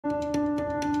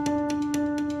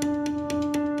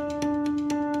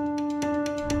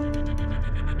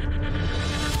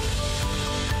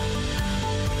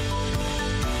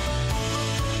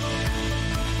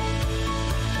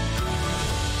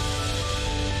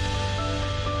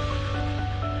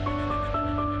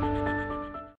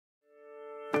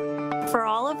For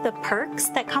all of the perks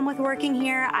that come with working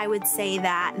here, I would say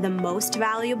that the most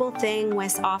valuable thing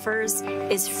WIS offers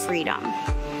is freedom.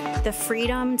 The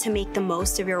freedom to make the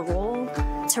most of your role,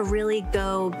 to really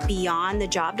go beyond the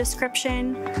job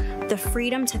description, the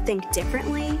freedom to think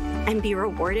differently and be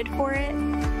rewarded for it,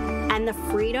 and the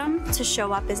freedom to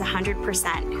show up as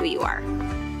 100% who you are.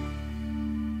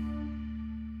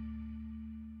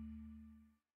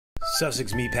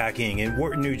 Sussex Meatpacking in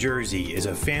Wharton, New Jersey is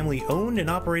a family-owned and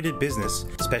operated business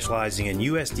specializing in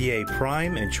USDA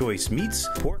prime and choice meats,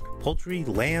 pork, poultry,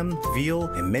 lamb, veal,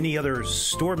 and many other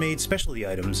store-made specialty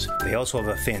items. They also have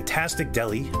a fantastic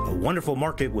deli, a wonderful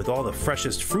market with all the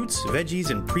freshest fruits,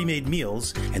 veggies, and pre-made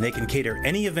meals, and they can cater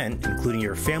any event, including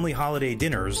your family holiday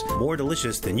dinners, more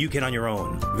delicious than you can on your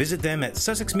own. Visit them at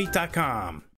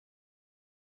sussexmeat.com.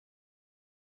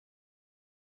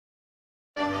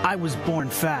 I was born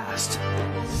fast.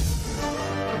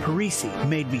 Parisi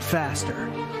made me faster.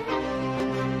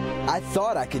 I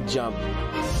thought I could jump.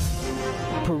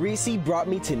 Parisi brought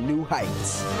me to new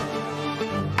heights.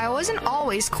 I wasn't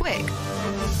always quick.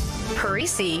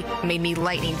 Parisi made me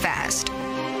lightning fast.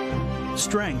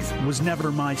 Strength was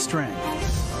never my strength.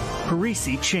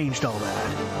 Parisi changed all that.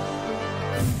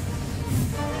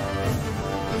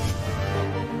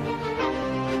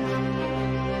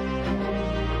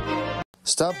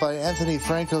 Stop by Anthony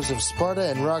Franco's of Sparta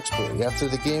and Roxbury after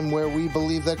the game, where we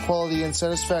believe that quality and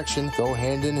satisfaction go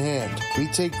hand in hand. We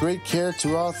take great care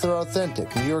to offer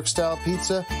authentic New York-style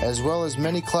pizza, as well as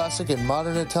many classic and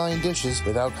modern Italian dishes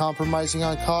without compromising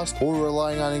on cost or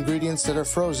relying on ingredients that are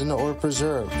frozen or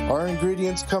preserved. Our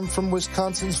ingredients come from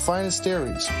Wisconsin's finest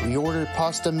dairies. We order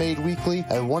pasta made weekly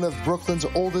at one of Brooklyn's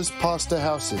oldest pasta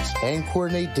houses and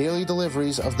coordinate daily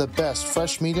deliveries of the best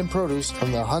fresh meat and produce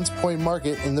from the Hunts Point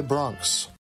Market in the Bronx.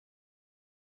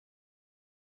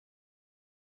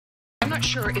 I'm not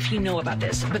sure if you know about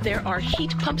this, but there are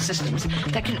heat pump systems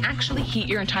that can actually heat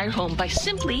your entire home by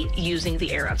simply using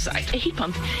the air outside. A heat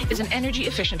pump is an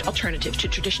energy-efficient alternative to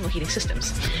traditional heating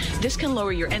systems. This can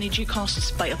lower your energy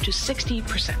costs by up to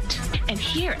 60%. And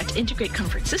here at Integrate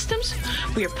Comfort Systems,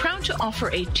 we are proud to offer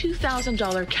a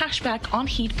 $2,000 cashback on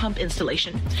heat pump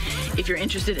installation. If you're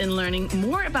interested in learning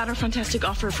more about our fantastic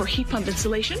offer for heat pump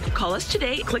installation, call us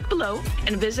today, click below,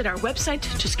 and visit our website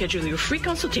to schedule your free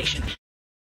consultation.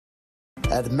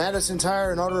 At Madison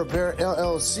Tire and Auto Repair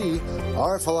LLC,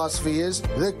 our philosophy is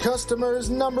the customer is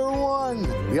number one.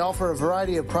 We offer a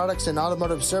variety of products and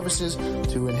automotive services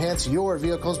to enhance your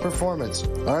vehicle's performance.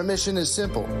 Our mission is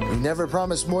simple. We never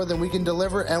promise more than we can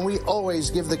deliver, and we always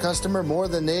give the customer more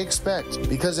than they expect.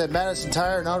 Because at Madison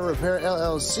Tire and Auto Repair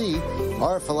LLC,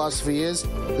 our philosophy is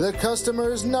the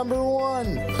customer is number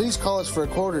one. Please call us for a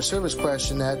quote or service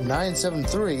question at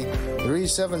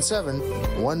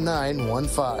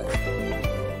 973-377-1915.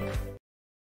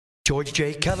 George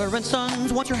J. Keller &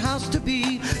 Sons want your house to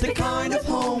be the kind of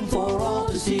home for all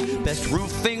to see. Best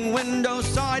roofing, windows,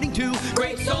 siding too.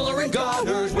 Great solar and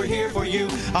gutters, we're here for you.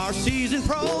 Our seasoned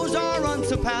pros are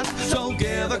unsurpassed, so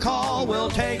give a call,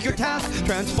 we'll take your task.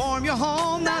 Transform your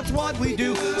home, that's what we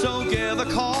do. So give a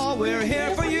call, we're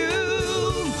here for you.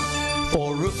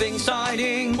 For roofing,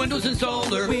 siding, windows, and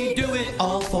solar, we do it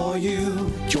all for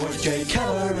you. George J.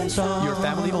 Keller & Sons. Your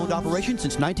family-owned operation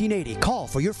since 1980. Call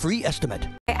for your free estimate.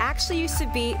 I actually used to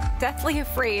be deathly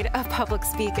afraid of public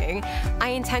speaking. I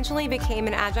intentionally became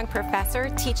an adjunct professor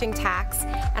teaching tax,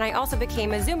 and I also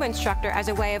became a Zumba instructor as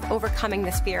a way of overcoming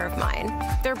this fear of mine.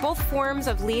 They're both forms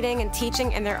of leading and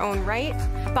teaching in their own right.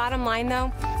 Bottom line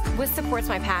though, WIS supports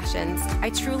my passions.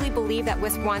 I truly believe that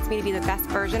WIS wants me to be the best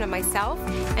version of myself,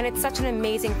 and it's such an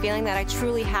amazing feeling that I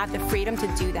truly have the freedom to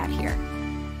do that here.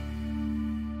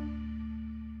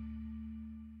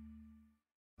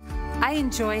 I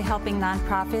enjoy helping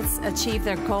nonprofits achieve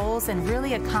their goals and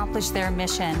really accomplish their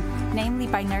mission, namely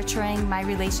by nurturing my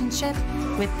relationship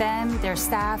with them, their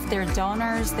staff, their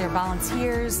donors, their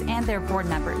volunteers, and their board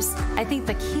members. I think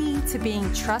the key to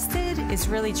being trusted is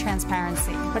really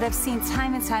transparency. What I've seen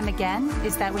time and time again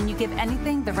is that when you give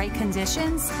anything the right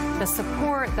conditions, the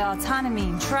support, the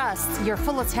autonomy, trust, your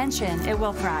full attention, it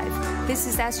will thrive. This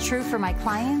is as true for my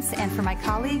clients and for my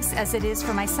colleagues as it is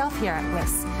for myself here at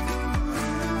WIS.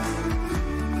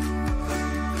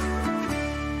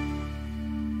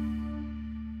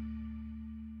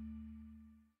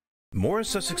 Morris Morris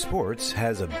Sussex Sports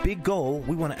has a big goal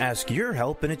we want to ask your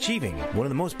help in achieving. One of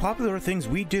the most popular things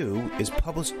we do is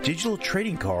publish digital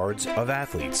trading cards of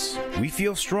athletes. We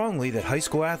feel strongly that high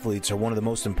school athletes are one of the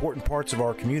most important parts of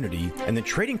our community, and the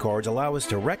trading cards allow us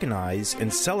to recognize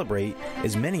and celebrate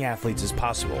as many athletes as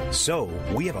possible. So,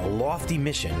 we have a lofty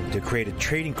mission to create a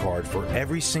trading card for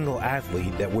every single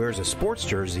athlete that wears a sports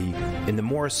jersey in the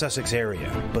Morris Sussex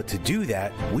area. But to do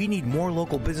that, we need more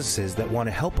local businesses that want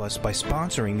to help us by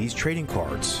sponsoring these trading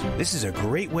cards. This is a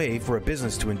great way for a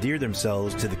business to endear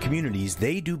themselves to the communities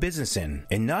they do business in.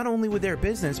 And not only would their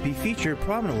business be featured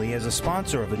prominently as a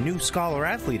sponsor of a new scholar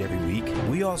athlete every week,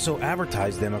 we also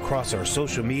advertise them across our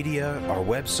social media, our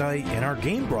website, and our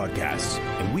game broadcasts.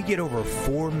 And we get over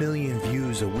 4 million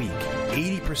views a week,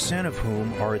 80% of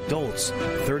whom are adults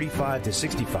 35 to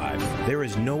 65. There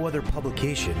is no other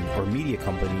publication or media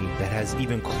company that has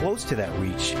even close to that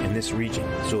reach in this region.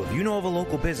 So if you know of a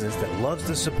local business that loves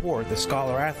to support the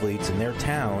scholar athletes in their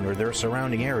town or their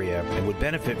surrounding area and would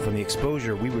benefit from the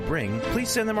exposure we would bring, please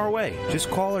send them our way.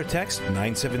 Just call or text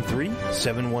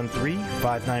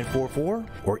 973-713-5944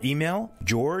 or email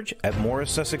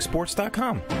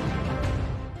george@morrissussexsports.com.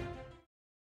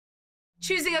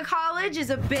 Choosing a college is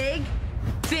a big,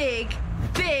 big,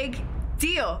 big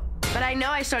deal. But I know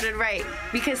I started right,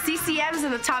 because CCM is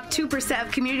in the top 2%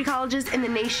 of community colleges in the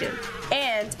nation.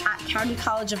 And at County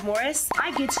College of Morris,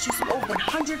 I get to choose from over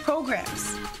 100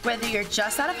 programs. Whether you're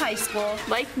just out of high school,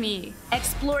 like me,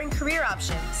 exploring career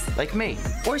options, like me,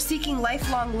 or seeking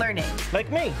lifelong learning,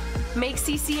 like me, make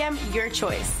CCM your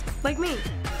choice, like me.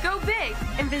 Go big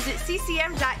and visit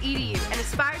ccm.edu and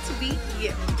aspire to be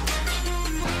you.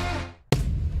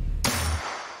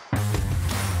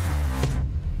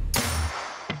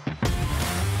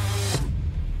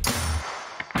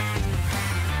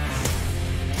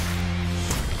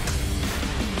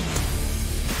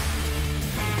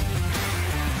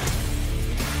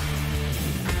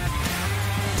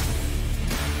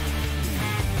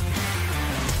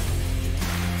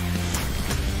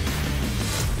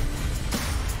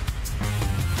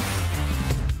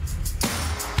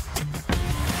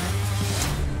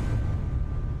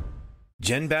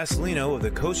 Jen Basilino of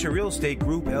the Kosher Real Estate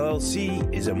Group, LLC,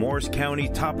 is a Morris County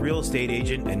top real estate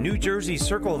agent and New Jersey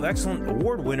Circle of Excellence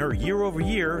Award winner year over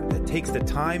year that takes the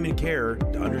time and care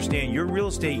to understand your real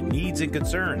estate needs and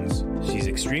concerns. She's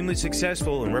extremely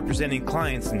successful in representing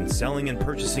clients in selling and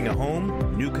purchasing a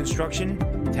home, new construction,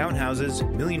 townhouses,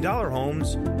 million-dollar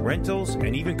homes, rentals,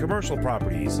 and even commercial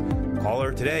properties. Call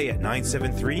her today at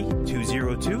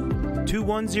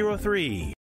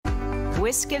 973-202-2103.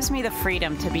 WIS gives me the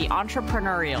freedom to be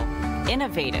entrepreneurial,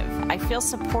 innovative. I feel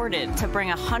supported to bring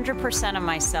 100% of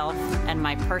myself and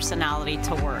my personality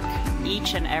to work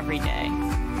each and every day.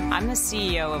 I'm the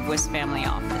CEO of WIS Family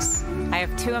Office. I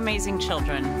have 2 amazing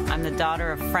children. I'm the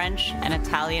daughter of French and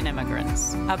Italian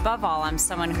immigrants. Above all, I'm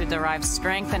someone who derives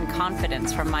strength and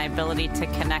confidence from my ability to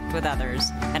connect with others,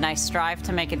 and I strive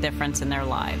to make a difference in their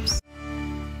lives.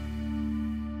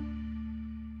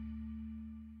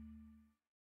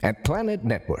 At Planet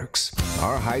Networks,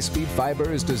 our high-speed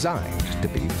fiber is designed to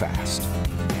be fast.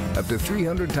 Up to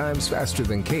 300 times faster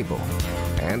than cable,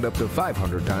 and up to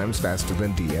 500 times faster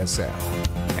than DSL.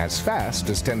 As fast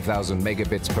as 10,000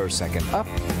 megabits per second up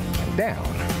and down,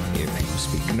 if you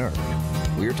speak nerd.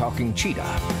 We're talking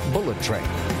cheetah, bullet train,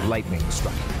 lightning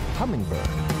strike, hummingbird,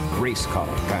 race car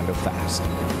kind of fast.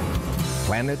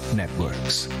 Planet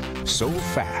Networks. So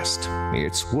fast,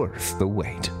 it's worth the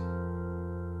wait.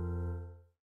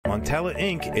 Montella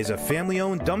Inc. is a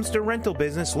family-owned dumpster rental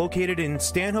business located in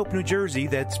Stanhope, New Jersey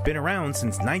that's been around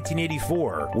since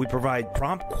 1984. We provide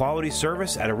prompt quality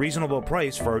service at a reasonable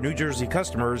price for our New Jersey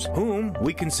customers, whom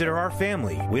we consider our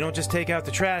family. We don't just take out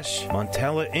the trash.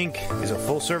 Montella Inc. is a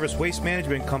full-service waste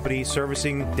management company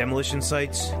servicing demolition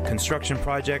sites, construction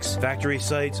projects, factory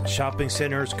sites, shopping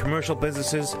centers, commercial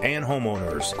businesses, and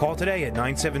homeowners. Call today at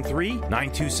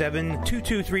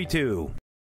 973-927-2232.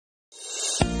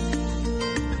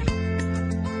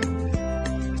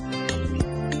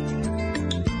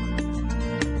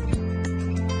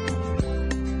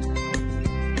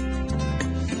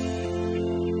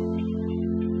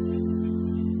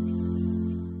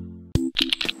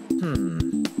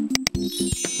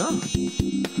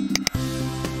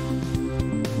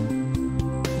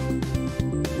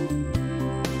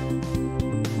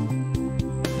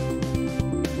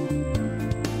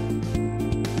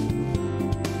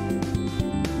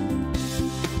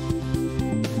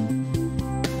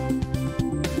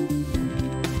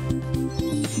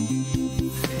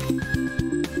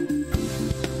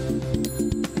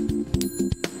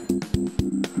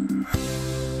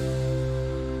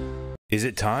 Is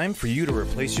it time for you to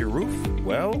replace your roof?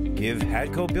 Well, give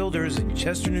Hadco Builders in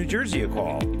Chester, New Jersey a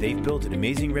call. They've built an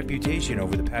amazing reputation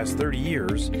over the past 30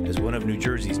 years as one of New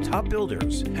Jersey's top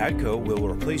builders. Hadco will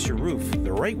replace your roof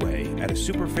the right way at a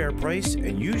super fair price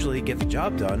and usually get the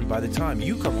job done by the time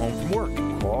you come home from work.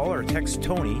 Call or text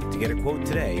Tony to get a quote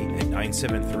today at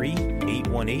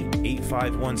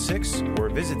 973-818-8516 or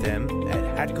visit them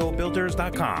at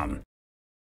hadcobuilders.com.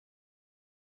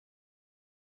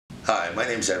 Hi, my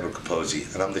name is Edward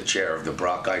Capozzi, and I'm the chair of the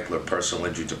Brock Eichler Personal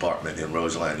Injury Department in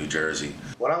Roseland, New Jersey.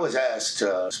 When I was asked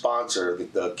to sponsor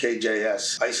the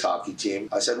KJS ice hockey team,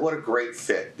 I said, what a great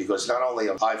fit, because not only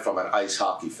am I from an ice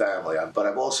hockey family, but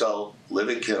I've also lived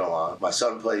in Kinnelon. My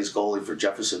son plays goalie for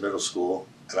Jefferson Middle School,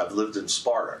 and I've lived in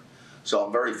Sparta. So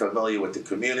I'm very familiar with the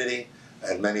community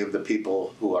and many of the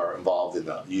people who are involved in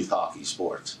the youth hockey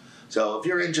sports. So if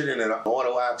you're injured in an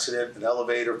auto accident, an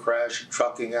elevator crash, a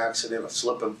trucking accident, a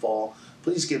slip and fall,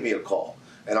 please give me a call,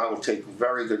 and I will take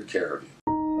very good care of you.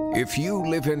 If you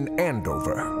live in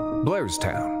Andover,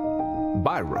 Blairstown,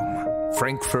 Byram,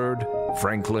 Frankfurt,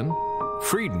 Franklin,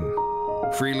 Frieden,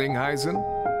 Frelinghuysen,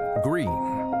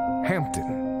 Greene,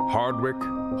 Hampton, Hardwick,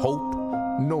 Hope,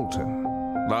 Knowlton,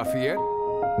 Lafayette,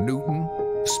 Newton,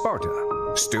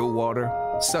 Sparta, Stillwater,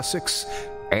 Sussex,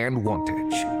 and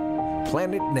Wantage.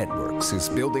 Planet Networks is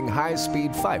building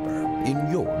high-speed fiber in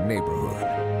your neighborhood.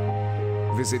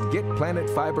 Visit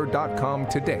getplanetfiber.com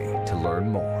today to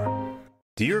learn more.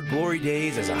 Do your glory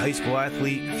days as a high school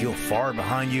athlete feel far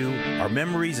behind you? Are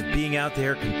memories of being out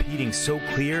there competing so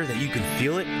clear that you can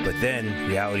feel it? But then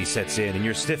reality sets in and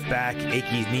your stiff back,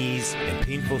 achy knees, and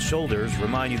painful shoulders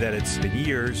remind you that it's been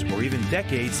years or even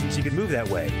decades since you could move that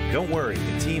way. Don't worry,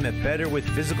 the team at Better with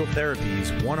Physical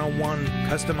Therapy's one-on-one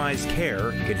customized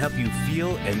care can help you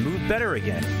feel and move better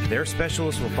again. Their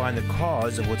specialists will find the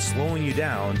cause of what's slowing you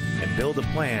down and build a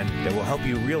plan that will help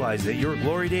you realize that your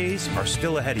glory days are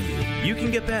still ahead of you. You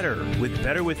can get better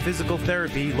with Physical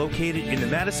Therapy located in the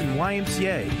Madison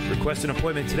YMCA. Request an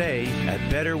appointment today at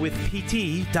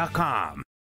betterwithpt.com.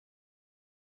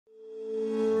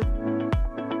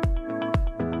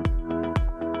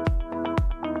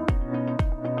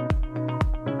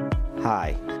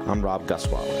 Hi, I'm Rob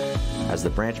Gusweiler. As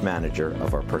the branch manager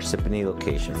of our Parsippany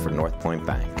location for North Point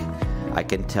Bank, I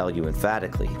can tell you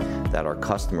emphatically that our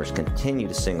customers continue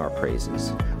to sing our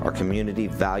praises. Our community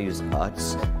values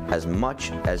us as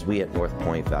much as we at North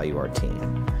Point value our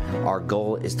team. Our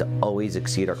goal is to always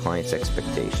exceed our clients'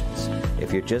 expectations.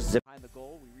 If you're just behind the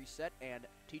goal, we reset, and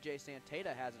TJ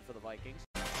Santata has it for the Vikings.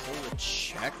 Hold a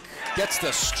check. Gets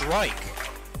the strike.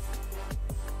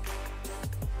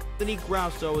 Anthony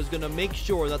Grosso is going to make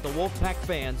sure that the Wolfpack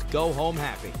fans go home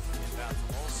happy.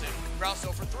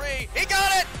 Grosso for three. He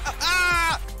got it!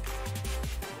 Ah!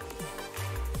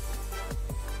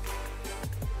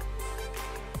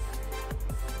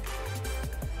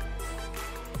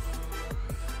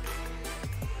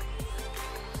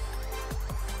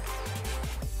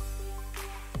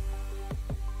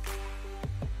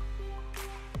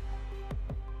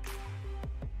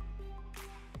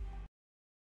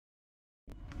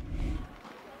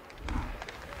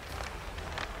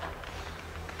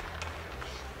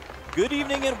 Good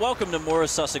evening and welcome to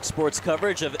Morris Sussex Sports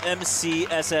coverage of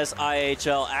MCSS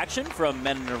IHL action from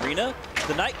Menon Arena.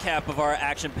 The nightcap of our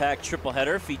action-packed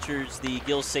tripleheader features the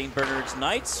Gill St. Bernard's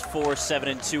Knights,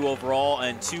 4-7-2 overall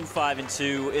and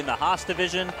 2-5-2 in the Haas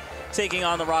division, taking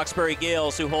on the Roxbury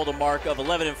Gales, who hold a mark of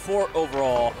 11-4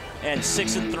 overall and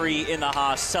 6-3 in the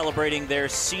Haas, celebrating their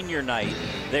senior night.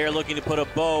 They are looking to put a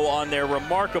bow on their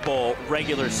remarkable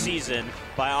regular season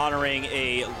by honoring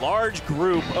a large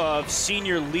group of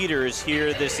senior leaders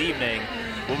here this evening.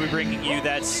 We'll be bringing you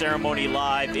that ceremony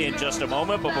live in just a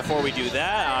moment, but before we do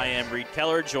that, I am Reed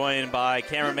Keller, joined by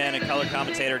cameraman and color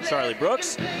commentator Charlie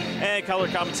Brooks, and color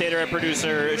commentator and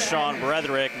producer Sean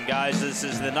Brederick. And guys, this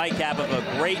is the nightcap of a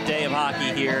great day of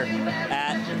hockey here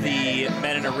at the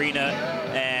Menon Arena,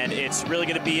 and it's really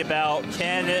going to be about,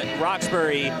 can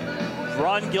Roxbury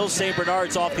run Gill St.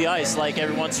 Bernard's off the ice like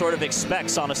everyone sort of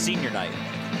expects on a senior night?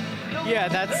 Yeah,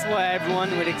 that's what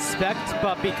everyone would expect,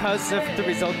 but because of the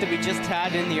result that we just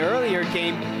had in the earlier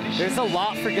game, there's a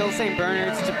lot for Gill St.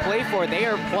 Bernard's to play for. They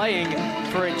are playing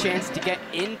for a chance to get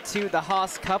into the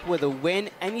Haas Cup with a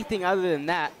win. Anything other than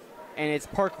that, and it's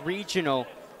Park Regional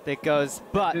that goes.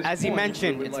 But as you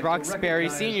mentioned, it's Roxbury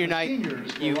Senior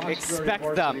Night. You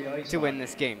expect them to win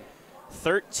this game.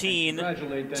 13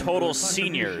 total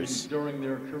seniors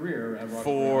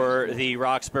for the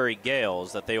Roxbury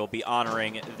Gales that they will be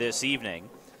honoring this evening.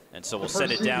 And so we'll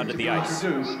send it down to the ice.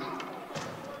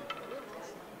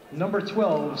 Number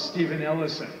 12, Stephen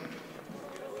Ellison.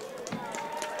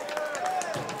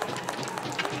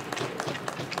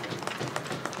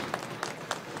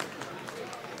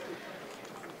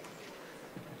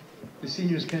 The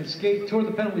seniors can skate toward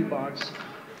the penalty box,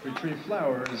 retrieve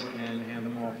flowers, and hand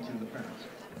them off to the parents.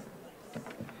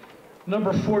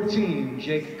 Number 14,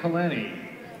 Jake Kalani.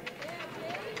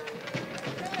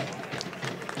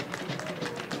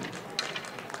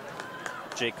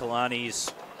 Jake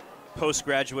Kalani's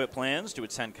postgraduate plans to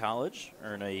attend college,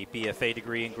 earn a BFA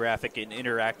degree in graphic and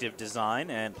interactive design,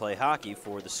 and play hockey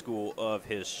for the school of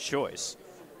his choice.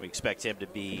 We expect him to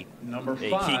be Number a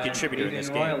 5, key contributor in this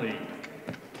game. Riley.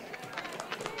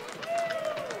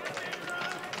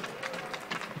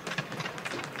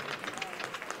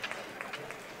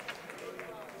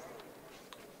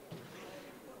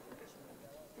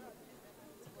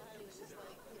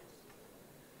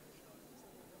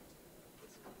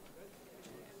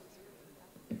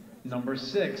 Number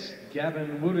 6,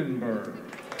 Gavin Woodenberg.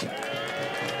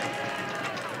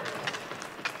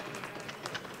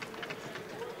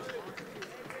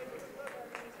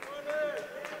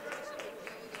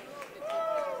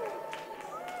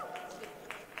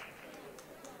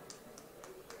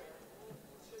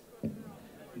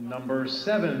 Number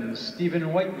 7,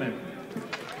 Stephen Whiteman.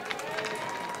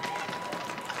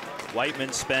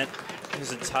 Whiteman spent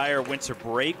his entire winter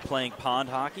break playing pond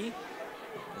hockey.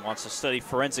 Wants to study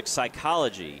forensic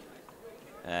psychology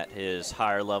at his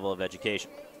higher level of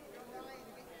education.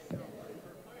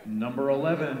 Number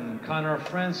 11, Connor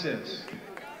Francis.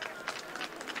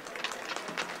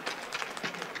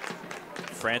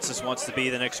 Francis wants to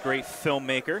be the next great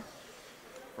filmmaker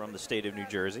from the state of New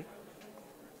Jersey.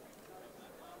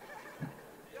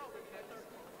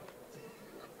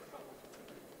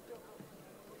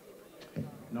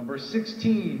 Number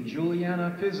 16,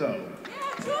 Juliana Pizzo.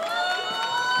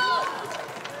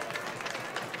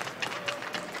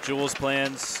 Jules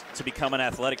plans to become an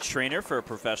athletic trainer for a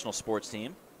professional sports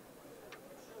team.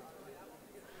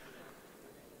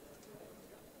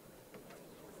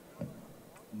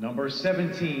 Number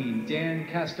 17, Dan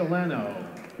Castellano.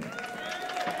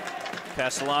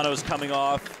 Castellano's coming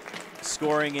off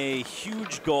scoring a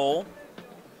huge goal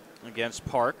against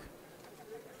Park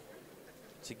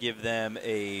to give them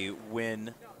a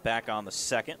win back on the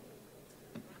second.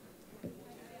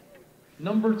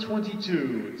 Number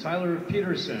 22, Tyler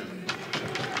Peterson.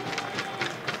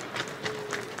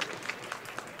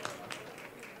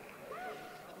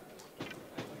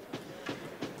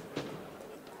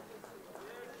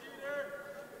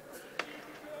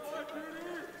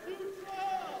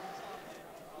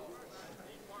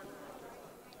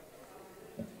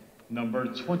 Number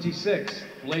 26,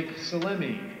 Blake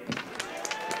Salemi.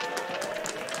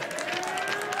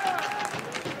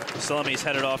 Salemi's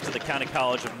headed off to the County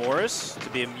College of Morris to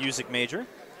be a music major.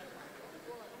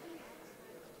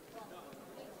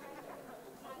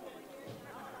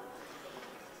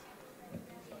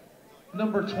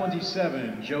 Number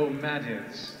 27, Joe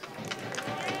Mattitz.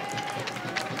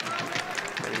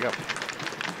 There you go.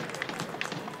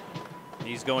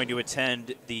 He's going to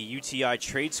attend the UTI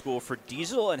Trade School for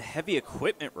diesel and heavy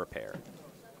equipment repair.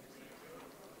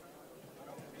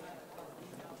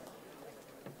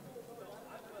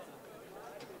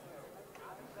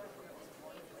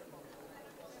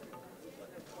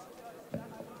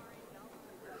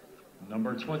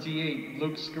 Number 28,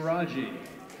 Luke Scaraggi.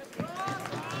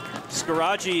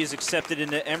 Scaraggi is accepted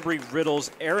into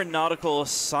Embry-Riddle's Aeronautical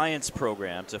Science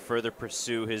program to further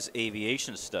pursue his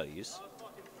aviation studies.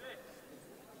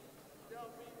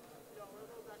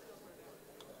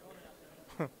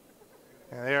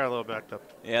 Yeah, they are a little backed up.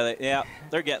 Yeah,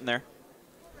 they're getting there.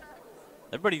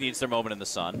 Everybody needs their moment in the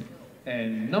sun.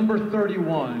 And number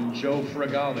 31, Joe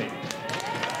Fragali.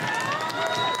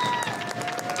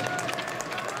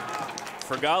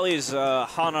 Fragali's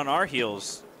hot on our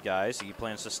heels, guys. He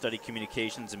plans to study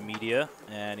communications and media,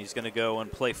 and he's going to go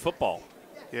and play football.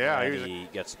 Yeah, when he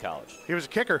gets to college. He was a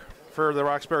kicker for the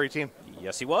Roxbury team.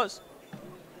 Yes, he was.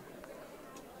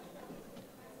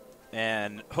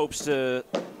 And hopes to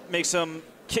make some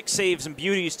kick saves and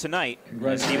beauties tonight,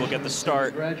 as he will get the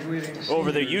start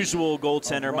over the usual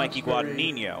goaltender, Mikey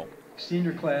Guadagnino.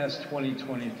 Senior class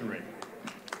 2023.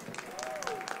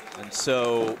 And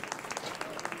so,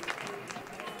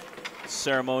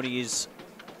 ceremony's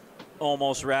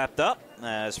almost wrapped up,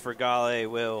 as Fragale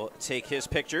will take his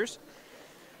pictures.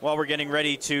 While we're getting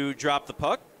ready to drop the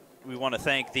puck, we want to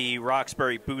thank the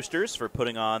Roxbury Boosters for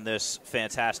putting on this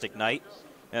fantastic night,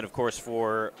 and of course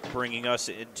for bringing us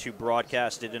to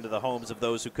broadcast it into the homes of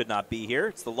those who could not be here.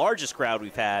 It's the largest crowd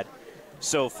we've had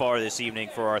so far this evening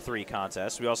for our 3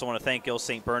 contests. We also want to thank Gill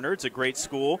St. Bernard's, a great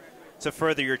school to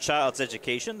further your child's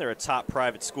education. They're a top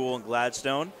private school in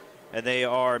Gladstone, and they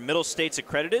are Middle States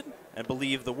accredited and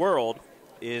believe the world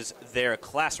is their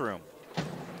classroom.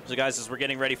 So guys, as we're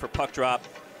getting ready for puck drop,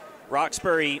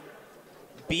 Roxbury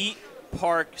beat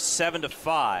Park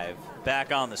 7-5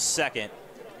 back on the second.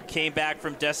 Came back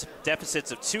from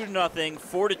deficits of 2-0,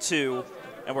 4-2,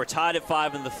 and were tied at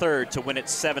 5 in the third to win it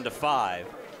 7-5.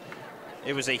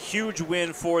 It was a huge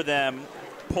win for them.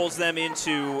 Pulls them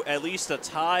into at least a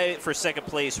tie for second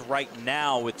place right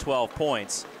now with 12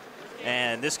 points.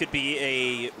 And this could be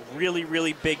a really,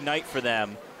 really big night for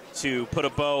them to put a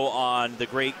bow on the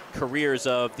great careers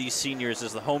of these seniors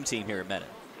as the home team here at Menin.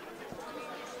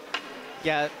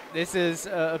 Yeah, this is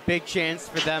a big chance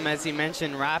for them, as you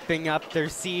mentioned, wrapping up their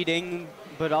seeding,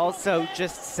 but also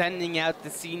just sending out the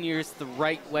seniors the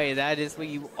right way. That is what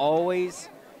you always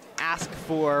ask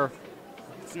for.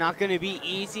 It's not going to be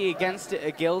easy against a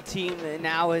Gill team that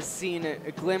now has seen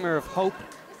a glimmer of hope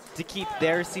to keep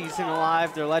their season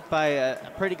alive. They're led by a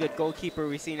pretty good goalkeeper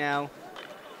we see now.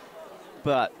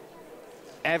 But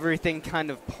everything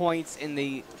kind of points in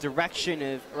the direction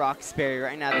of Roxbury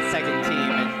right now, the second team.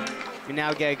 And we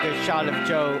now get a good shot of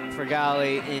Joe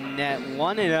Fergali in net,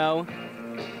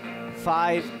 1-0.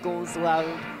 5 goals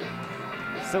allowed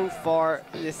so far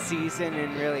this season,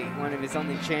 and really one of his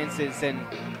only chances. And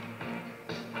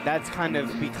that's kind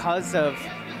of because of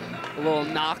a little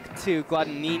knock to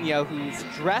Guadagnino, who's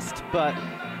dressed but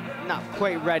not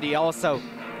quite ready. Also,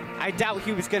 I doubt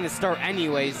he was going to start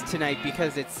anyways tonight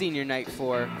because it's senior night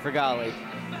for Fergali.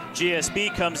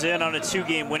 GSB comes in on a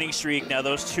 2-game winning streak. Now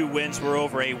those 2 wins were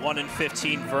over a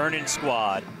 1-15 Vernon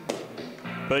squad.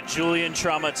 But Julian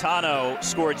Tramontano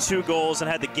scored 2 goals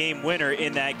and had the game winner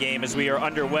in that game as we are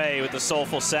underway with the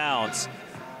soulful sounds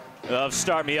of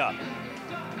Start Me Up.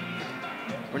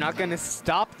 We're not going to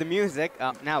stop the music.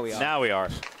 Now we are. Now we are.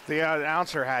 The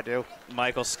announcer had to.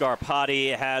 Michael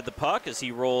Scarpati had the puck as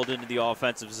he rolled into the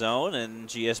offensive zone, and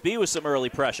GSB with some early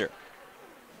pressure.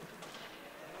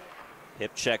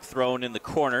 Hip check thrown in the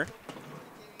corner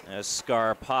as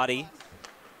Scarpati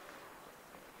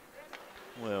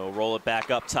will roll it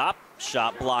back up top.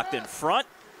 Shot blocked in front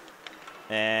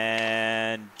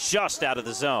and just out of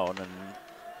the zone. And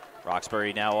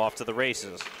Roxbury now off to the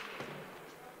races.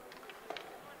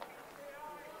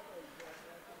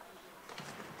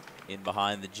 In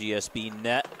behind the GSB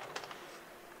net.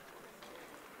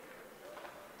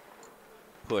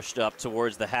 Pushed up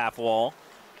towards the half wall.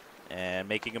 And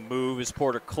making a move is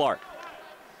Porter Clark.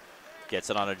 Gets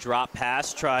it on a drop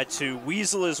pass. Tried to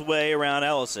weasel his way around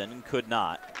Ellison and could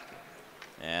not.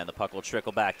 And the puck will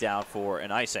trickle back down for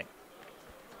an icing.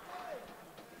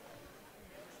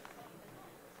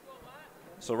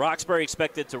 So Roxbury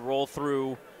expected to roll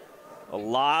through a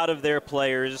lot of their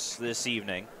players this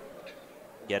evening.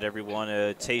 Get everyone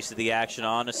a taste of the action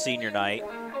on a senior night.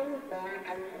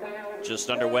 Just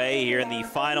underway here in the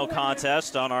final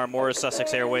contest on our Morris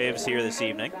Sussex airwaves here this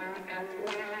evening.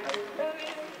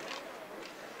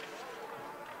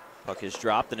 Puck is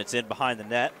dropped and it's in behind the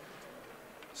net.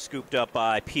 Scooped up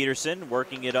by Peterson,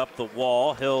 working it up the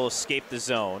wall. He'll escape the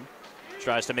zone.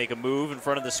 Tries to make a move in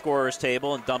front of the scorer's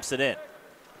table and dumps it in.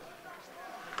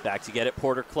 Back to get it,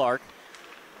 Porter Clark.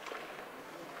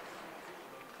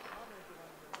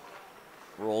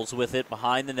 Rolls with it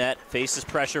behind the net, faces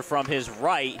pressure from his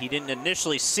right. He didn't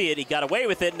initially see it, he got away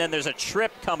with it, and then there's a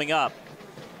trip coming up.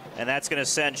 And that's gonna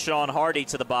send Sean Hardy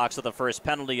to the box with the first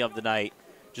penalty of the night.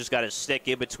 Just got his stick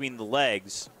in between the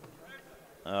legs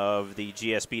of the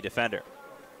GSB defender.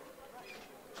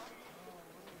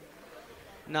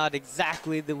 Not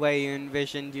exactly the way you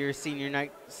envisioned your senior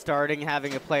night starting,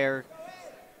 having a player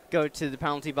go to the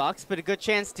penalty box, but a good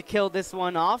chance to kill this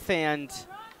one off and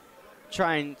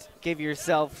try and give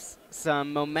yourself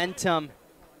some momentum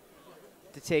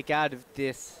to take out of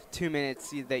this 2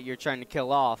 minutes that you're trying to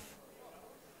kill off.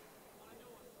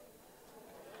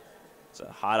 It's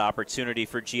a hot opportunity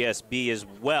for GSB as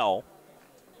well.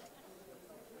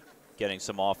 Getting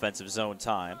some offensive zone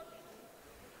time.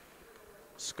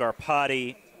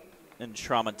 Scarpati and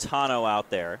Tramontano out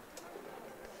there,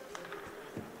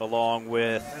 along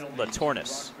with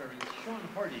Latornis.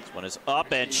 This one is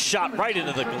up and shot right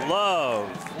into the glove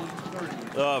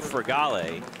of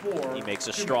Fergali. He makes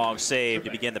a strong save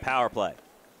to begin the power play.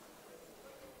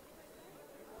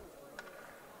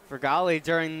 Fergali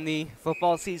during the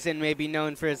football season may be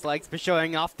known for his legs, but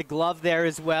showing off the glove there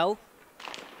as well.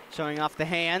 Showing off the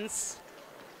hands.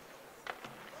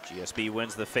 GSB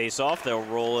wins the face-off. They'll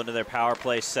roll into their power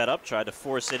play setup, tried to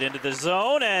force it into the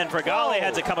zone, and Fergali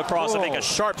had to come across and make a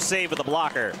sharp save with the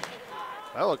blocker.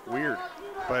 That looked weird,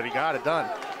 but he got it done.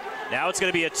 Now it's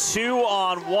going to be a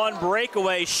 2-on-1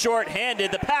 breakaway,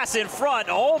 short-handed. The pass in front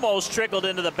almost trickled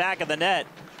into the back of the net.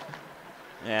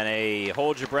 And a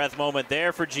hold-your-breath moment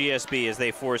there for GSB as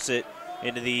they force it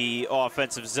into the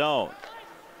offensive zone.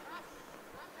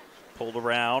 Pulled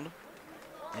around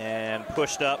and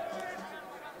pushed up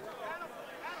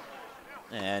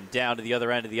and down to the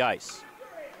other end of the ice.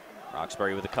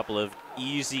 Roxbury with a couple of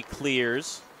easy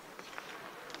clears.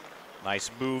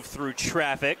 Nice move through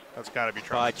traffic. That's got to be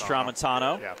by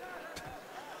Tramontano. Yeah.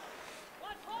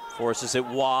 Forces it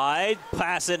wide.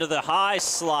 Pass into the high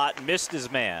slot. Missed his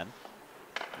man.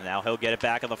 Now he'll get it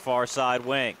back on the far side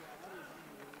wing.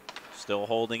 Still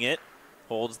holding it.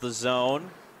 Holds the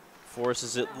zone.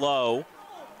 Forces it low.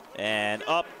 And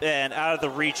up and out of the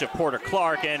reach of Porter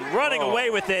Clark. And running away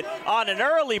with it on an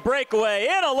early breakaway.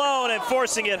 In alone and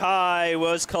forcing it high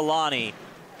was Kalani.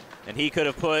 And he could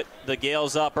have put the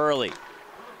Gales up early.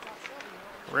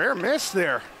 Rare miss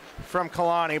there from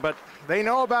Kalani, but they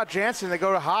know about Jansen. They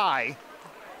go to high.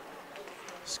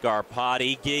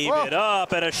 Scarpati gave it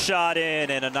up and a shot in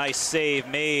and a nice save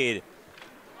made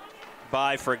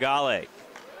by Fragale.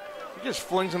 He just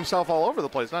flings himself all over the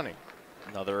place, doesn't he?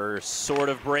 Another sort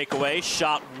of breakaway,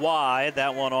 shot wide.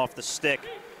 That one off the stick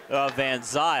of Van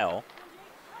Zyl.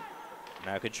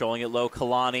 Now controlling it low,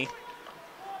 Kalani.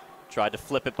 Tried to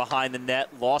flip it behind the net,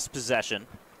 lost possession.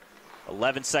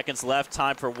 11 seconds left,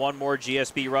 time for one more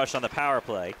GSB rush on the power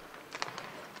play.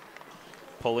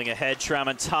 Pulling ahead,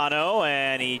 Tramontano,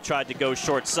 and he tried to go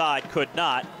short side, could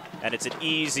not. And it's an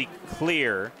easy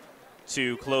clear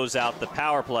to close out the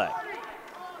power play.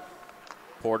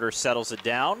 Porter settles it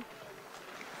down.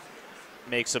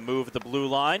 Makes a move at the blue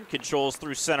line, controls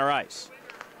through center ice.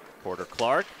 Porter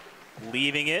Clark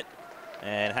leaving it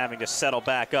and having to settle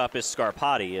back up is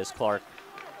Scarpati as Clark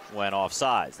went off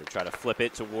sides. They try to flip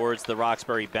it towards the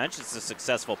Roxbury bench. It's a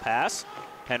successful pass.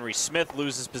 Henry Smith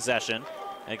loses possession,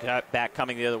 and back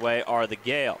coming the other way are the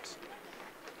Gales.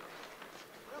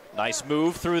 Nice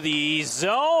move through the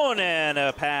zone, and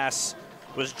a pass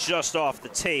was just off the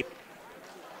tape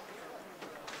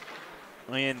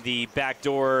in the back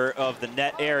door of the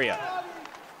net area.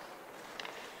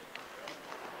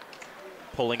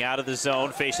 Pulling out of the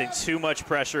zone, facing too much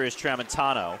pressure is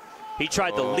Tramontano. He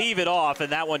tried to leave it off,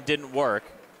 and that one didn't work.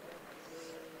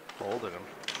 Holding him.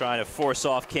 Trying to force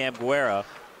off Cam Guerra.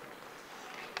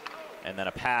 And then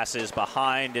a pass is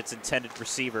behind its intended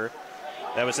receiver.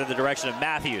 That was in the direction of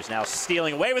Matthews. Now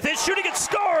stealing away with it, shooting and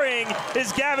scoring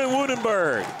is Gavin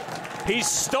Woodenberg. He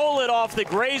stole it off the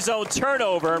gray zone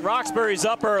turnover, and Roxbury's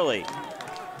up early.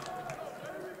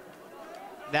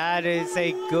 That is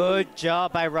a good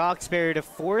job by Roxbury to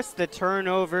force the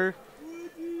turnover.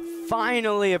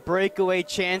 Finally, a breakaway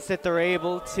chance that they're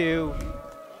able to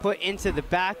put into the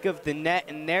back of the net,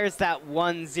 and there's that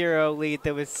 1-0 lead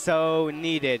that was so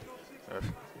needed.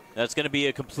 That's going to be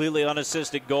a completely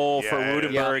unassisted goal for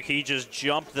Woodenberg. He just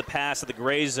jumped the pass of the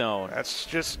gray zone. That's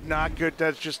just not good.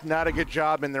 That's just not a good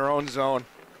job in their own zone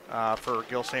for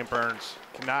Gill St. Burns.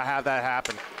 Cannot have that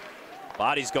happen.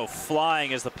 Bodies go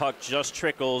flying as the puck just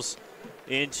trickles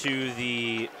into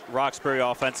the Roxbury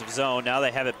offensive zone. Now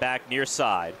they have it back near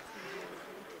side.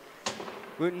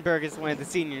 Woodenberg is one of the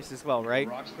seniors as well, right?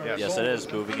 Yes, it is.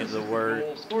 Moving into the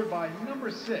word. Scored by number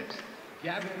 6.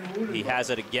 He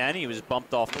has it again. He was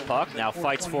bumped off the puck. Now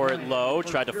fights for it low.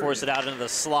 Tried to force it out into the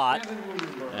slot.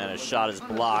 And his shot is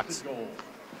blocked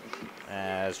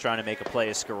as trying to make a play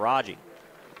is Scaraji.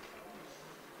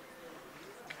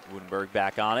 Woodenberg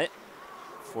back on it.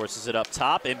 Forces it up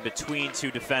top in between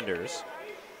two defenders.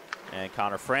 And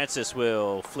Connor Francis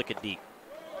will flick it deep.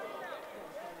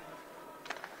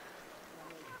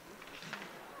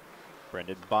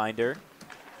 Brendan Binder.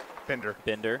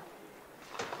 Binder.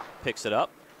 Picks it up,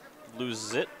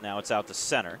 loses it. Now it's out to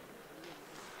center.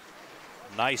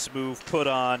 Nice move put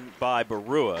on by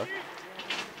Barua.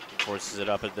 Forces it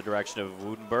up in the direction of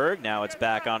Woodenberg. Now it's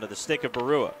back onto the stick of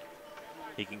Barua.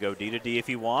 He can go D to D if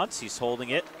he wants. He's holding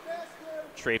it,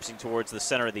 traipsing towards the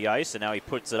center of the ice, and now he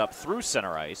puts it up through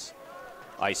center ice.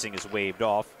 Icing is waved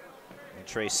off. And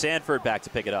Trey Sanford back to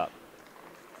pick it up.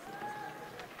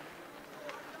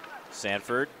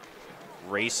 Sanford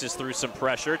races through some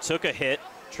pressure, took a hit,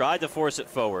 tried to force it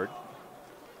forward.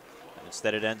 And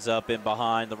instead it ends up in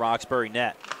behind the Roxbury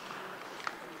net.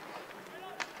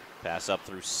 Pass up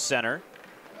through center.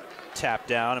 Tapped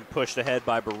down and pushed ahead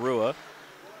by Barua.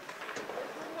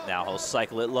 Now he'll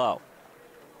cycle it low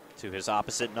to his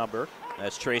opposite number.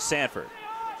 That's Trey Sanford.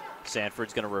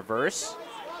 Sanford's going to reverse.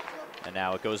 And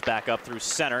now it goes back up through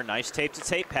center. Nice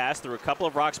tape-to-tape pass through a couple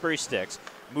of Roxbury sticks.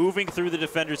 Moving through the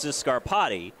defenders is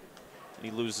Scarpati. He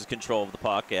loses control of the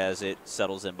puck as it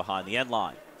settles in behind the end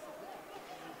line.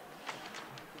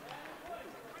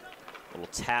 Little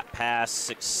tap pass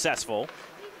successful.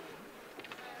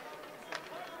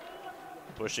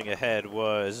 Pushing ahead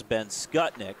was Ben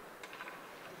Skutnik.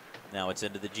 Now it's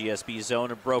into the GSB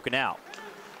zone and broken out.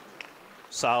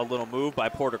 Solid little move by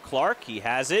Porter Clark. He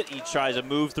has it. He tries to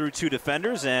move through 2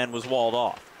 defenders and was walled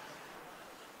off.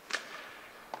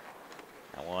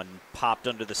 That one popped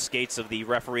under the skates of the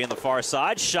referee on the far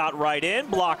side. Shot right in,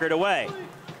 blockered away.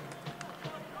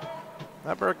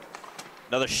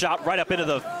 Another shot right up into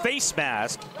the face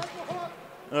mask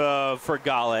for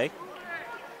Gale.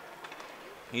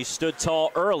 He stood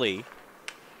tall early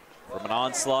from an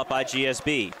onslaught by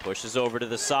GSB. Pushes over to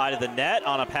the side of the net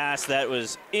on a pass that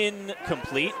was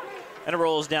incomplete, and it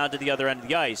rolls down to the other end of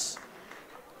the ice.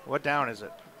 What down is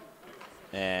it?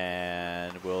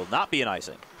 And will not be an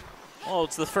icing. Well,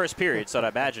 it's the first period, so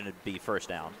I'd imagine it'd be first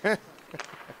down.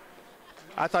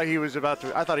 I thought he was about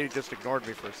to. I thought he just ignored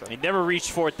me for a second. He never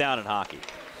reached 4th down in hockey.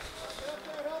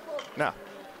 No.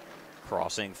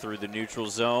 Crossing through the neutral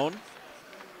zone.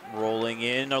 Rolling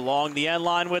in along the end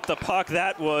line with the puck.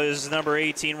 That was number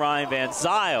 18, Ryan Van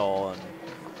Zyl. And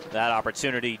that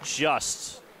opportunity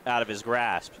just out of his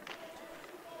grasp.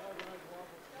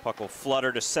 Puck will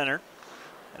flutter to center.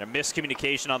 And a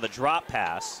miscommunication on the drop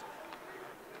pass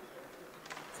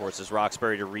forces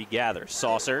Roxbury to regather.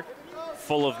 Saucer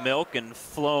full of milk and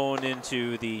flown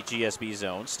into the GSB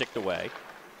zone, sticked away.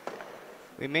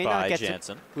 We may by not get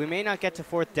Jansen. we may not get to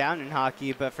 4th down in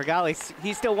hockey, but for Gale,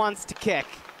 he still wants to kick.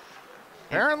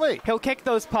 Apparently. He'll kick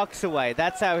those pucks away.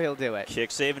 That's how he'll do it. Kick,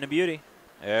 saving, and beauty.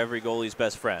 Every goalie's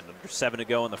best friend. Under 7 to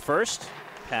go in the first.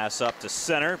 Pass up to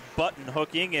center, button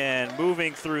hooking and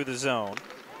moving through the zone.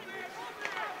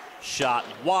 Shot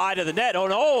wide of the net. Oh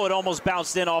no, it almost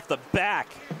bounced in off the back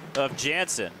of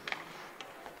Jansen.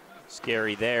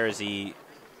 Scary there as he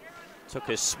took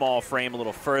his small frame a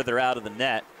little further out of the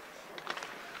net.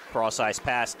 Cross-ice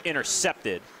pass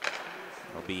intercepted.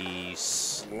 It'll be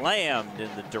slammed in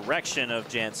the direction of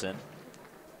Jansen,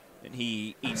 and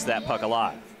he eats that puck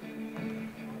alive. I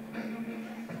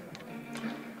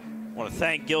want to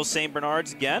thank Gill St.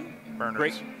 Bernard's again.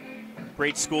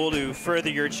 Great school to further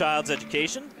your child's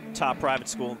education. Top private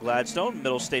school in Gladstone,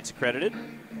 Middle States accredited,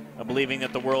 believing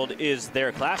that the world is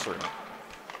their classroom.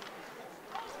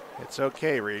 It's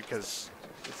okay, Reed, because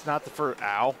it's not the first.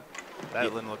 Ow. That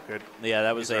didn't look good. Yeah,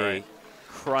 that was a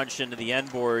crunch into the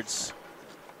end boards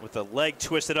with a leg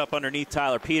twisted up underneath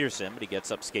Tyler Peterson, but he gets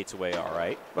up, skates away all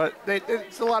right. But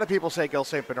it's a lot of people say Gill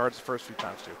St. Bernard's the first few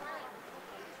times, too.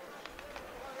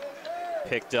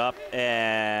 Picked up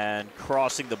and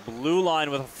crossing the blue line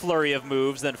with a flurry of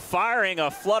moves, then firing a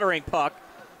fluttering puck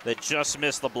that just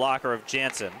missed the blocker of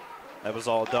Jansen. That was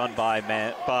all done by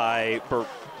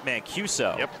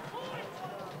Mancuso. Yep.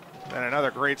 And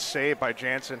another great save by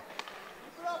Jansen.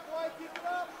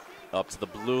 Up to the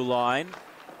blue line.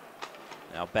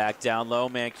 Now back down low,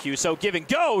 Mancuso give and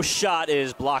go. Shot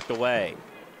is blocked away.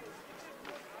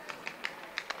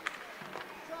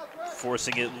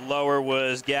 Forcing it lower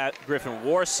was Griffin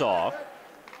Warsaw.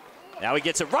 Now he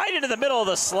gets it right into the middle of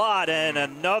the slot, and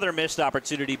another missed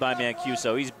opportunity by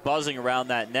Mancuso. He's buzzing around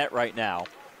that net right now.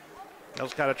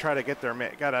 Gill's got to try to get there.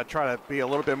 Got to try to be a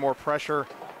little bit more pressure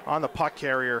on the puck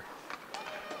carrier.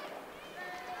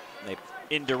 They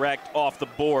indirect off the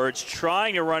boards,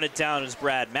 trying to run it down as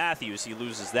Brad Matthews. He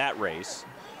loses that race.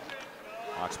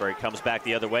 Roxbury comes back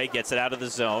the other way, gets it out of the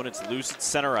zone. It's loose at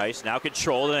center ice, now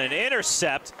controlled, and an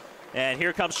intercept. And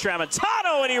here comes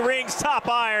Tramontano, and he rings top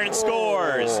iron and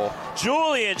scores.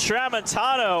 Julian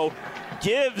Tramontano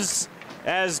gives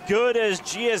as good as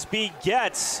GSB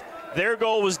gets. Their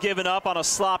goal was given up on a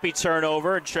sloppy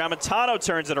turnover, and Tramontano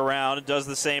turns it around and does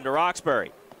the same to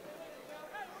Roxbury.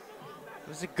 It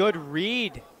was a good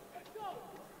read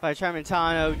by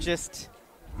Tramontano, just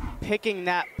picking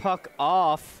that puck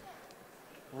off.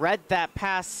 Read that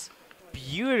pass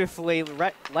beautifully,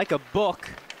 like a book,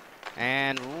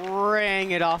 and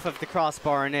rang it off of the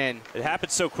crossbar and in. It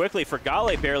happened so quickly.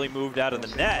 Gale barely moved out of the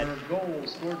net.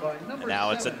 And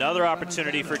now it's another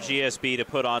opportunity for GSB to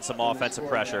put on some offensive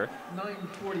pressure.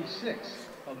 9:46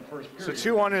 of the first period. So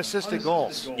 2 unassisted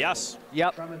goals. Yes.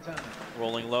 Yep.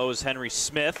 Rolling low is Henry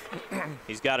Smith.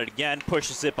 He's got it again,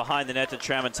 pushes it behind the net to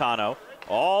Tramontano.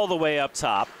 All the way up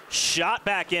top. Shot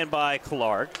back in by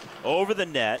Clark. Over the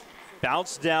net.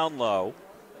 Bounced down low.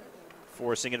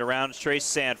 Forcing it around Trace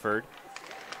Sanford.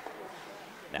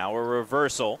 Now a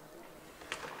reversal.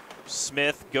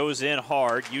 Smith goes in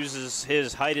hard, uses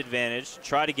his height advantage to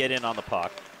try to get in on the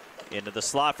puck. Into the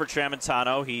slot for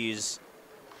Tramontano. He's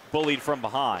bullied from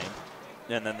behind.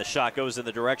 And then the shot goes in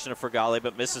the direction of Gale,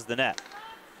 but misses the net.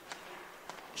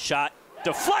 Shot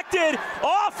deflected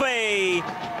off a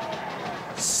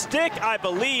stick, I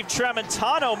believe.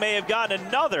 Tramontano may have gotten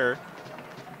another.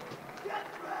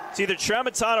 It's either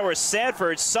Tramontano or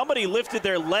Sanford. Somebody lifted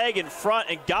their leg in front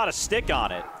and got a stick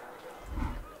on it.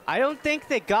 I don't think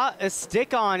they got a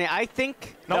stick on it. I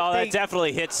think no, that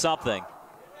definitely hit something.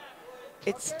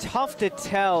 It's tough to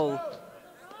tell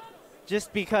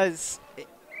just because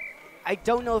I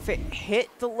don't know if it hit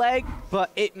the leg,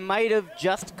 but it might have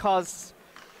just caused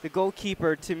the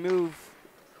goalkeeper to move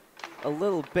a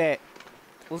little bit.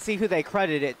 We'll see who they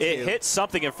credit it to. It hit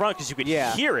something in front because you could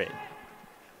hear it.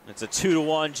 It's a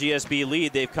 2-1 GSB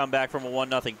lead. They've come back from a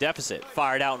 1-0 deficit.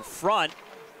 Fired out in front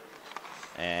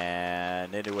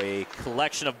and into a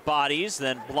collection of bodies,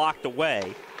 then blocked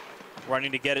away.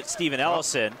 Running to get it, Stephen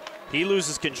Ellison. He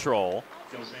loses control.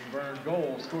 Gill St. Bernard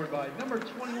goal scored by number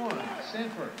 21,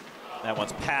 Sanford. That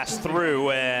one's passed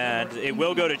through, and it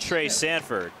will go to Trey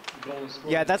Sanford.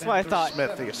 Yeah, that's what I thought.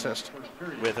 Smith, the assist.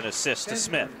 With an assist to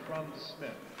Smith.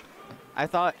 I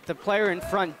thought the player in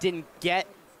front didn't get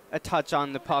a touch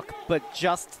on the puck, but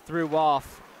just threw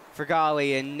off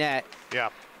Fergali and net. Yeah.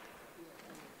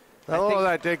 Although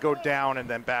that did go down and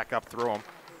then back up through him.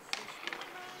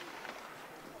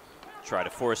 Try to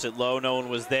force it low. No one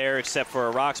was there except for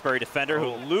a Roxbury defender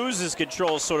who loses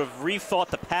control, sort of rethought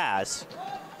the pass.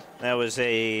 That was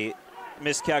a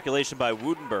miscalculation by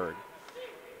Woudenberg.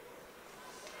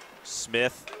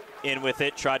 Smith in with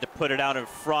it, tried to put it out in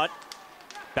front.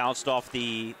 Bounced off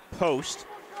the post.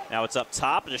 Now it's up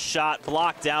top, and a shot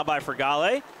blocked down by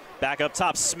Fergali. Back up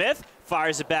top, Smith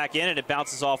fires it back in, and it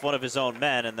bounces off one of his own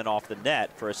men and then off the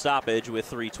net for a stoppage with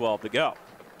 3:12 to go.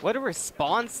 What a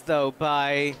response, though,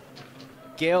 by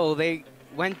Gill. They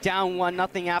went down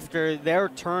 1-0 after their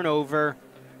turnover.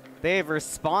 They have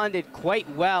responded quite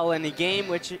well in a game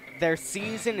which their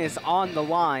season is on the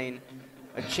line.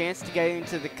 A chance to get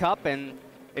into the cup, and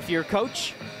if you're a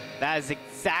coach, that is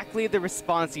exactly the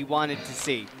response you wanted to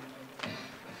see.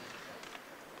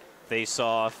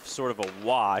 Face-off, sort of a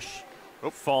wash.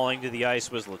 Falling to the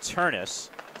ice was Laturnus.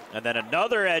 And then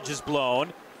another edge is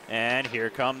blown, and here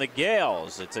come the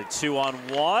Gales. It's a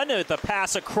 2-on-1 with a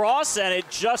pass across, and it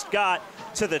just got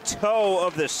to the toe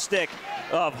of the stick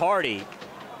of Hardy.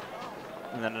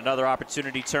 And then another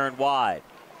opportunity turned wide.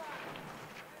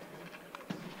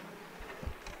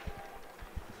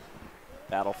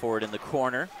 Battle for it in the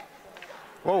corner.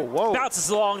 Whoa. Bounces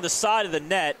along the side of the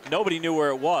net. Nobody knew where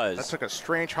it was. That took a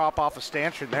strange hop off a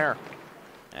stanchion there.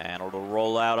 And it'll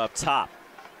roll out up top.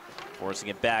 Forcing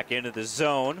it back into the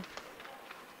zone.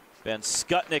 Ben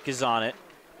Skutnik is on it.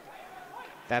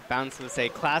 That bounce was a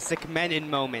classic Menin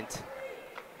moment.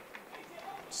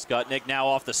 Skutnik now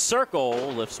off the circle,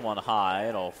 lifts one high.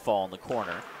 It'll fall in the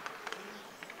corner.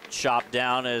 Chopped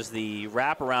down as the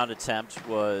wraparound attempt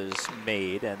was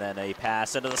made, and then a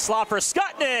pass into the slot for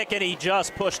Skutnik, and he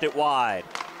just pushed it wide.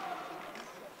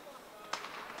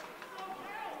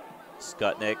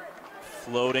 Skutnik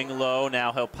floating low.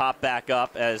 Now he'll pop back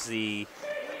up as the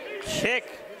kick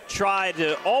tried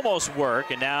to almost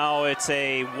work, and now it's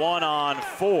a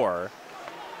 1-on-4.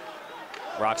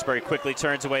 Roxbury quickly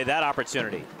turns away that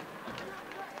opportunity.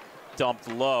 Dumped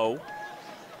low.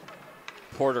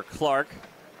 Porter Clark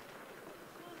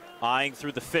eyeing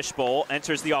through the fishbowl,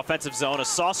 enters the offensive zone. A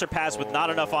saucer pass with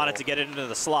not enough on it to get it into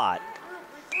the slot.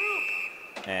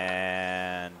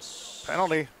 And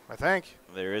penalty, I think.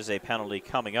 There is a penalty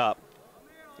coming up.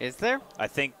 Is there? I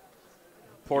think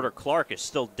Porter Clark is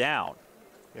still down.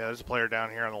 Yeah, there's a player down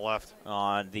here on the left.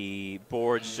 On the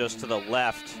boards just to the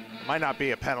left. Might not be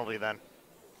a penalty then.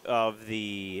 Of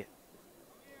the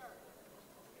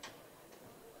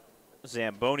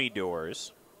Zamboni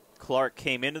doors. Clark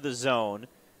came into the zone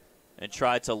and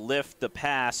tried to lift the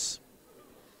pass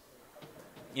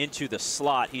into the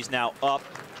slot. He's now up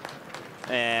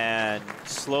and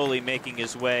slowly making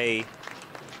his way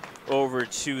over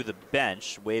to the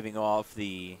bench, waving off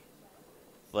the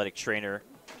athletic trainer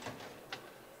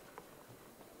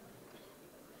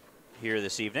here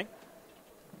this evening.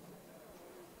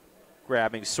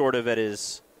 Grabbing sort of at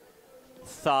his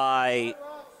thigh,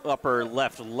 upper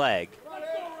left leg.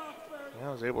 Yeah,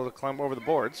 I was able to climb over the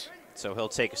boards. So he'll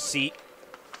take a seat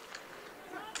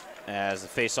as the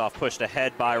faceoff pushed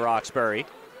ahead by Roxbury.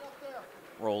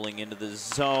 Rolling into the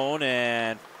zone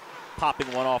and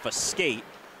popping one off a skate,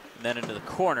 and then into the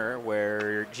corner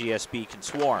where GSB can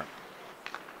swarm.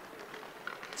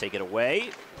 Take it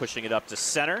away, pushing it up to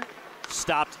center.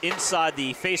 Stopped inside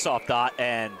the faceoff dot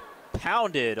and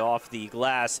pounded off the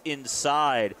glass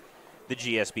inside the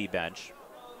GSB bench.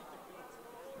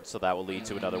 So that will lead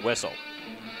to another whistle.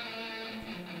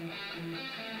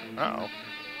 Uh-oh.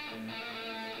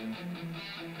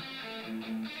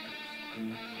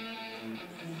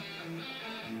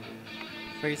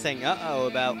 What are you saying uh-oh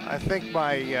about? I think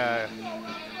my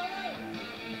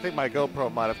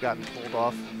GoPro might have gotten pulled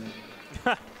off.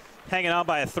 hanging on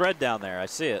by a thread down there. I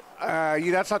see it.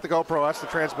 That's not the GoPro. That's the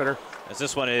transmitter. As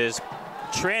this one is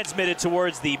transmitted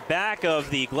towards the back of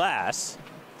the glass.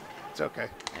 It's okay.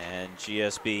 And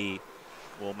GSB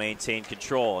will maintain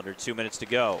control. Under 2 minutes to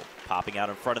go. Popping out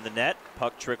in front of the net.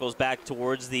 Puck trickles back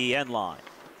towards the end line.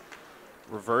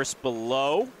 Reverse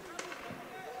below.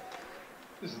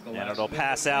 And it'll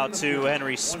pass out to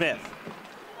Henry Smith.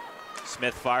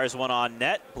 Smith fires one on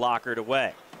net, blockered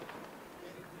away.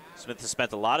 Smith has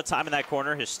spent a lot of time in that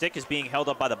corner. His stick is being held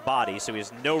up by the body, so he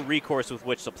has no recourse with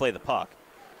which to play the puck.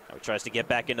 Now he tries to get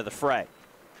back into the fray.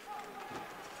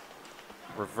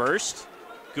 Reversed.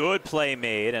 Good play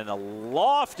made, and a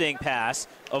lofting pass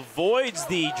avoids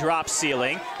the drop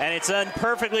ceiling, and it's done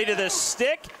perfectly to the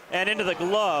stick and into the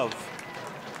glove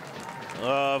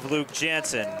of Luke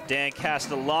Jansen. Dan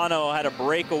Castellano had a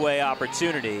breakaway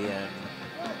opportunity and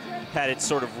had it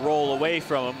sort of roll away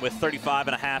from him with 35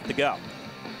 and a half to go.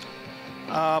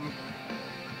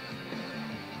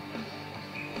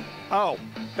 Oh,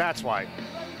 that's why.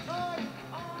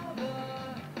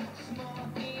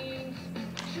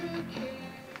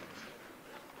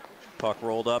 Puck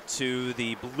rolled up to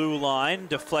the blue line,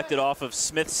 deflected off of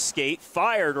Smith's skate,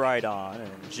 fired right on,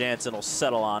 and Jansen will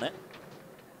settle on it.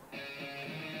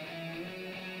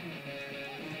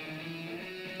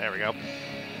 There we go.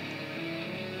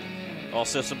 All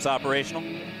systems operational?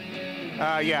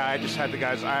 Yeah, I just had the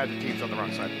teams on the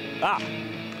wrong side. Ah.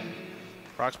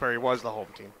 Roxbury was the home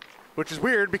team, which is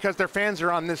weird because their fans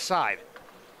are on this side.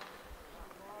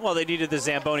 Well, they needed the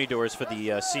Zamboni doors for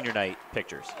the senior night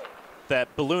pictures.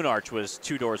 That balloon arch was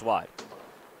 2 doors wide.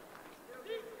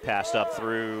 Passed up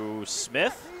through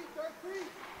Smith.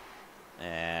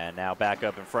 And now back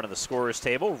up in front of the scorer's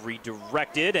table.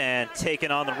 Redirected and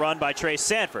taken on the run by Trey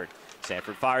Sanford.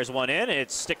 Sanford fires one in.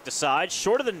 It's sticked aside,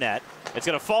 short of the net. It's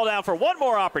going to fall down for one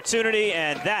more opportunity,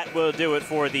 and that will do it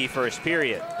for the first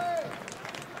period.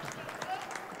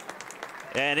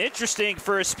 An interesting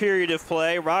first period of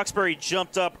play. Roxbury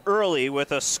jumped up early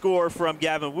with a score from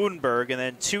Gavin Woudenberg, and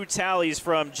then 2 tallies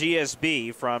from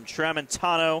GSB, from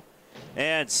Tramontano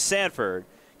and Sanford.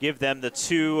 Give them the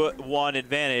 2-1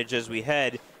 advantage as we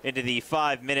head into the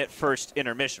 5-minute first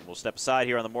intermission. We'll step aside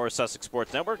here on the Morris Sussex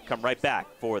Sports Network. Come right back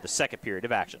for the second period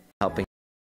of action. Helping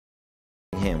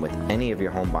him with any of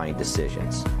your home buying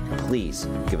decisions, please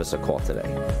give us a call today.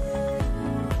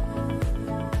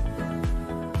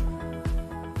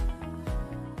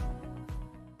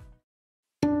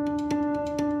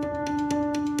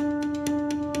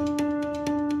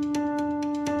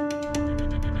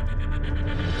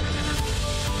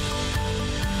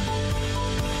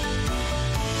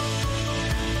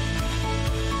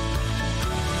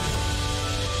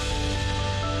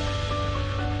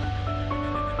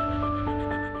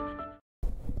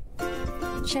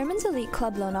 Chairman's Elite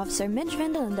Club Loan Officer Midge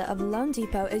Vandelinda of Loan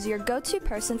Depot is your go-to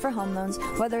person for home loans,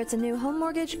 whether it's a new home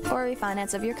mortgage or a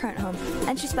refinance of your current home.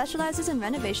 And she specializes in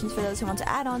renovations for those who want to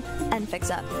add on and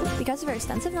fix up. Because of her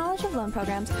extensive knowledge of loan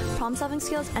programs, problem-solving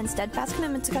skills, and steadfast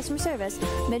commitment to customer service,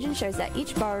 Midge ensures that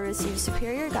each borrower receives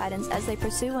superior guidance as they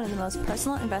pursue one of the most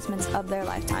personal investments of their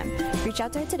lifetime. Reach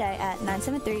out to her today at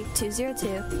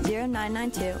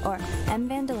 973-202-0992 or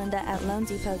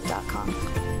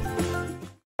mvandelinda@loandepot.com.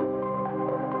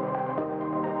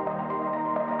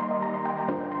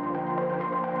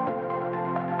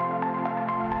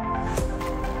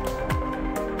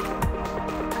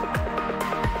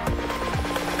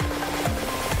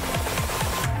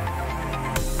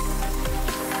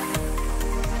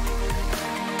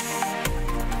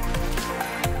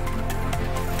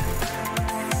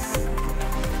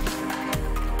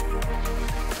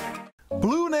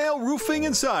 Roofing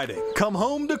and siding. Come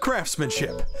home to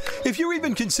craftsmanship. If you're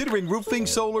even considering roofing,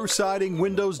 solar, siding,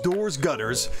 windows, doors,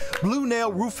 gutters, Blue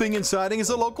Nail Roofing and Siding is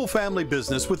a local family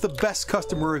business with the best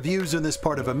customer reviews in this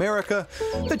part of America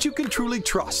that you can truly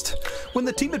trust. When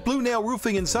the team at Blue Nail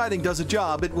Roofing and Siding does a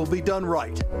job, it will be done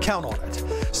right. Count on it.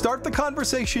 Start the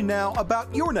conversation now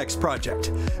about your next project.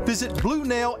 Visit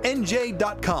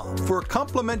BlueNailNJ.com for a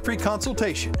complimentary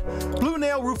consultation. Blue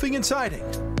Nail Roofing and Siding.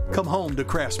 Come home to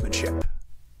craftsmanship.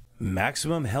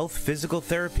 Maximum Health Physical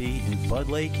Therapy in Bud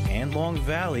Lake and Long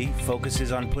Valley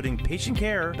focuses on putting patient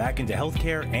care back into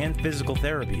healthcare and physical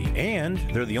therapy. And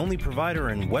they're the only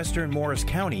provider in Western Morris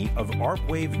County of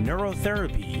ARPWave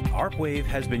Neurotherapy. ARPWave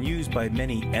has been used by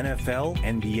many NFL,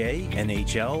 NBA,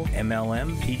 NHL,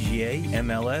 MLM, PGA,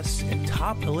 MLS, and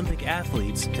top Olympic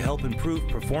athletes to help improve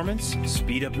performance,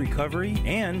 speed up recovery,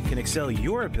 and can excel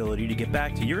your ability to get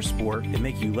back to your sport and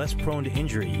make you less prone to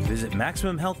injury. Visit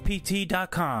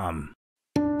MaximumHealthPT.com.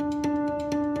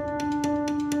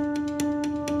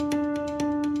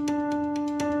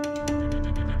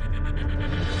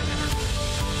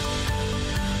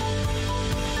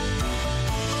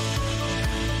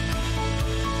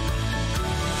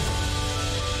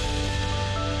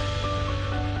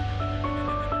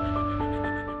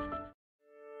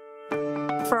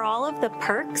 the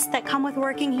perks that come with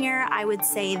working here, I would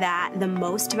say that the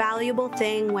most valuable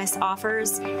thing WIS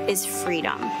offers is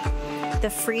freedom. The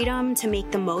freedom to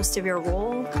make the most of your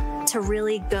role, to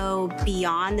really go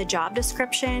beyond the job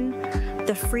description,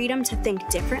 the freedom to think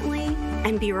differently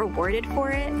and be rewarded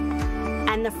for it,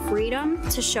 and the freedom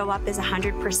to show up as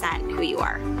 100% who you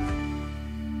are.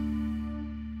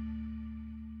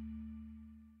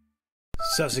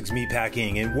 Sussex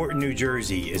Meatpacking in Wharton, New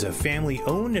Jersey is a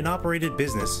family-owned and operated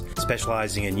business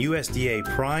specializing in USDA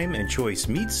prime and choice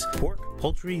meats, pork,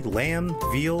 poultry, lamb,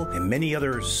 veal, and many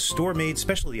other store-made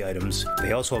specialty items.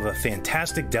 They also have a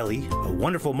fantastic deli, a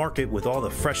wonderful market with all the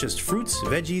freshest fruits,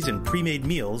 veggies, and pre-made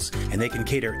meals, and they can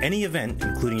cater any event,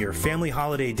 including your family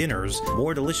holiday dinners,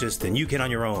 more delicious than you can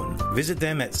on your own. Visit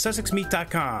them at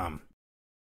sussexmeat.com.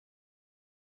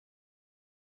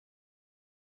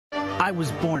 I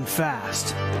was born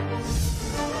fast.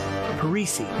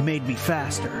 Parisi made me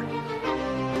faster.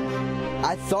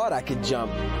 I thought I could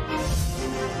jump.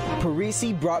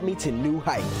 Parisi brought me to new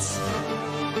heights.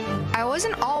 I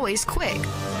wasn't always quick.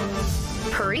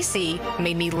 Parisi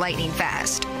made me lightning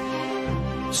fast.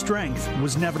 Strength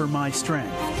was never my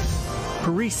strength.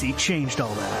 Parisi changed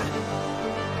all that.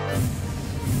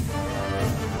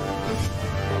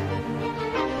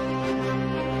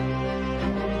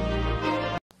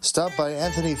 Stop by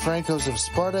Anthony Franco's of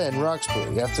Sparta and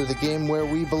Roxbury after the game, where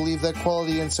we believe that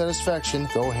quality and satisfaction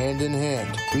go hand in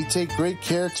hand. We take great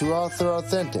care to offer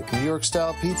authentic New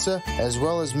York-style pizza, as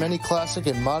well as many classic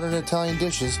and modern Italian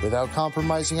dishes, without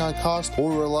compromising on cost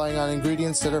or relying on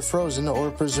ingredients that are frozen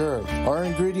or preserved. Our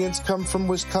ingredients come from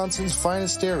Wisconsin's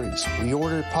finest dairies. We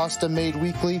order pasta made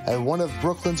weekly at one of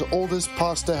Brooklyn's oldest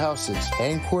pasta houses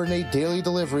and coordinate daily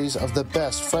deliveries of the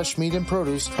best fresh meat and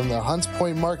produce from the Hunts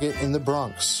Point Market in the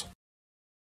Bronx.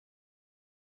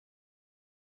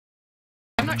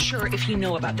 I'm not sure if you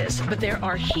know about this, but there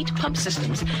are heat pump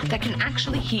systems that can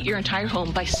actually heat your entire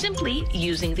home by simply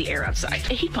using the air outside.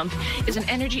 A heat pump is an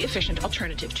energy-efficient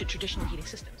alternative to traditional heating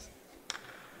systems.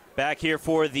 Back here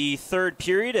for the third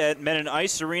period at Menon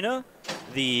Ice Arena,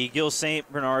 the Gill St.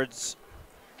 Bernard's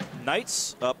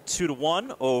Knights up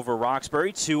 2-1 over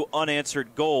Roxbury. 2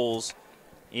 unanswered goals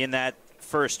in that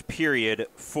first period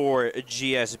for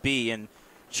GSB. And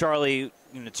Charlie, I'm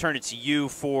going to turn it to you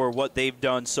for what they've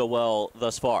done so well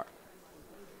thus far.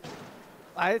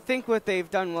 I think what they've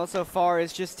done well so far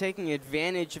is just taking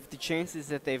advantage of the chances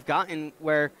that they've gotten,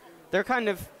 where they're kind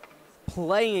of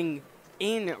playing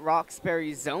in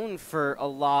Roxbury's zone for a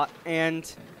lot,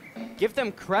 and give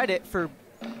them credit for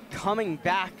coming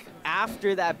back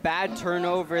after that bad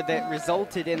turnover that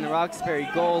resulted in the Roxbury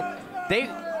goal. They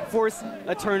force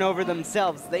a turnover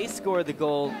themselves. They score the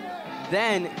goal.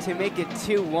 Then to make it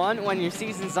 2-1 when your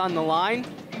season's on the line,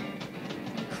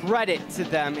 credit to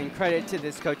them and credit to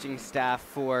this coaching staff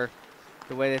for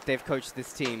the way that they've coached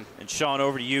this team. And Sean,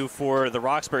 over to you for the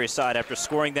Roxbury side. After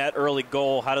scoring that early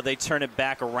goal, how do they turn it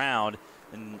back around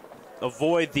and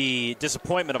avoid the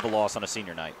disappointment of a loss on a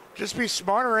senior night? Just be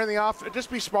smarter in the just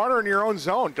be smarter in your own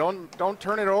zone. Don't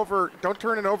turn it over. Don't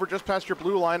turn it over just past your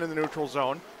blue line in the neutral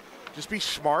zone. Just be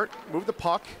smart. Move the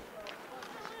puck.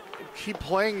 Keep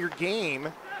playing your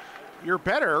game. You're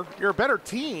better. You're a better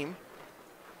team,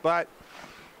 but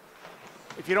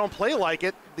if you don't play like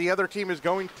it, the other team is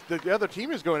going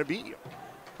to beat you.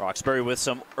 Roxbury with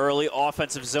some early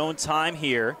offensive zone time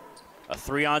here. A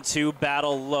 3-on-2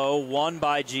 battle low, won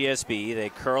by GSB. They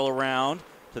curl around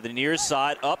to the near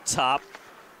side, up top,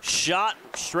 shot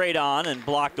straight on and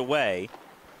blocked away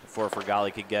before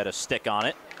Fergali could get a stick on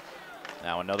it.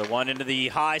 Now another one into the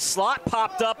high slot,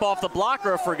 popped up off the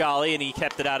blocker of Fergali, and he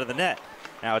kept it out of the net.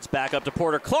 Now it's back up to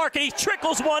Porter Clark, and he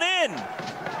trickles one in.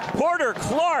 Porter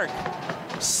Clark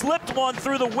slipped one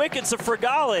through the wickets of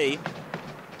Fergali.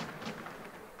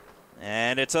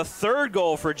 And it's a third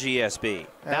goal for GSB.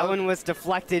 That one was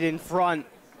deflected in front.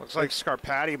 Looks like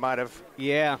Scarpati might have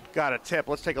got a tip.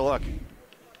 Let's take a look.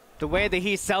 The way that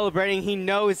he's celebrating, he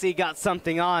knows he got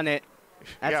something on it.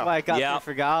 That's why it got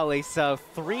through Fergali. So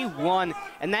 3-1,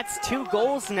 and that's 2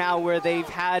 goals now where they've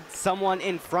had someone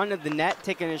in front of the net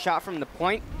taking a shot from the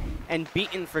point and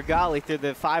beaten Fergali through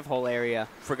the 5-hole area.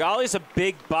 Fergali's a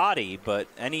big body, but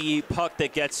any puck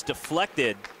that gets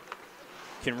deflected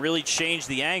can really change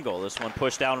the angle. This one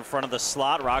pushed out in front of the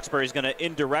slot. Roxbury's going to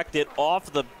indirect it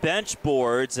off the bench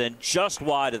boards and just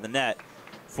wide of the net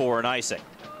for an icing.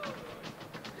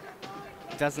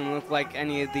 Doesn't look like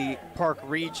any of the Park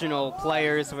Regional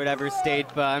players would ever stayed,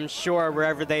 but I'm sure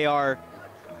wherever they are,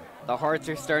 the hearts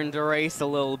are starting to race a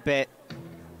little bit.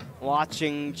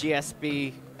 Watching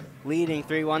GSB leading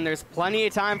 3-1. There's plenty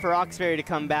of time for Roxbury to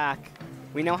come back.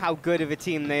 We know how good of a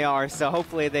team they are, so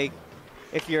hopefully they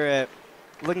if you're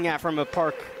looking at from a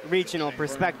Park regional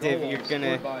perspective, you're going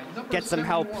to get some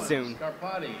help soon.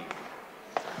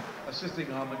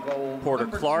 Assisting on the goal, Porter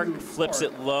Clark flips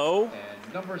it low.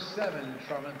 And number 7,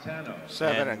 Tramontano.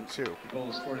 7 and 2.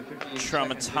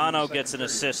 Tramontano gets an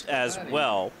assist as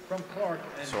well.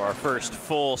 So our first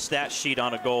full stat sheet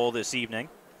on a goal this evening.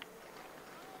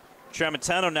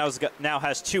 Tramontano now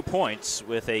has 2 points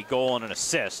with a goal and an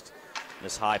assist.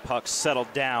 This high puck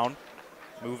settled down.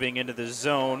 Moving into the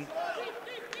zone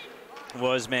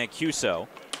was Mancuso.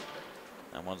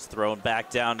 That one's thrown back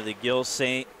down to the Gill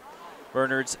St.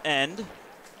 Bernard's end.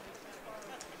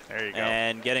 There you go.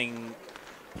 And getting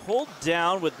pulled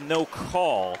down with no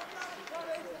call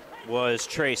was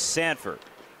Trey Sanford.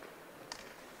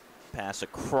 Pass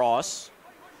across.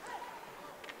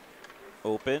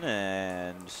 Open,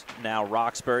 and now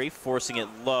Roxbury forcing it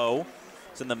low.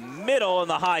 It's in the middle in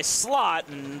the high slot,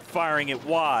 and firing it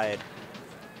wide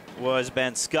was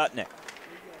Ben Skutnik.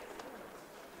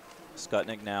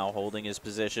 Skutnik now holding his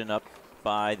position up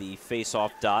by the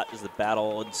face-off dot as the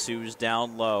battle ensues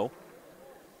down low.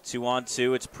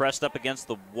 2-on-2, it's pressed up against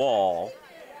the wall.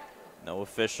 No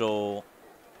official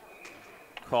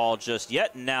call just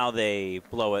yet. Now they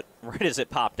blow it right as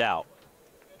it popped out.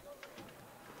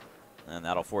 And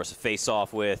that'll force a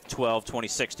face-off with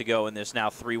 12:26 to go in this now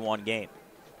 3-1 game.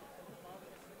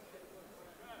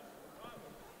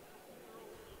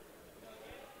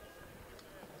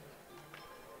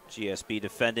 GSB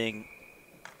defending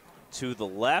to the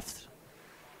left.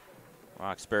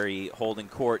 Roxbury holding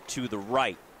court to the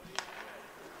right.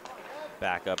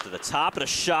 Back up to the top, and a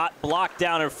shot blocked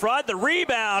down in front. The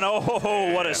rebound,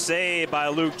 oh, what a save by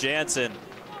Luke Jansen.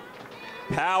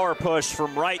 Power push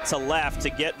from right to left to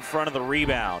get in front of the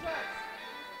rebound.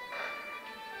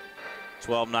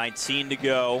 12:19 to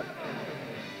go.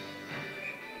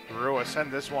 Rua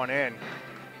send this one in.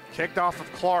 Kicked off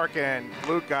of Clark, and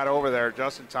Luke got over there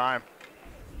just in time.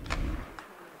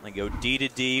 They go D to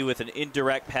D with an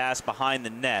indirect pass behind the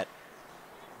net.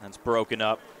 That's broken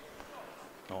up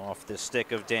off the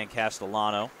stick of Dan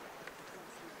Castellano.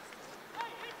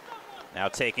 Now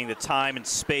taking the time and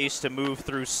space to move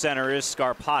through center is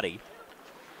Scarpati.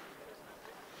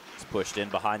 It's pushed in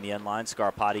behind the end line.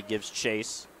 Scarpati gives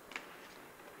chase.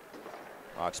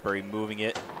 Roxbury moving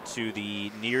it to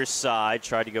the near side.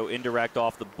 Tried to go indirect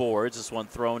off the boards. This one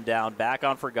thrown down back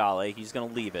on Fergale. He's going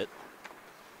to leave it.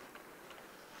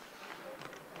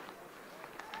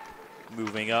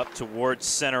 Moving up towards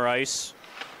center ice.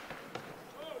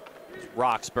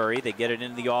 Roxbury, they get it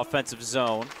into the offensive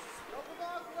zone.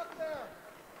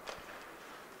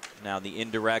 Now the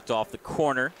indirect off the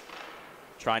corner.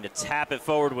 Trying to tap it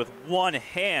forward with one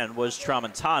hand was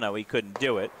Tramontano. He couldn't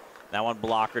do it. That one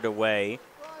blockered away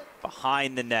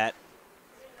behind the net.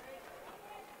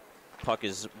 Puck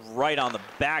is right on the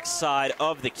backside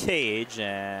of the cage,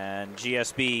 and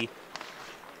GSB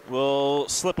will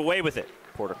slip away with it.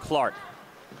 Porter Clark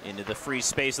into the free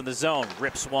space in the zone.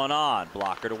 Rips one on,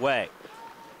 blockered away.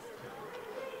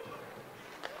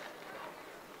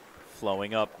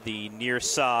 Flowing up the near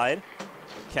side.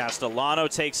 Castellano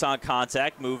takes on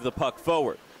contact, move the puck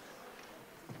forward.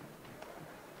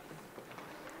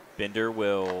 Binder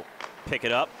will pick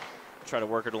it up, try to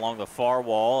work it along the far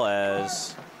wall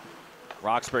as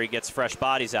Roxbury gets fresh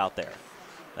bodies out there.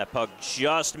 That puck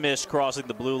just missed crossing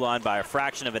the blue line by a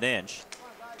fraction of an inch.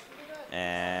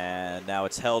 And now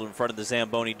it's held in front of the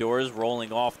Zamboni doors,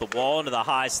 rolling off the wall into the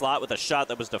high slot with a shot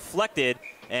that was deflected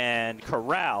and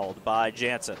corralled by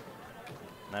Jansen.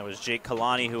 That was Jake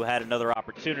Kalani who had another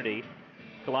opportunity.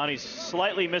 Kalani's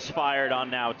slightly misfired on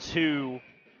now 2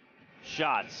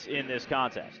 shots in this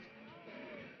contest.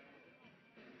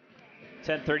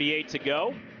 10:38 to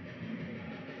go.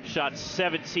 Shots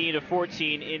 17 to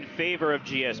 14 in favor of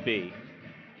GSB.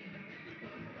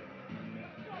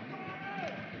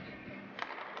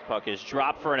 Puck is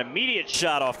dropped for an immediate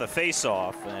shot off the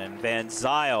faceoff, and Van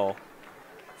Zyl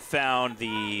found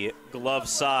the glove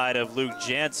side of Luke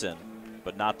Jansen,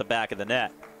 but not the back of the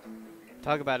net.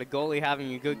 Talk about a goalie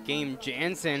having a good game.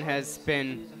 Jansen has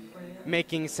been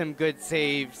making some good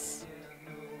saves.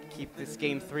 Keep this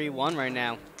game 3-1 right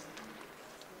now.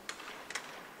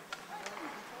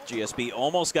 GSB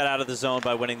almost got out of the zone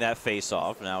by winning that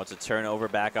faceoff. Now it's a turnover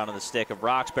back onto the stick of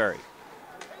Roxbury.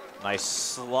 Nice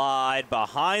slide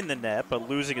behind the net, but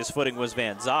losing his footing was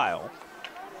Van Zyl.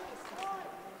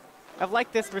 I've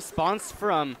liked this response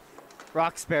from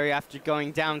Roxbury after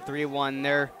going down 3-1.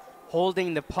 They're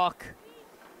holding the puck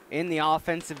in the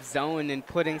offensive zone and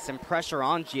putting some pressure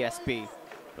on GSB.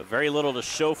 But very little to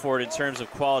show for it in terms of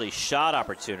quality shot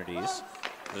opportunities.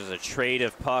 There's a trade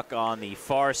of puck on the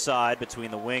far side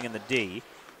between the wing and the D.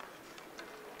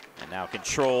 Now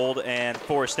controlled and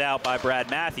forced out by Brad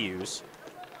Matthews.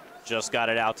 Just got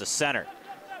it out to center.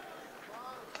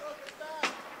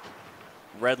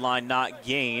 Red line not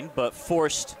gained, but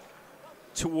forced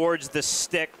towards the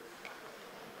stick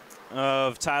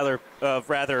of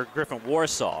Griffin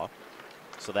Warsaw.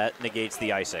 So that negates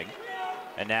the icing.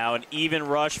 And now an even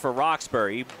rush for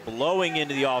Roxbury, blowing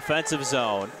into the offensive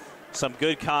zone. Some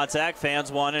good contact,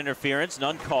 fans want interference,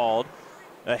 none called.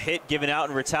 A hit given out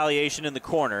in retaliation in the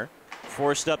corner.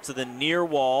 Forced up to the near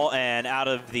wall and out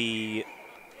of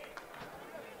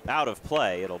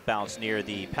play. It'll bounce near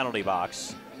the penalty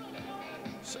box.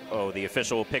 So the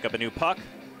official will pick up a new puck.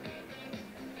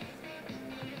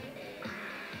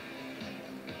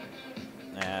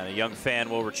 And a young fan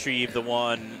will retrieve the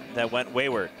one that went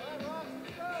wayward.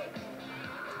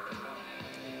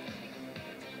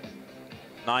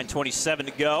 .9:27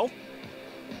 to go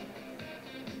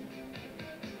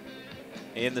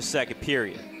in the second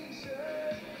period.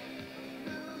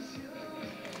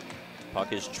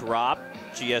 Puck is dropped.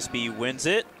 GSB wins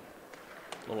it.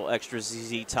 A little extra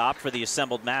ZZ top for the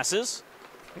assembled masses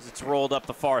as it's rolled up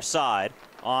the far side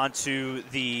onto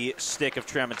the stick of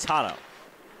Tramontano.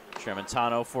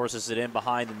 Tramontano forces it in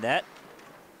behind the net.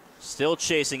 Still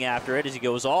chasing after it as he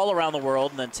goes all around the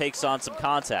world and then takes on some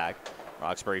contact.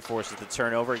 Roxbury forces the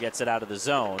turnover, gets it out of the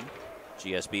zone.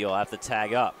 GSB will have to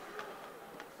tag up.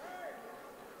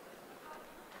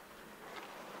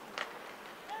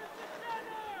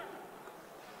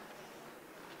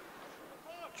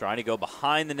 Trying to go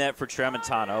behind the net for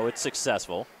Tramontano. It's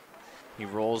successful. He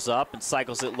rolls up and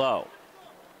cycles it low.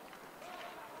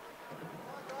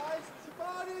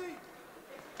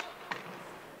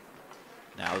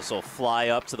 Now this will fly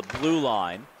up to the blue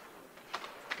line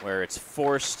where it's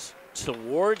forced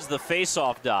towards the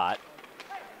face-off dot.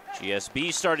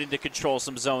 GSB starting to control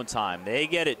some zone time. They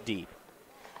get it deep.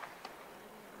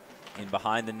 In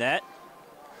behind the net.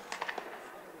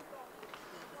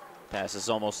 Pass is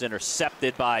almost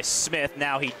intercepted by Smith.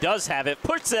 Now he does have it,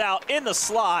 puts it out in the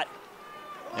slot,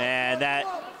 and that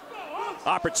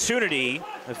opportunity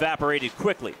evaporated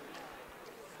quickly.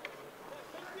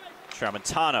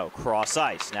 Tramontano cross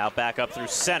ice, now back up through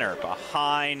center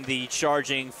behind the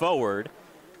charging forward,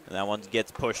 and that one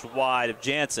gets pushed wide of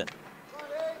Jansen.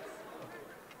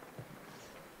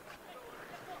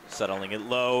 Settling it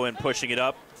low and pushing it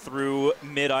up through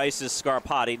mid-ice is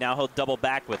Scarpati. Now he'll double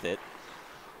back with it.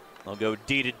 They'll go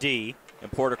D to D,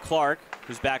 and Porter Clark,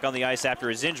 who's back on the ice after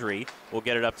his injury, will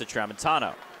get it up to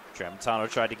Tramontano. Tramontano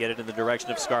tried to get it in the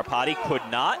direction of Scarpati, could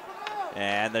not,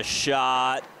 and the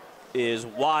shot is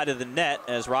wide of the net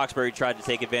as Roxbury tried to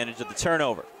take advantage of the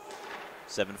turnover.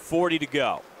 7:40 to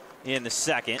go in the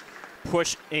second.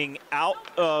 Pushing out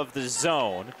of the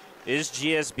zone is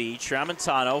GSB.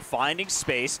 Tramontano finding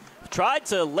space, tried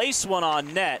to lace one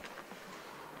on net,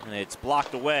 and it's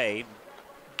blocked away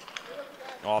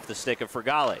off the stick of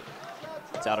Fergali.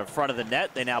 It's out in front of the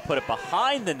net. They now put it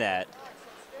behind the net,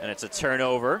 and it's a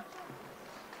turnover.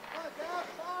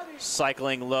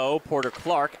 Cycling low, Porter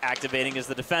Clark activating as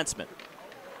the defenseman.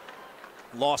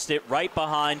 Lost it right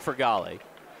behind Fergali.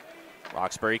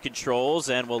 Roxbury controls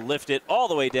and will lift it all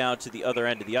the way down to the other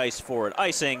end of the ice forward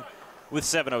icing with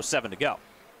 7:07 to go.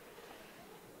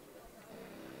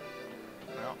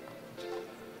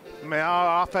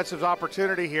 Now offensive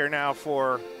opportunity here now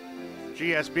for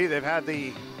GSB. They've had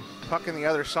the puck in the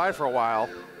other side for a while.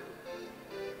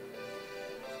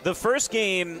 The first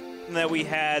game that we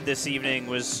had this evening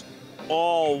was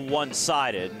all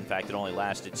one-sided. In fact, it only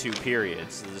lasted 2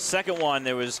 periods. The second one,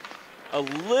 there was a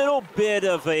little bit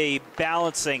of a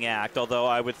balancing act, although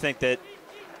I would think that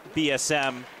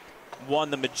BSM won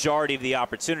the majority of the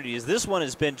opportunities. This one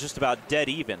has been just about dead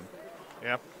even,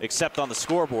 except on the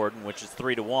scoreboard, which is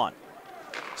 3-1.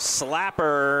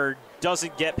 Slapper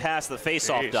doesn't get past the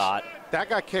face-off dot. That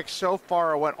got kicked so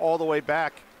far, it went all the way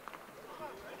back.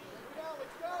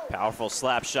 Powerful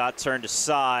slap shot turned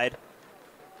aside.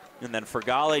 And then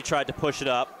Fergali tried to push it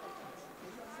up.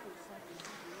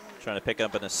 Trying to pick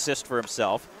up an assist for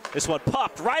himself. This one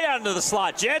popped right out into the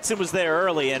slot. Jansen was there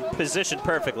early and positioned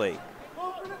perfectly.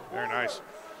 Very nice.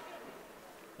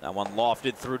 That one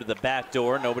lofted through to the back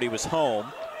door. Nobody was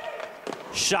home.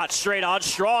 Shot straight on.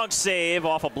 Strong save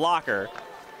off a blocker.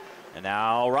 And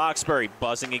now Roxbury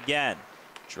buzzing again.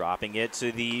 Dropping it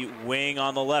to the wing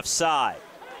on the left side.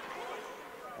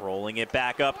 Rolling it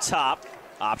back up top.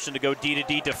 Option to go D to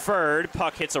D deferred.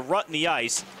 Puck hits a rut in the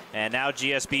ice. And now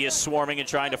GSB is swarming and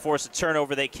trying to force a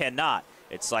turnover. They cannot.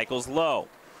 It cycles low.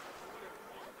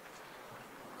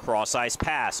 Cross ice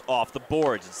pass off the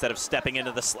boards. Instead of stepping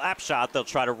into the slap shot, they'll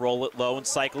try to roll it low and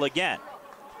cycle again.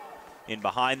 In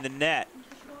behind the net.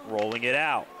 Rolling it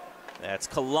out. That's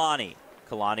Kalani.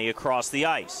 Kalani across the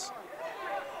ice.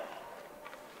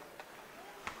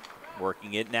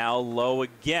 Working it now low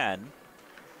again.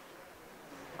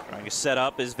 Trying to set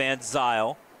up is Van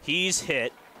Zyl. He's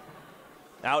hit.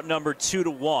 Outnumbered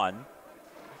 2-1.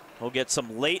 We'll get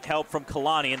some late help from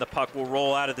Kalani, and the puck will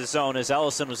roll out of the zone as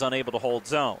Ellison was unable to hold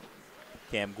zone.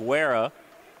 Cam Guerra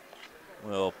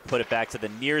will put it back to the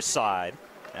near side.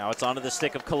 Now it's onto the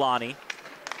stick of Kalani.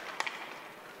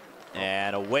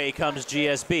 And away comes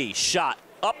GSB. Shot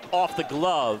up off the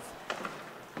glove.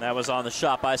 That was on the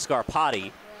shot by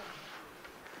Scarpati.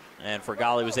 And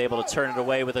Fergali was able to turn it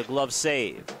away with a glove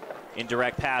save.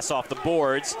 Indirect pass off the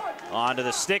boards. Onto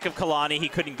the stick of Kalani. He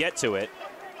couldn't get to it.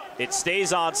 It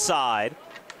stays onside.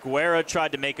 Guerra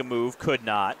tried to make a move, could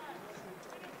not.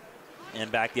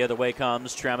 And back the other way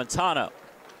comes Tramontano.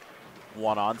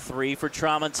 1-on-3 for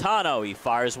Tramontano. He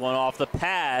fires one off the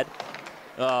pad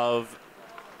of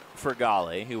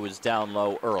Fergali, who was down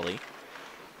low early.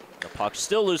 The puck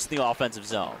still loose in the offensive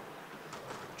zone.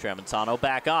 Tramontano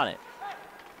back on it.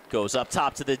 Goes up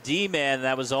top to the D-man.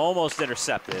 That was almost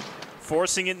intercepted.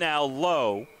 Forcing it now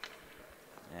low.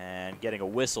 And getting a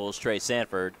whistle is Trey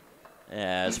Sanford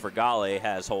as Fergali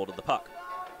has hold of the puck.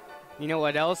 You know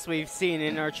what else we've seen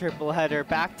in our triple header?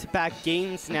 Back-to-back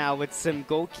games now with some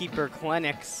goalkeeper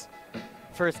clinics.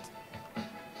 First,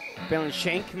 Bill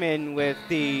Shankman with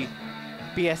the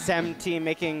BSM team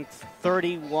making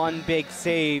 31 big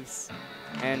saves.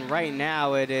 And right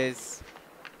now it is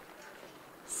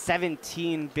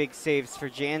 17 big saves for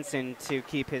Jansen to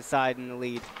keep his side in the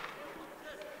lead.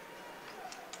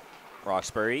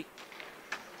 Roxbury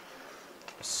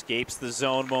escapes the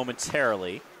zone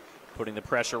momentarily, putting the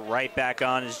pressure right back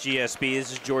on his GSB.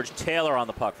 This is George Taylor on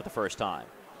the puck for the first time.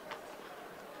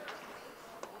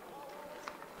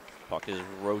 Puck is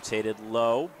rotated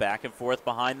low, back and forth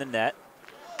behind the net.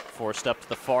 Forced up to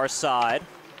the far side.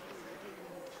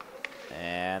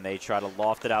 And they try to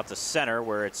loft it out to center,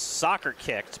 where it's soccer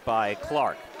kicked by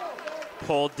Clark.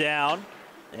 Pulled down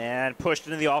and pushed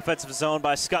into the offensive zone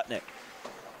by Skutnik.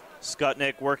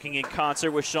 Skutnik working in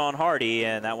concert with Sean Hardy,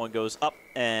 and that one goes up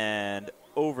and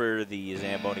over the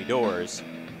Zamboni doors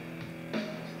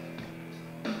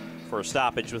for a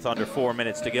stoppage with under 4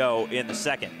 minutes to go in the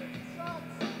second.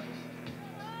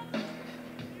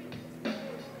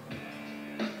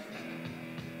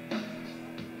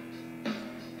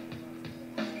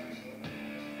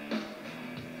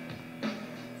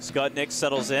 Skutnik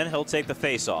settles in. He'll take the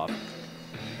face-off.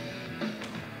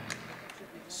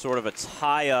 Sort of a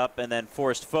tie-up and then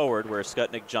forced forward where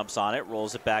Skutnik jumps on it,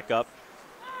 rolls it back up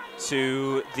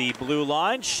to the blue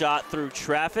line. Shot through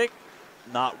traffic,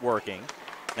 not working.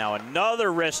 Now another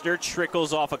wrister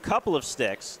trickles off a couple of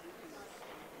sticks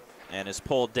and is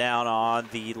pulled down on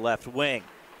the left wing.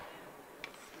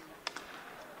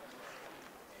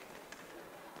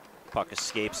 Puck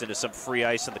escapes into some free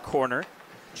ice in the corner.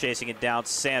 Chasing it down,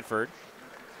 Sanford.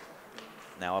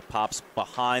 Now it pops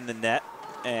behind the net,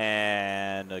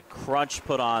 and a crunch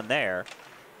put on there.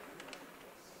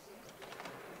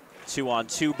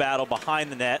 2-on-2 battle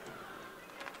behind the net.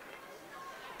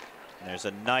 And there's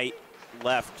a Knight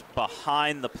left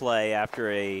behind the play after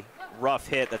a rough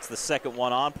hit. That's the second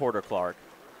one on Porter Clark.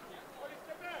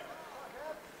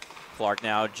 Clark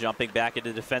now jumping back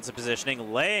into defensive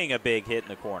positioning, laying a big hit in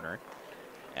the corner.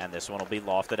 And this one will be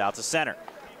lofted out to center.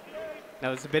 That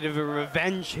was a bit of a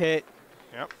revenge hit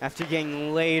after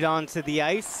getting laid onto the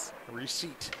ice. A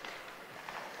receipt.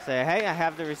 Say, hey, I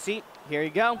have the receipt. Here you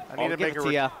go. I need to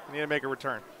make a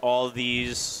return. All of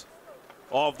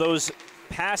those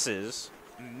passes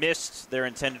missed their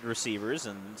intended receivers,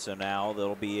 and so now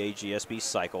there'll be a GSB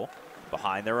cycle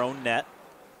behind their own net.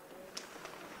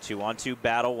 2-on-2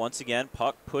 battle once again.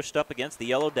 Puck pushed up against the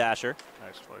yellow dasher.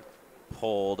 Nice play.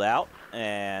 Pulled out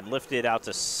and lifted out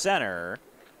to center.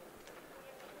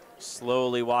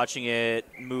 Slowly watching it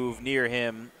move near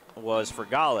him was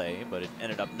Fergali, but it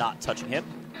ended up not touching him.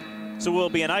 So we'll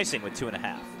be an icing with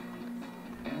 2.5.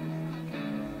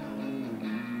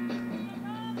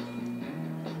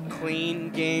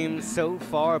 Clean game so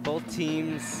far. Both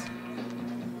teams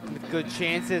with good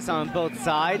chances on both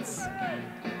sides.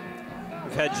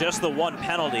 We've had just the one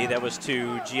penalty that was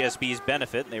to GSB's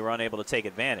benefit, and they were unable to take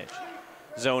advantage.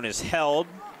 Zone is held.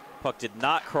 Puck did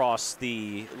not cross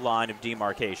the line of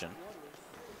demarcation,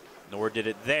 nor did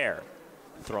it there.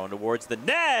 Thrown towards the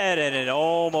net, and it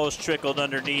almost trickled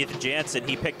underneath Jansen.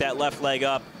 He picked that left leg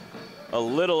up a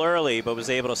little early, but was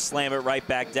able to slam it right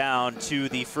back down to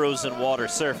the frozen water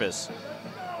surface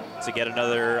to get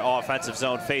another offensive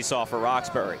zone face-off for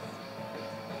Roxbury.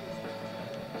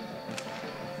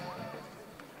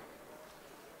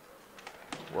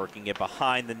 Working it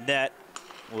behind the net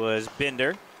was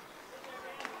Binder.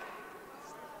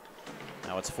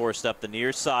 Now it's forced up the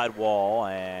near side wall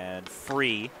and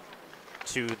free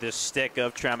to the stick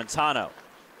of Tramontano.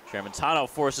 Tramontano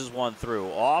forces one through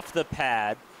off the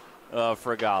pad of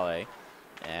Fragale.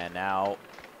 And now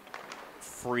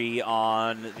free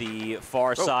on the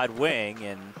far side wing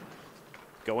and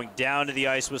going down to the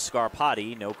ice with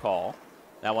Scarpati. No call.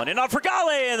 That one in on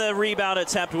Fragale, and the rebound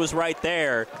attempt was right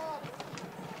there,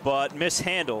 but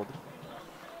mishandled.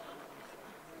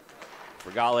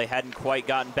 Fragale hadn't quite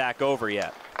gotten back over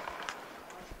yet.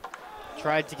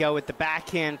 Tried to go with the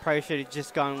backhand, probably should have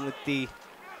just gone with the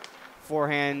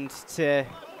forehand to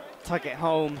tuck it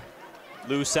home.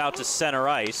 Loose out to center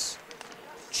ice.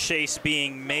 Chase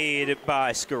being made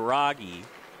by Scaragi.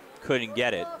 Couldn't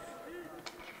get it.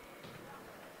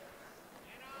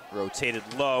 Rotated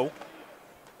low.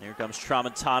 Here comes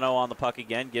Tramontano on the puck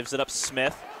again. Gives it up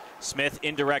Smith. Smith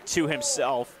indirect to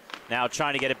himself. Now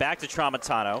trying to get it back to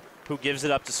Tramontano, who gives it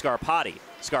up to Scarpati.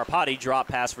 Scarpati drop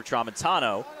pass for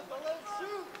Tramontano.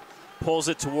 Pulls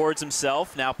it towards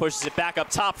himself. Now pushes it back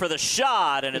up top for the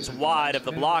shot, and it's wide of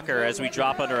the blocker as we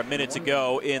drop under a minute to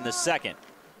go in the second.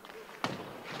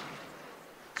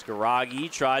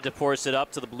 Scaragi tried to force it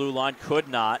up to the blue line, could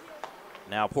not.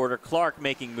 Now Porter Clark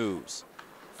making moves.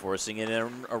 Forcing it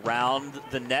in around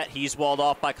the net. He's walled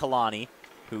off by Kalani,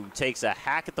 who takes a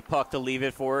hack at the puck to leave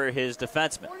it for his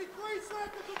defenseman.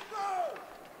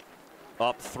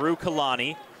 Up through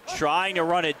Kalani, trying to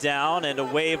run it down and to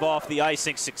wave off the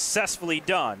icing, successfully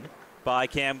done by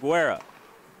Cam Guerra.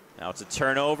 Now it's a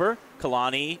turnover.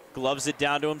 Kalani gloves it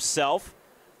down to himself,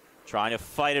 trying to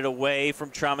fight it away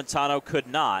from Tramontano, could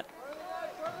not.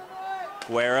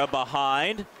 Guerra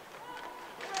behind.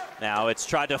 Now it's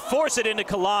tried to force it into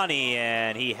Kalani,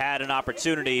 and he had an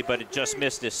opportunity, but it just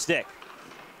missed his stick.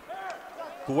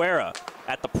 Guerra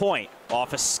at the point,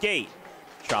 off a skate.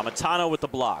 Tramontano with the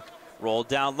block. Rolled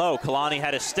down low. Kalani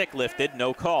had his stick lifted,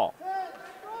 no call.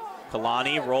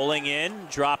 Kalani rolling in,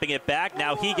 dropping it back.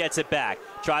 Now he gets it back.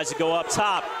 Tries to go up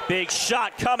top. Big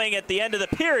shot coming at the end of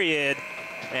the period.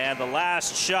 And the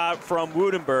last shot from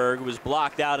Woudenberg was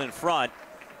blocked out in front.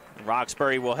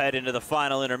 Roxbury will head into the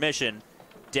final intermission.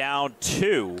 Down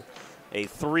 2, a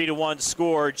 3-1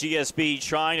 score. GSB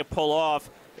trying to pull off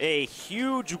a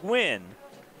huge win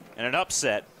and an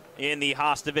upset in the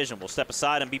Haas division. We'll step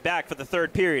aside and be back for the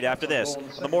third period after this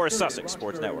on the Morris Sussex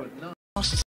Sports Network.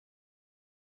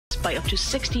 By up to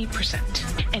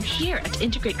 60%. And here at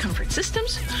Integrate Comfort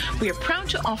Systems, we are proud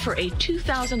to offer a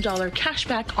 $2,000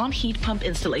 cashback on heat pump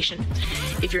installation.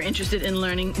 If you're interested in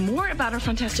learning more about our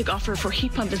fantastic offer for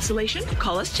heat pump installation,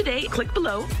 call us today, click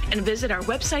below, and visit our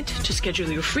website to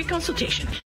schedule your free consultation.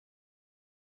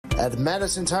 At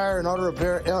Madison Tire and Auto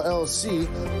Repair LLC,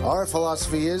 our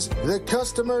philosophy is the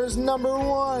customer is number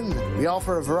one. We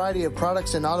offer a variety of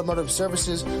products and automotive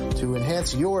services to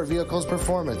enhance your vehicle's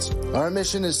performance. Our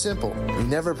mission is simple. We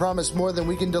never promise more than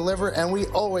we can deliver, and we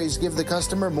always give the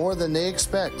customer more than they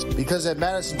expect. Because at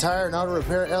Madison Tire and Auto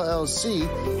Repair LLC,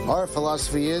 our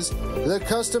philosophy is the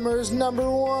customer is number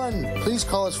one. Please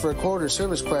call us for a quote or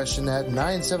service question at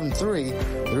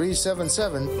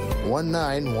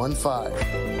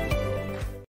 973-377-1915.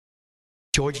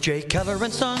 George J. Keller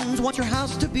and Sons want your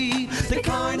house to be the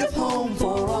kind of home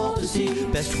for all to see.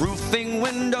 Best roofing,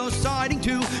 windows, siding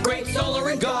too. Great solar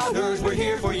and gutters, we're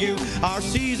here for you. Our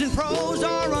seasoned pros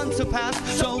are unsurpassed,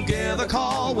 so give a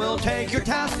call, we'll take your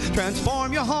task.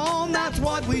 Transform your home, that's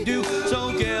what we do.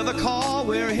 So give a call,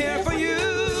 we're here for you.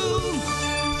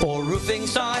 For roofing,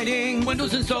 siding,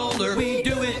 windows, and solar, we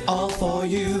do it all for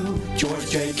you. George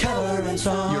J. Keller and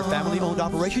Sons. Your family-owned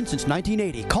operation since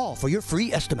 1980. Call for your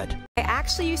free estimate. I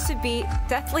actually used to be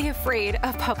deathly afraid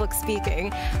of public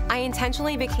speaking. I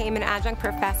intentionally became an adjunct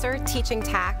professor teaching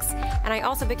tax, and I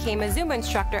also became a Zumba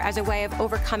instructor as a way of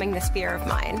overcoming this fear of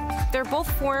mine. They're both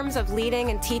forms of leading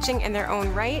and teaching in their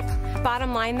own right.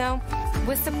 Bottom line though,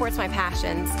 WISP supports my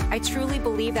passions. I truly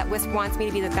believe that WISP wants me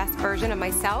to be the best version of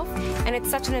myself, and it's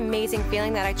such an amazing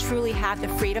feeling that I truly have the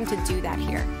freedom to do that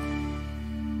here.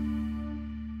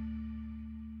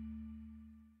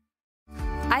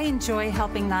 I enjoy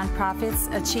helping nonprofits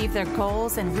achieve their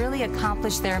goals and really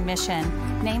accomplish their mission,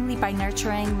 namely by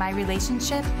nurturing my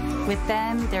relationship with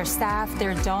them, their staff,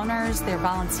 their donors, their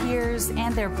volunteers,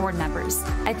 and their board members.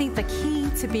 I think the key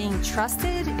to being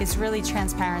trusted is really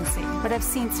transparency. What I've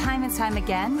seen time and time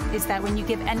again is that when you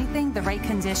give anything the right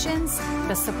conditions,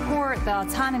 the support, the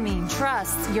autonomy,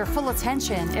 trust, your full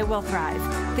attention, it will thrive.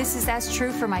 This is as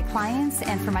true for my clients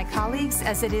and for my colleagues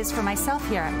as it is for myself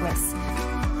here at WISP.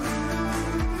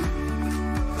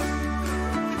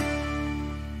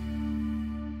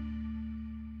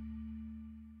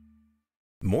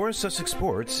 Morris Sussex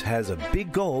Sports has a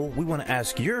big goal we want to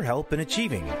ask your help in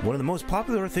achieving. One of the most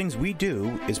popular things we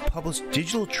do is publish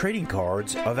digital trading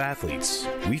cards of athletes.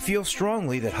 We feel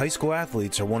strongly that high school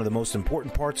athletes are one of the most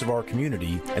important parts of our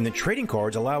community, and the trading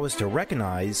cards allow us to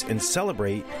recognize and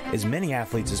celebrate as many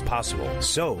athletes as possible.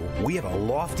 So, we have a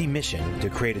lofty mission to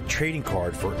create a trading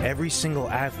card for every single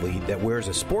athlete that wears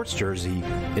a sports jersey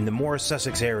in the Morris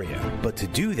Sussex area. But to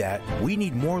do that, we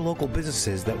need more local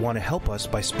businesses that want to help us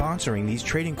by sponsoring these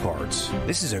trading cards.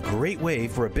 This is a great way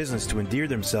for a business to endear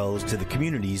themselves to the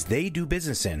communities they do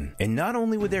business in. And not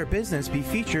only would their business be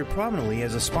featured prominently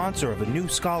as a sponsor of a new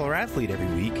scholar athlete every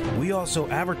week, we also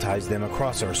advertise them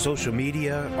across our social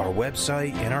media, our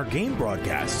website, and our game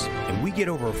broadcasts. And we get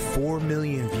over 4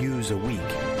 million views a week,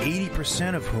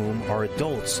 80% of whom are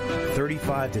adults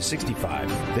 35 to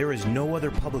 65. There is no other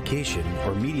publication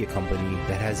or media company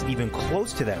that has even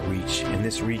close to that reach in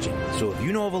this region. So if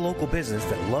you know of a local business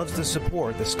that loves to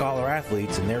support the scholar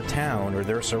athletes in their town or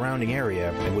their surrounding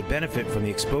area and would benefit from the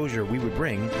exposure we would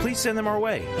bring, please send them our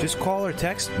way. Just call or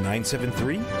text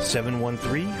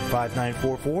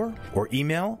 973-713-5944 or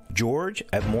email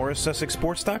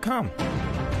george@morrissussexsports.com.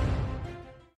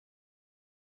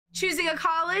 Choosing a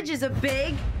college is a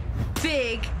big,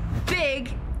 big,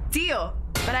 big deal.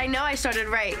 But I know I started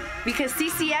right, because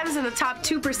CCM is in the top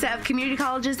 2% of community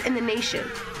colleges in the nation.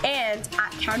 And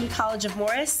at County College of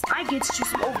Morris, I get to choose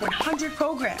from over 100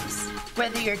 programs.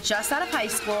 Whether you're just out of high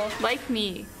school, like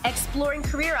me, exploring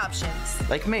career options,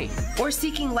 Like me. or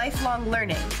seeking lifelong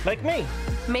learning, Like me.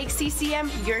 make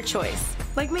CCM your choice,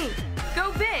 like me.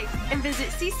 Go big and visit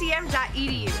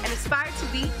ccm.edu and aspire to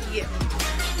be you.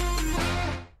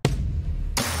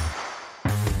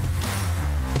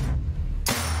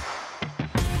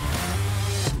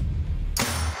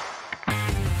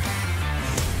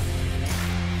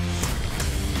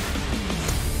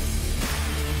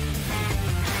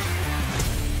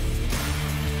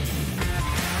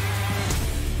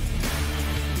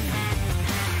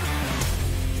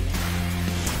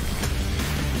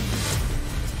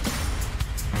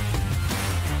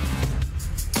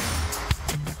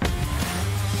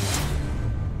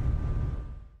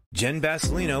 Jen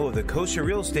Basilino of the Kosher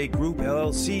Real Estate Group,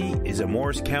 LLC, is a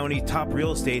Morris County top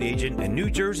real estate agent and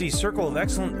New Jersey Circle of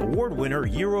Excellence Award winner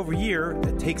year over year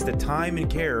that takes the time and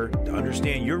care to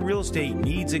understand your real estate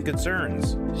needs and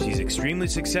concerns. She's extremely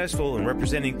successful in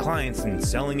representing clients in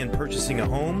selling and purchasing a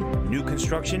home, new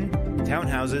construction,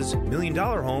 townhouses,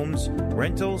 million-dollar homes,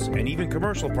 rentals, and even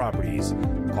commercial properties.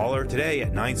 Call her today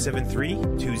at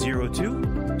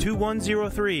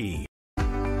 973-202-2103.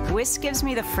 WIS gives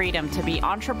me the freedom to be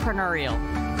entrepreneurial,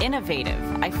 innovative.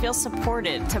 I feel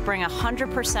supported to bring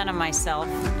 100% of myself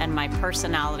and my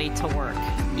personality to work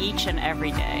each and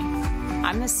every day.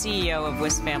 I'm the CEO of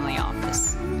WIS Family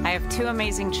Office. I have 2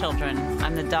 amazing children.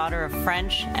 I'm the daughter of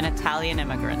French and Italian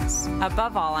immigrants.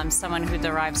 Above all, I'm someone who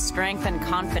derives strength and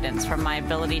confidence from my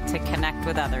ability to connect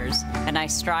with others, and I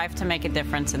strive to make a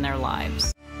difference in their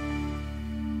lives.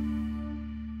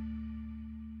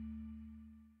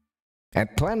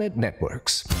 At Planet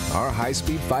Networks, our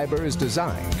high-speed fiber is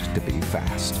designed to be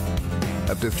fast.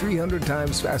 Up to 300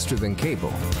 times faster than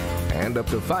cable, and up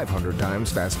to 500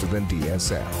 times faster than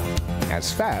DSL.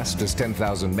 As fast as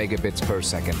 10,000 megabits per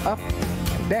second up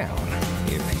and down,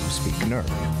 if you speak nerd.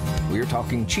 We're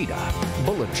talking cheetah,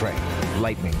 bullet train,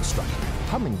 lightning strike,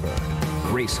 hummingbird,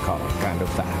 race car kind of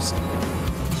fast.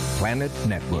 Planet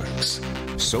Networks.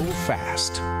 So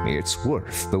fast, it's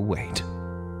worth the wait.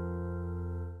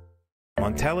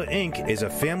 Montella Inc. is a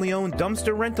family-owned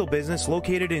dumpster rental business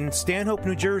located in Stanhope,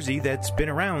 New Jersey that's been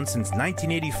around since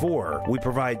 1984. We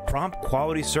provide prompt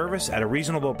quality service at a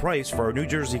reasonable price for our New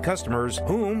Jersey customers,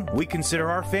 whom we consider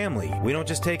our family. We don't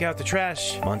just take out the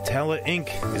trash. Montella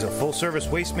Inc. is a full-service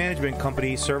waste management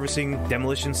company servicing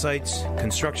demolition sites,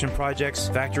 construction projects,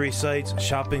 factory sites,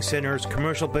 shopping centers,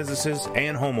 commercial businesses,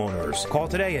 and homeowners. Call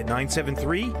today at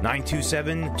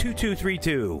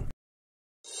 973-927-2232.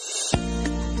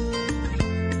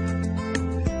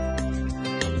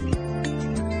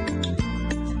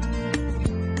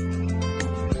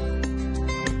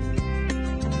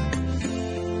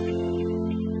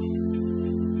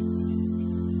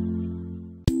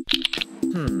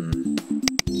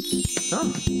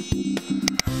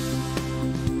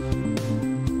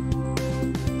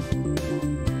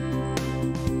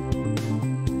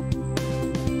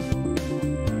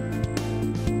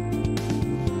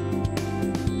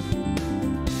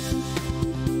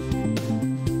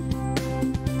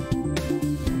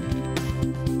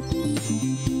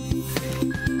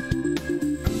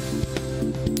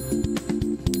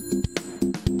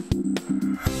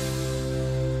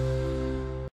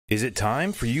 Is it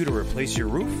time for you to replace your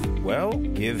roof? Well,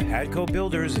 give Hadco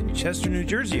Builders in Chester, New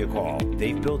Jersey a call.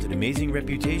 They've built an amazing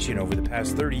reputation over the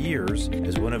past 30 years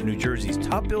as one of New Jersey's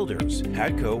top builders.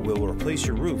 Hadco will replace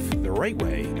your roof the right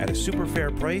way at a super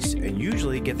fair price and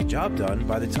usually get the job done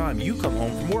by the time you come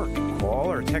home from work.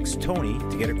 Call or text Tony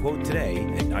to get a quote today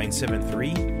at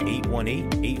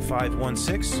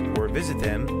 973-818-8516 or visit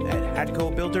them at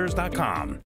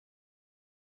hadcobuilders.com.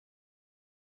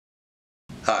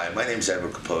 Hi, my name is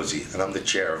Edward Capozzi, and I'm the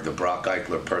chair of the Brock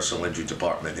Eichler Personal Injury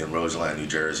Department in Roseland, New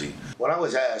Jersey. When I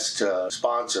was asked to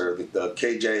sponsor the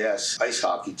KJS ice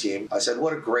hockey team, I said,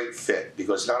 what a great fit,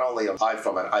 because not only am I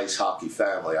from an ice hockey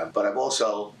family, but I've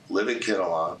also lived in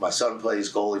Kinnelon. My son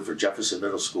plays goalie for Jefferson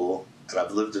Middle School, and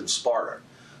I've lived in Sparta.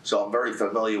 So I'm very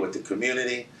familiar with the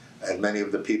community and many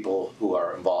of the people who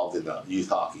are involved in the youth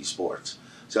hockey sports.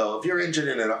 So if you're injured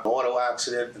in an auto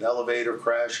accident, an elevator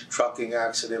crash, a trucking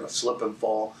accident, a slip and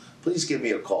fall, please give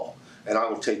me a call, and I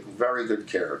will take very good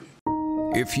care of you.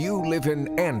 If you live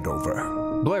in Andover,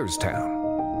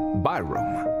 Blairstown,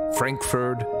 Byram,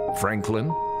 Frankfurt,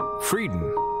 Franklin, Frieden,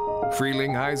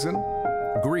 Frelinghuysen,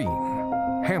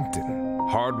 Greene, Hampton,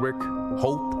 Hardwick,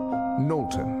 Hope,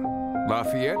 Knowlton,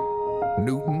 Lafayette,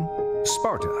 Newton,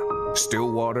 Sparta,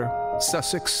 Stillwater,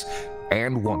 Sussex,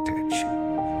 and Wantage.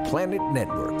 Planet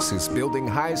Networks is building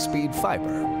high-speed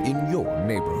fiber in your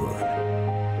neighborhood.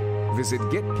 Visit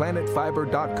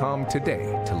getplanetfiber.com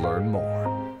today to learn more.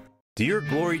 Do your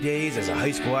glory days as a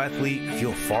high school athlete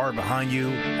feel far behind you?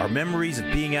 Are memories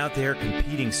of being out there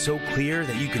competing so clear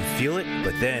that you can feel it?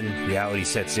 But then reality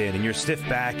sets in and your stiff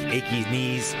back, achy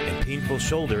knees, and painful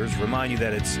shoulders remind you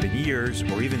that it's been years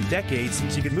or even decades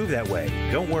since you could move that way.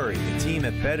 Don't worry, the team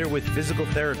at Better with Physical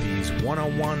Therapy's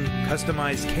one-on-one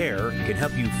customized care can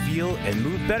help you feel and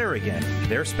move better again.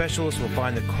 Their specialists will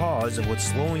find the cause of what's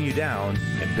slowing you down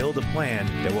and build a plan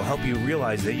that will help you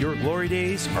realize that your glory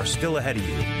days are still ahead of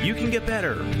you. You can get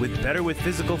better with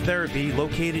Physical Therapy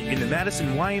located in the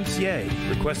Madison YMCA.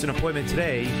 Request an appointment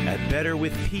today at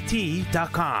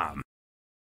betterwithpt.com.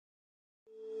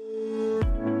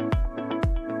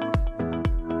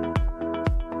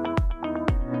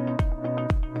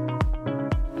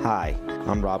 Hi,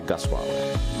 I'm Rob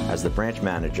Gusweiler. As the branch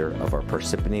manager of our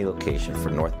Parsippany location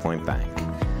for North Point Bank,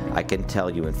 I can tell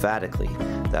you emphatically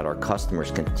that our customers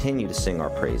continue to sing our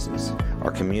praises.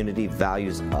 Our community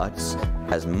values us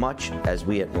as much as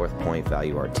we at North Point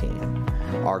value our team.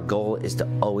 Our goal is to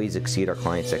always exceed our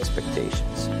clients'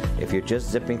 expectations. If you're just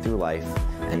zipping through life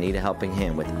and need a helping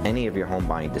hand with any of your home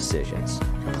buying decisions,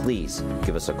 please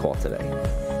give us a call today.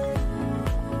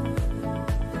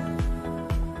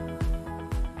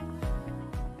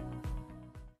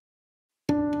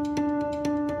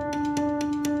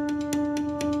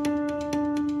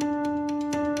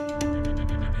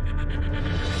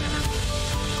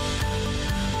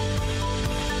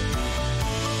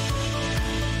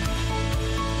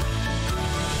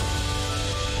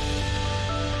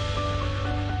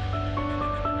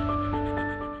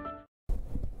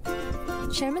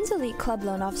 Chairman's Elite Club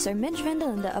Loan Officer Midge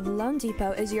Vandelinda of Loan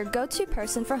Depot is your go-to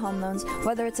person for home loans,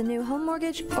 whether it's a new home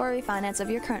mortgage or a refinance of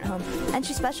your current home. And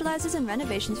she specializes in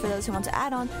renovations for those who want to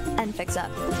add on and fix up.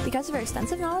 Because of her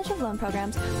extensive knowledge of loan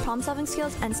programs, problem-solving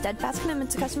skills, and steadfast commitment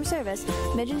to customer service,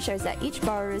 Midge ensures that each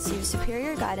borrower receives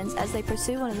superior guidance as they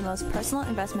pursue one of the most personal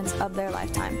investments of their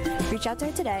lifetime. Reach out to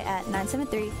her today at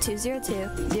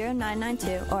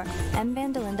 973-202-0992 or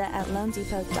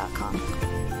mvandelinda@loandepot.com.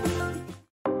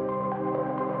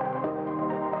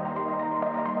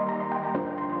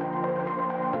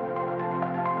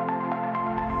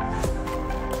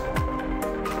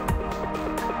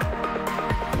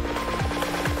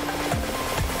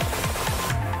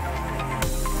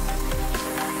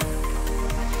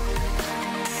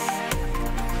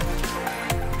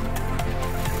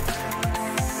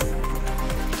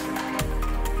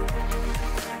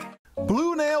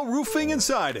 Roofing and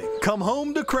siding. Come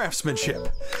home to craftsmanship.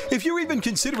 If you're even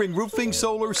considering roofing,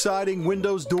 solar, siding,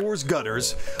 windows, doors,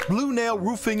 gutters, Blue Nail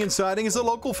Roofing and Siding is a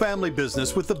local family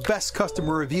business with the best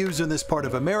customer reviews in this part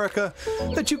of America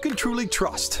that you can truly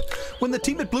trust. When the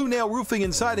team at Blue Nail Roofing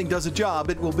and Siding does a job,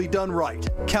 it will be done right.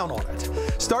 Count on it.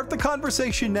 Start the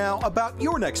conversation now about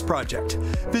your next project.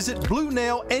 Visit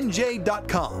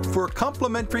BlueNailNJ.com for a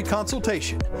complimentary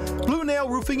consultation. Blue Nail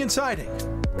Roofing and Siding.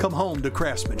 Come home to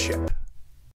craftsmanship.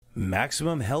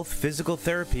 Maximum Health Physical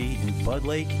Therapy in Bud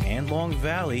Lake and Long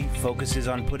Valley focuses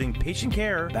on putting patient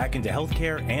care back into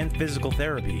healthcare and physical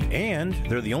therapy. And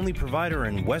they're the only provider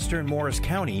in Western Morris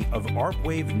County of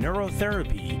ARPWave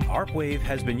neurotherapy. ARPWave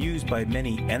has been used by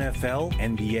many NFL,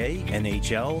 NBA,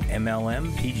 NHL,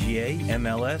 MLM, PGA,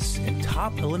 MLS, and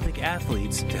top Olympic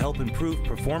athletes to help improve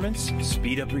performance,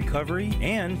 speed up recovery,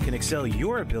 and can excel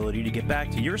your ability to get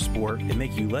back to your sport and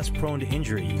make you less prone to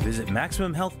injury. Visit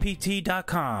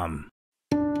MaximumHealthPT.com.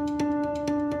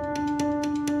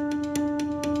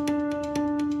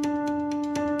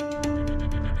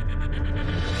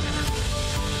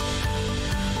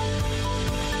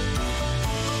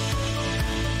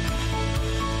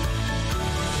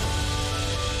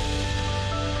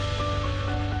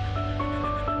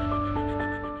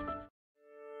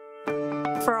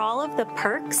 For all of the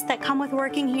perks that come with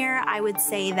working here, I would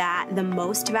say that the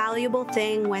most valuable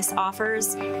thing WIS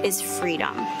offers is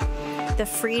freedom. The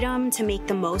freedom to make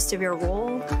the most of your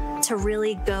role, to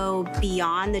really go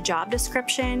beyond the job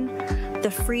description, the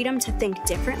freedom to think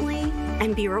differently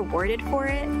and be rewarded for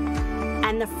it,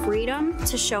 and the freedom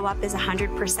to show up as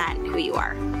 100% who you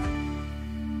are.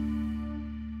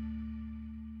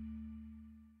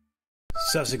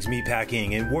 Sussex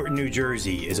Meatpacking in Wharton, New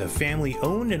Jersey is a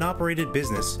family-owned and operated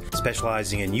business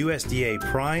specializing in USDA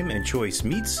prime and choice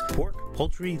meats, pork,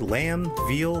 poultry, lamb,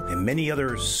 veal, and many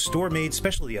other store-made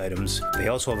specialty items. They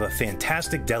also have a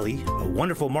fantastic deli, a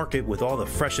wonderful market with all the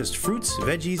freshest fruits,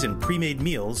 veggies, and pre-made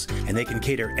meals, and they can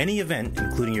cater any event,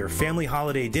 including your family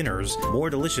holiday dinners, more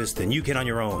delicious than you can on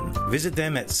your own. Visit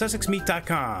them at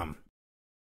SussexMeat.com.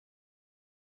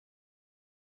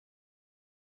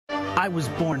 I was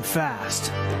born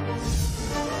fast.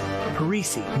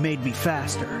 Parisi made me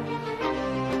faster.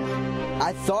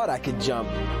 I thought I could jump.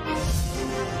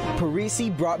 Parisi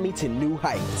brought me to new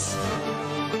heights.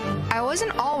 I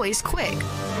wasn't always quick.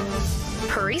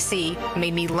 Parisi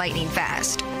made me lightning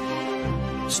fast.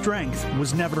 Strength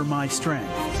was never my strength.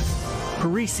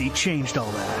 Parisi changed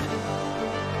all that.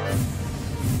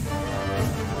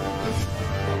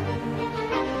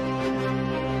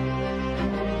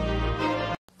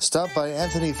 Stop by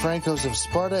Anthony Franco's of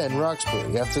Sparta and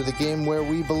Roxbury after the game, where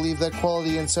we believe that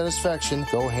quality and satisfaction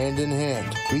go hand in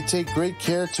hand. We take great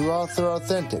care to offer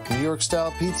authentic New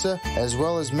York-style pizza, as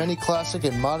well as many classic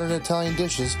and modern Italian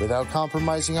dishes without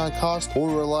compromising on cost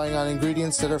or relying on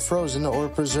ingredients that are frozen or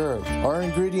preserved. Our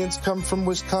ingredients come from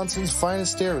Wisconsin's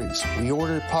finest dairies. We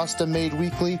order pasta made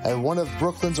weekly at one of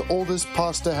Brooklyn's oldest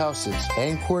pasta houses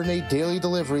and coordinate daily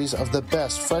deliveries of the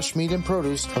best fresh meat and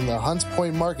produce from the Hunts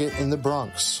Point Market in the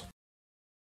Bronx.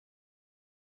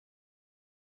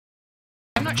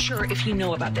 I'm not sure if you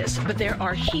know about this, but there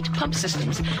are heat pump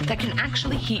systems that can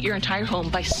actually heat your entire home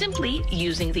by simply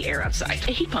using the air outside.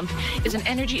 A heat pump is an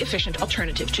energy-efficient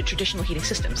alternative to traditional heating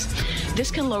systems. This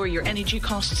can lower your energy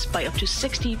costs by up to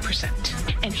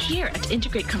 60%. And here at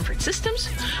Integrate Comfort Systems,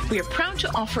 we are proud to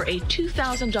offer a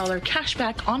 $2,000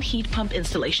 cashback on heat pump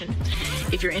installation.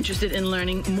 If you're interested in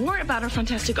learning more about our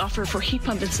fantastic offer for heat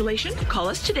pump installation, call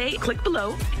us today, click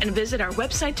below, and visit our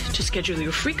website to schedule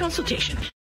your free consultation.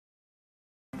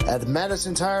 At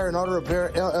Madison Tire and Auto Repair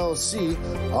LLC,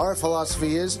 our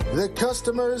philosophy is the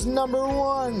customer is number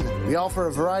one. We offer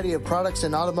a variety of products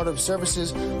and automotive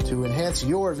services to enhance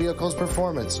your vehicle's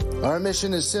performance. Our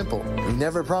mission is simple. We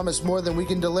never promise more than we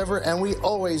can deliver, and we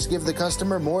always give the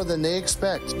customer more than they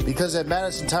expect. Because at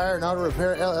Madison Tire and Auto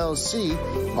Repair LLC,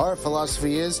 our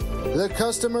philosophy is the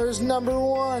customer is number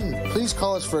one. Please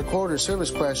call us for a quote or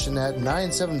service question at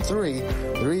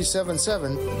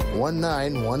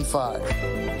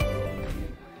 973-377-1915.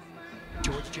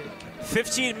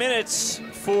 15 minutes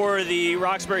for the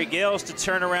Roxbury Gales to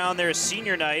turn around their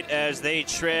senior night as they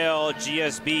trail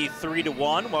GSB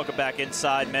 3-1. Welcome back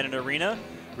inside Menon Arena.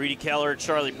 Reedy Keller,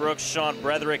 Charlie Brooks, Sean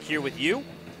Bretherick here with you.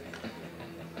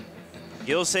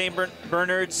 Gill St.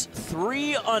 Bernard's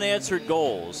 3 unanswered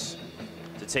goals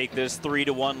to take this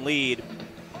 3-1 lead,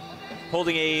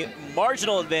 holding a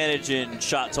marginal advantage in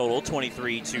shot total,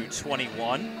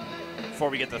 23-21. Before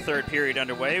we get the third period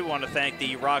underway, we want to thank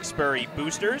the Roxbury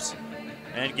Boosters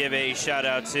and give a shout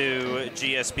out to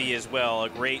GSB as well, a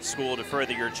great school to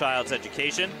further your child's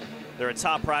education. They're a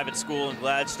top private school in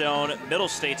Gladstone, Middle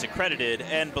States accredited,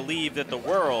 and believe that the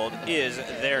world is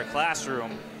their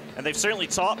classroom. And they've certainly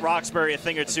taught Roxbury a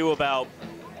thing or two about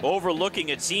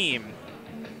overlooking a team.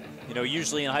 You know,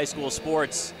 usually in high school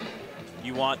sports,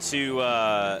 you want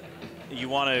to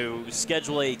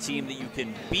schedule a team that you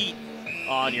can beat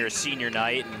on your senior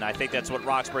night, and I think that's what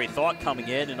Roxbury thought coming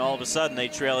in, and all of a sudden they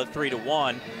trail it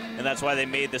 3-1, and that's why they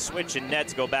made the switch in net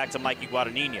to go back to Mikey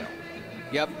Guadagnino.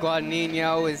 Yep,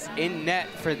 Guadagnino is in net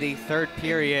for the third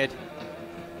period,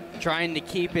 trying to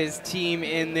keep his team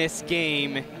in this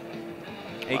game.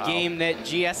 A game that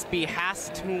GSB has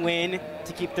to win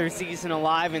to keep their season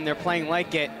alive, and they're playing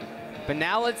like it. But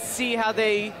now let's see how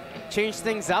they change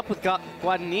things up with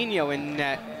Guadagnino in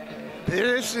net.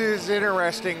 This is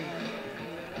interesting.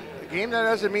 A game that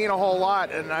doesn't mean a whole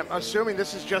lot, and I'm assuming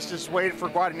this is just his way for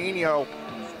Guadagnino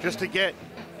just to get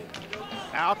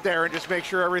out there and just make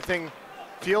sure everything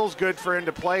feels good for him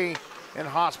to play in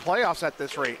Haas playoffs at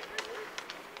this rate.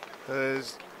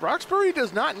 Because Roxbury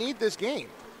does not need this game.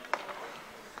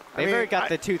 They've already got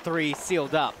the 2-3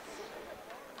 sealed up.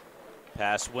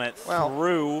 Pass went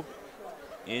through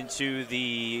into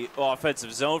the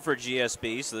offensive zone for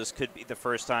GSB, so this could be the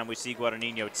first time we see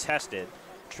Guadagnino tested.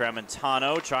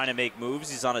 Tramontano trying to make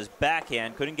moves. He's on his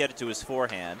backhand, couldn't get it to his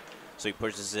forehand, so he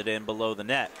pushes it in below the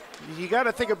net. You got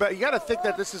to think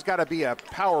that this has got to be a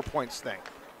power points thing.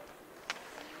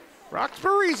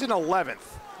 Roxbury's in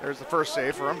 11th. There's the first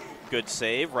save for him. Good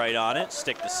save, right on it,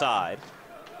 stick to side.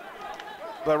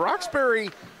 But Roxbury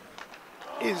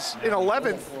is in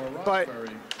 11th, but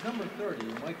number 30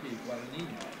 might be Guadagnino.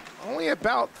 Only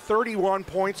about 31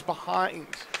 points behind,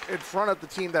 in front of the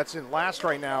team that's in last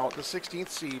right now, the 16th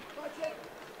seed,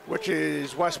 which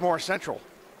is Westmore Central.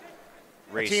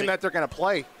 A team that they're going to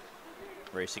play.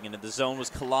 Racing into the zone was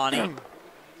Kalani.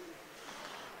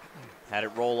 Had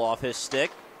it roll off his stick.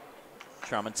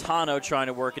 Tramontano trying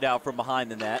to work it out from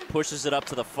behind the net. Pushes it up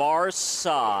to the far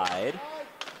side.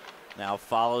 Now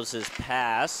follows his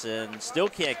pass and still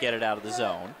can't get it out of the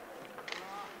zone.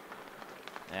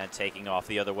 And taking off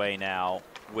the other way now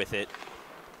with it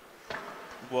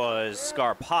was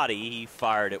Scarpati. He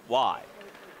fired it wide.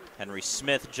 Henry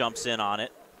Smith jumps in on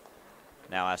it.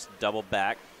 Now has to double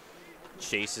back.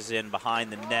 Chases in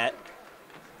behind the net.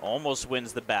 Almost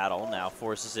wins the battle. Now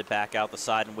forces it back out the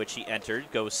side in which he entered.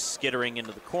 Goes skittering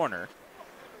into the corner.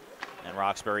 And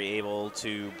Roxbury able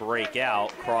to break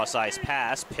out. Cross-ice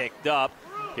pass picked up.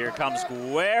 Here comes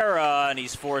Guerra, and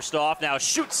he's forced off. Now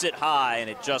shoots it high, and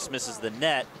it just misses the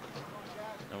net.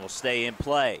 And will stay in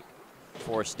play.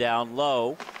 Forced down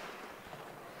low.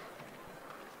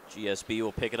 GSB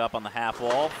will pick it up on the half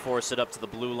wall, force it up to the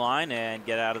blue line, and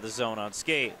get out of the zone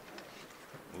unscathed.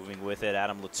 Moving with it,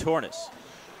 Adam Latournis.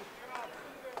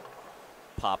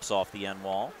 Pops off the end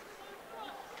wall.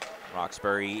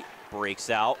 Roxbury breaks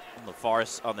out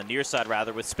on the near side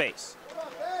with space.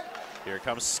 Here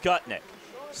comes Skutnik.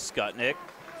 Skutnik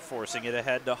forcing it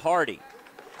ahead to Hardy.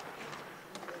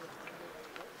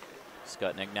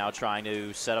 Skutnik now trying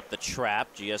to set up the trap.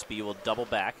 GSB will double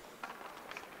back.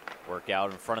 Work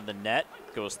out in front of the net.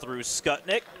 Goes through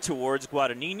Skutnik towards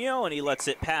Guadagnino, and he lets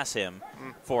it pass him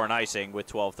for an icing with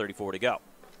 12:34 to go.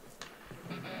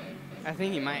 I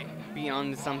think he might be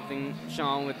on to something,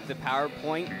 Sean, with the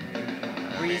PowerPoint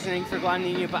reasoning for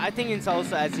Guadagnino, but I think it's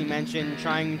also, as he mentioned,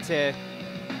 trying to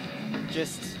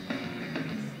just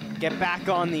get back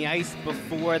on the ice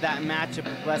before that matchup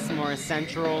with Westmore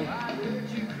Central.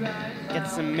 Get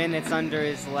some minutes under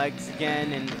his legs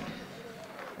again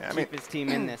and keep his team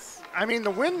in this. I mean, the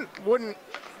win wouldn't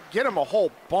get him a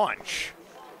whole bunch.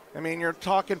 I mean, you're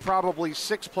talking probably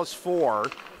 6 plus 4.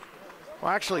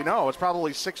 Well, actually, no, it's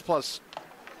probably 6 plus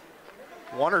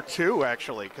 1 or 2,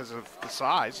 actually, because of the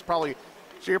size. So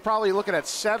you're probably looking at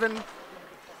 7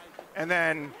 and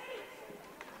then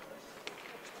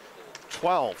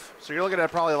 12. So you're looking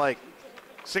at probably like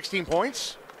 16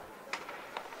 points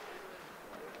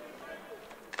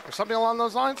or something along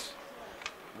those lines.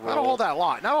 Not a whole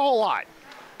lot. Not a whole lot.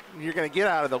 You're going to get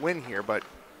out of the win here, but.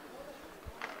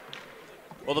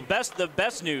 Well, the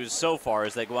best news so far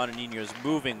is that Guadagnino is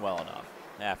moving well enough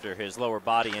after his lower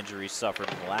body injury suffered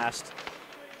in the last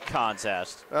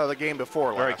contest. Oh, the game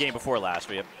before last. Or a game before last.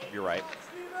 Yep, you're right.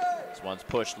 This one's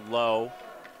pushed low.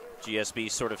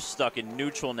 GSB sort of stuck in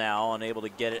neutral now, unable to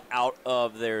get it out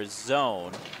of their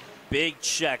zone. Big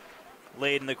check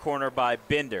laid in the corner by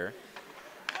Binder.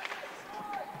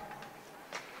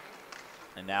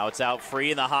 And now it's out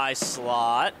free in the high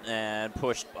slot and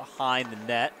pushed behind the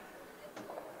net.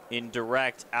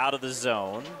 Indirect out of the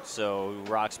zone, so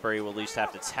Roxbury will at least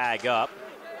have to tag up.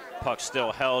 Puck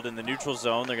still held in the neutral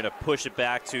zone. They're going to push it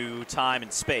back to time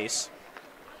and space.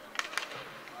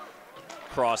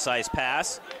 Cross ice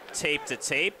pass, tape to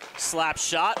tape, slap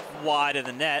shot wide of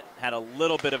the net. Had a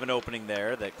little bit of an opening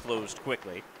there that closed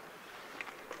quickly.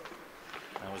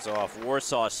 That was off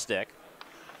Warsaw's stick.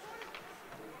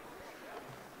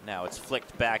 Now it's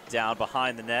flicked back down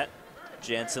behind the net.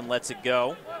 Jansen lets it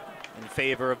go in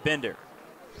favor of Binder.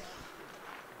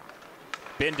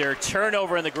 Binder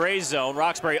turnover in the gray zone.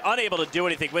 Roxbury unable to do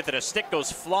anything with it. A stick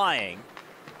goes flying.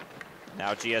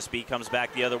 Now GSB comes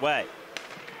back the other way.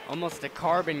 Almost a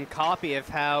carbon copy of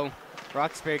how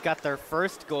Roxbury got their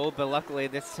first goal, but luckily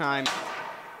this time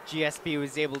GSB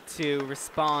was able to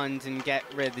respond and get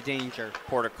rid of the danger.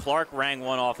 Porter Clark rang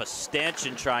one off a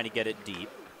stanchion trying to get it deep.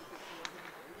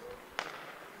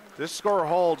 This score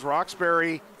holds.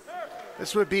 Roxbury,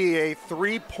 this would be a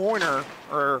three-pointer,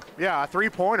 a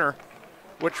three-pointer,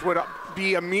 which would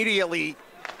be immediately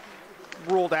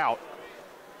ruled out.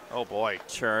 Oh boy.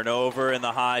 Turnover in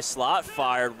the high slot,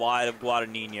 fired wide of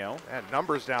Guadagnino. And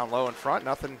numbers down low in front,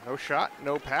 nothing, no shot,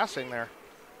 no passing there.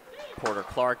 Porter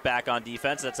Clark back on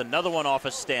defense. That's another one off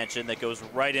a stanchion that goes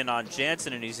right in on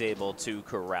Jansen, and he's able to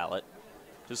corral it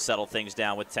to settle things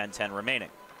down with 10-10 remaining.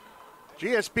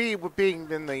 GSB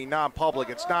being in the non-public,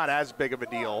 it's not as big of a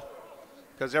deal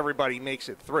because everybody makes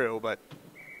it through, but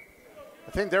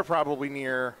I think they're probably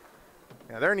near,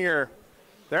 they're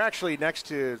actually next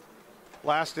to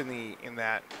last in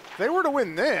that. If they were to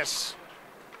win this,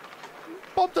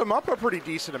 bump them up a pretty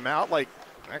decent amount, like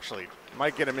actually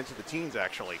might get them into the teens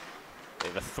actually. They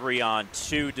have a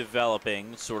 3-on-2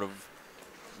 developing, sort of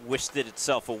wisted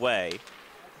itself away.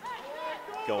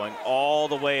 Going all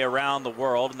the way around the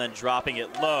world and then dropping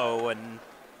it low, and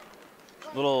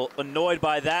a little annoyed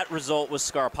by that result was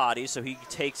Scarpati, so he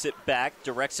takes it back,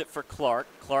 directs it for Clark.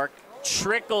 Clark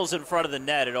trickles in front of the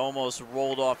net. It almost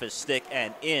rolled off his stick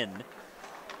and in,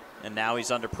 and now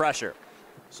he's under pressure.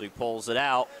 So he pulls it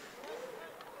out,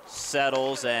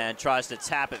 settles, and tries to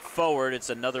tap it forward.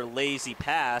 It's another lazy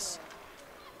pass,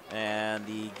 and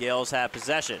the Gales have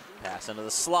possession. Pass into the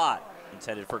slot,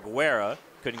 intended for Guerra.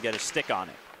 Couldn't get a stick on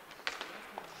it.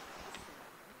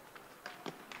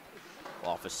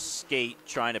 Off a skate,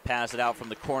 trying to pass it out from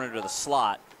the corner to the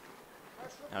slot.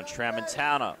 Now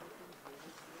Tramontano.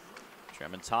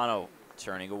 Tramontano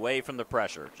turning away from the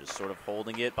pressure, just sort of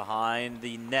holding it behind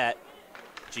the net.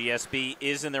 GSB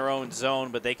is in their own zone,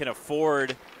 but they can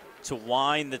afford to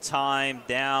wind the time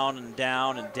down and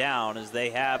down and down as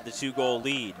they have the 2-goal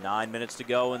lead. 9 minutes to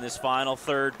go in this final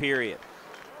third period.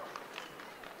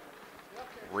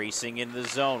 Racing into the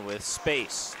zone with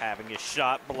space. Having his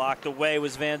shot blocked away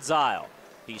was Van Zyl.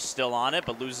 He's still on it,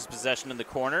 but loses possession in the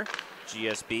corner.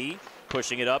 GSB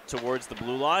pushing it up towards the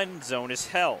blue line. Zone is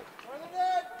held.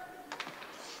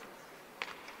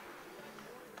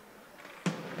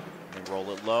 They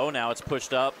roll it low. Now it's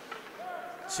pushed up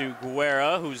to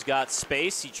Guerra, who's got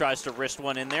space. He tries to wrist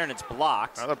one in there, and it's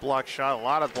blocked. Another block shot. A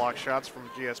lot of block shots from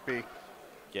GSB.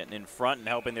 Getting in front and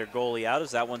helping their goalie out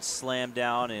as that one slammed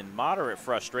down in moderate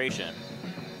frustration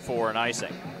for an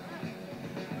icing.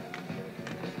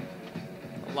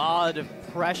 A lot of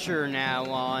pressure now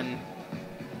on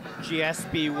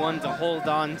GSB1 to hold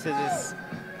on to this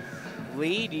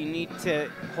lead. You need to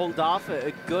hold off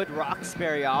a good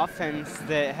Roxbury offense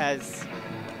that has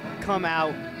come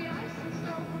out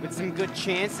with some good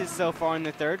chances so far in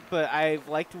the third, but I've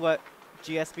liked what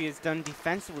GSB has done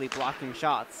defensively, blocking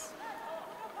shots.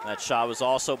 That shot was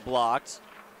also blocked.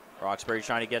 Roxbury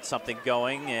trying to get something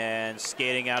going, and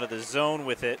skating out of the zone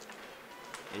with it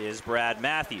is Brad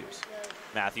Matthews.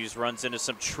 Matthews runs into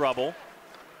some trouble,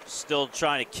 still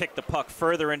trying to kick the puck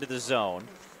further into the zone.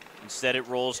 Instead, it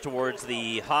rolls towards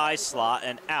the high slot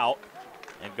and out,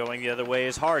 and going the other way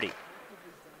is Hardy.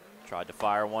 Tried to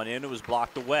fire one in, it was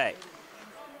blocked away.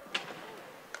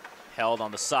 Held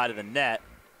on the side of the net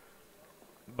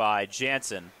by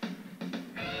Jansen.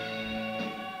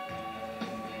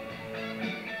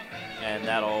 And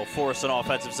that'll force an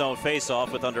offensive zone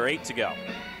faceoff with under 8 to go.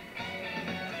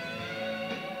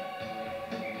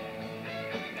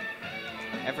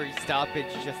 Every stoppage,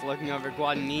 just looking over,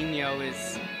 Guadagnino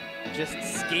is just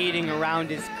skating around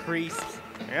his crease.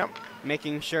 Yep.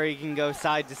 Making sure he can go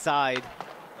side to side.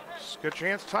 It's a good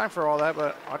chance time for all that,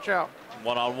 but watch out.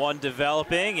 One-on-one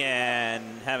developing, and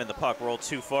having the puck roll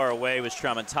too far away was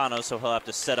Tramontano, so he'll have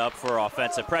to set up for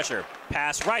offensive pressure.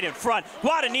 Pass right in front.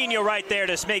 Guadagnino right there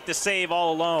to make the save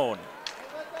all alone.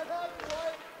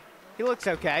 He looks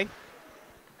okay.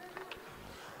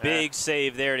 Big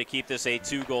save there to keep this a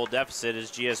 2-goal deficit as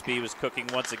GSB was cooking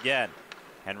once again.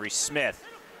 Henry Smith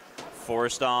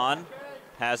forced on,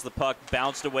 has the puck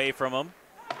bounced away from him.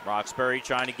 Roxbury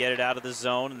trying to get it out of the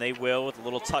zone, and they will with a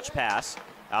little touch pass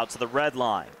out to the red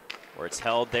line, where it's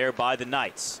held there by the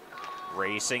Knights.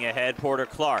 Racing ahead, Porter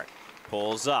Clark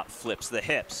pulls up, flips the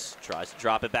hips, tries to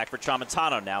drop it back for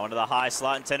Tramontano, now into the high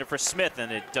slot intended for Smith,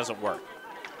 and it doesn't work.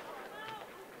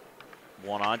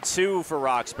 1-on-2 for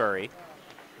Roxbury.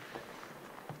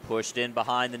 Pushed in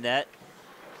behind the net.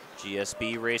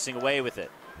 GSB racing away with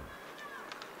it.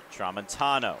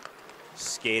 Tramontano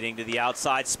skating to the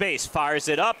outside space, fires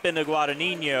it up into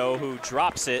Guadagnino, who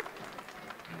drops it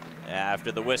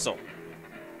after the whistle.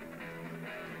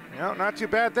 No, not too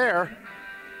bad there.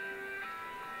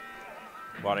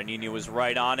 Guadagnino was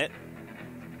right on it.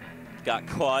 Got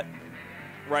caught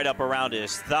right up around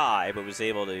his thigh, but was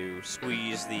able to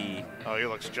squeeze the... Oh, he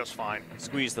looks just fine.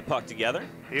 Squeeze the puck together.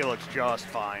 He looks just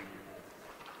fine.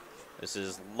 This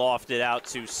is lofted out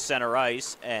to center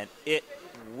ice, and it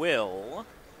will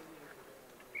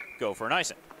go for an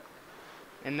icing.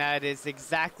 And that is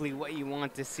exactly what you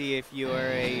want to see if you are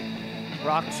a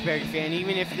Roxbury fan.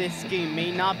 Even if this game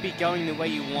may not be going the way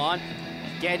you want,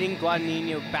 getting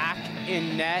Guadagnino back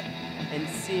in net and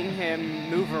seeing him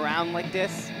move around like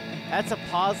this, that's a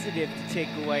positive to take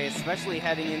away, especially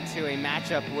heading into a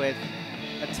matchup with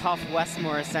a tough West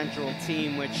Morris Central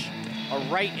team, which are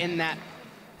right in that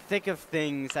thick of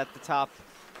things at the top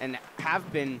and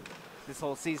have been this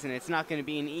whole season. It's not going to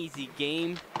be an easy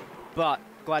game, but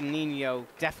Guadagnino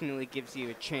definitely gives you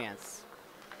a chance.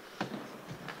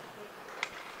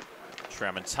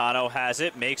 Tramontano has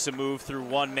it, makes a move through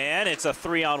one man. It's a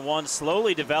 3-on-1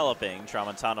 slowly developing.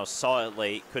 Tramontano saw it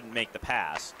late, couldn't make the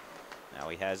pass. Now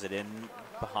he has it in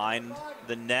behind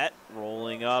the net,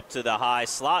 rolling up to the high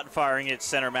slot, firing it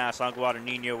center mass on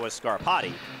Guadagnino was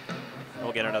Scarpati.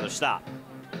 We'll get another stop.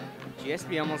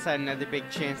 GSP almost had another big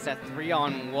chance at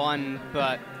 3-on-1,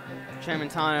 but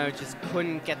Tramontano just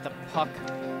couldn't get the puck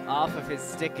off of his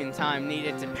stick in time.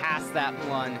 Needed to pass that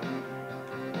one.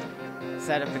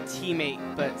 Set up a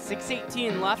teammate, but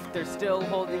 6:18 left. They're still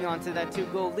holding on to that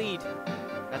 2-goal lead.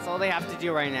 That's all they have to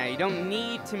do right now. You don't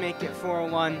need to make it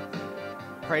 4-1.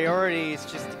 Priority is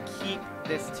just to keep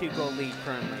this 2-goal lead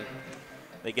currently.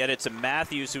 They get it to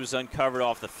Matthews, who was uncovered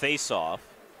off the faceoff.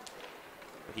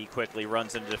 He quickly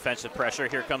runs into defensive pressure.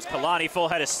 Here comes Kalani, full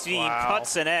head of steam,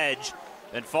 cuts an edge,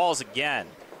 and falls again.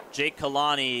 Jake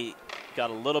Kalani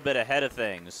got a little bit ahead of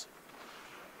things.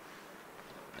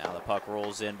 Now the puck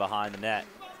rolls in behind the net.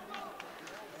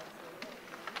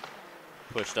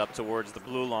 Pushed up towards the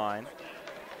blue line.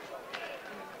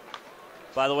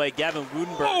 By the way, Gavin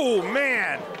Woodenberg. Oh,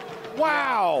 man.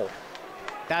 Wow.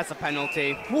 That's a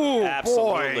penalty. Ooh,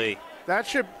 absolutely. Boy.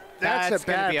 That's a gonna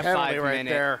bad be a penalty right 5-minute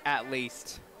there. at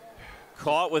least.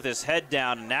 Caught with his head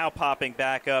down and now popping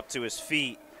back up to his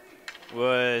feet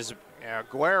was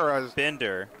Guerra's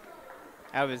Bender.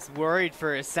 I was worried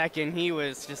for a second. He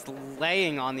was just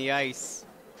laying on the ice.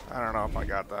 I don't know if I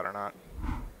got that or not.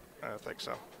 I don't think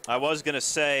so. I was going to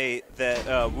say that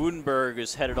Woodenberg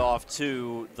is headed off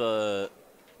to the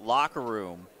locker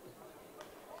room.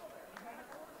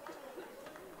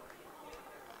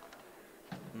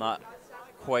 Not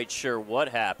quite sure what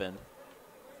happened.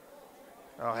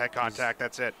 Oh, head contact,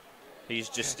 that's it. He's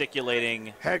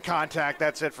gesticulating. Head contact,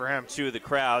 that's it for him. To the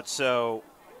crowd, so.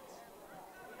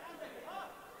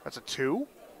 That's a 2?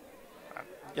 I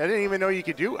didn't even know you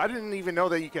could do. I didn't even know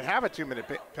that you could have a 2-minute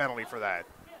penalty for that.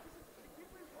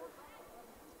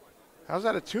 How's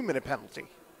that a 2-minute penalty?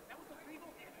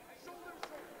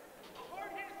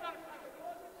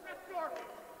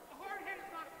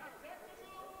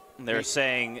 They're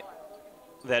saying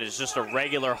that it's just a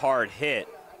regular hard hit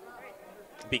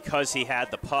because he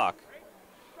had the puck.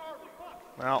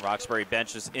 Well, Roxbury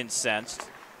bench is incensed.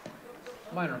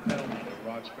 Minor penalty to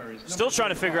Roxbury's. Still trying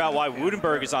to figure out why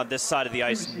Woodenberg is on this side of the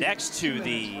ice next to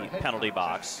the penalty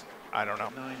box. I don't know.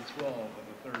 9-12 of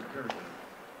the third period.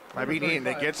 Might be needing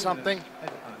to get something.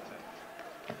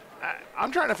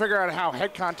 I'm trying to figure out how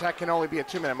head contact can only be a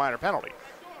 2-minute minor penalty.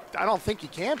 I don't think he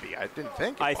can be. I didn't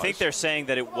think it I was. think they're saying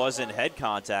that it wasn't head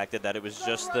contact, that it was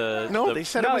just the... No, they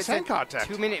said it was head a contact.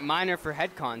 2-minute minor for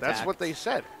head contact. That's what they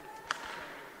said.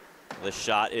 The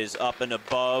shot is up and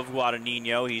above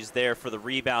Guadagnino. He's there for the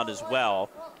rebound as well.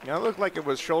 Yeah, it looked like it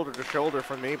was shoulder to shoulder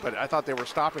for me, but I thought they were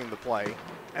stopping the play.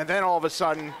 And then all of a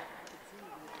sudden,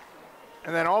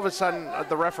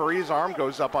 the referee's arm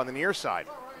goes up on the near side.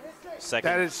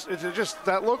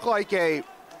 That looked like a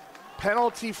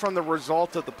penalty from the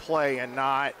result of the play and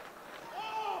not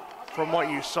from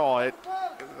what you saw.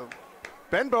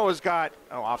 Benbow has got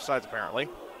offsides apparently.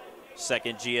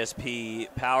 Second GSP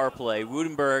power play.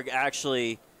 Woodenberg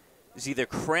actually is either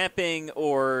cramping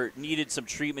or needed some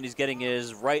treatment. He's getting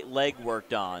his right leg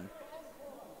worked on.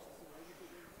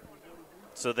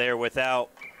 So they're without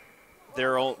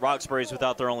Roxbury's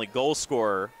without their only goal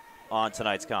scorer on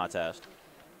tonight's contest.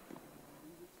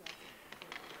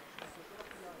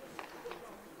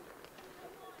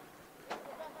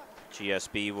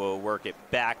 GSB will work it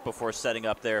back before setting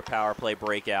up their power play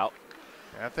breakout.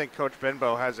 I think Coach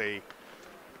Benbow has a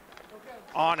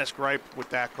honest gripe with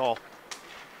that call.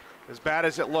 As bad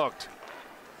as it looked.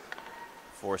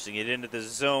 Forcing it into the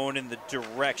zone in the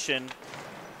direction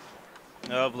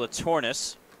of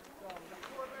Latornis.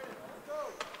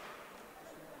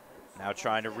 Now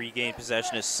trying to regain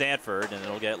possession is Sanford, and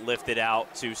it'll get lifted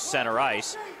out to center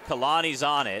ice. Kalani's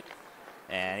on it,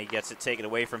 and he gets it taken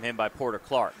away from him by Porter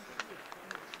Clark.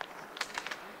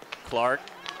 Clark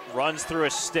runs through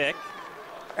a stick.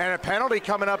 And a penalty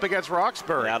coming up against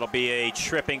Roxbury. That'll be a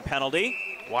tripping penalty.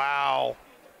 Wow.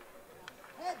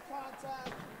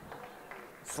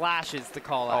 Slash is the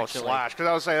call, actually. Oh, slash. Because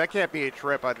I was saying, that can't be a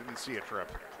trip. I didn't see a trip.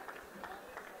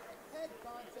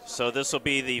 So this will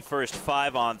be the first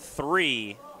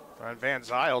 5-on-3. And Van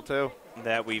Zyl, too.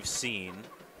 That we've seen.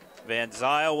 Van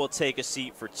Zyl will take a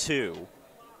seat for 2.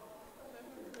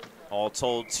 All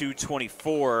told,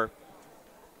 2:24.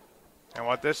 And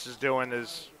what this is doing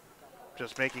is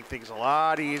just making things a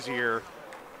lot easier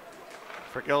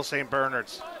for Gill St.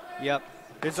 Bernard's. Yep.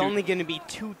 There's only going to be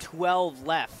 2:12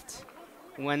 left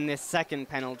when this second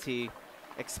penalty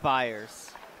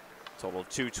expires. Total of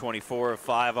 2:24 of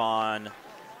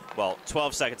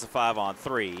 12 seconds of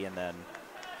 5-on-3, and then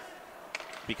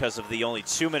because of the only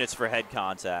 2 minutes for head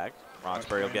contact,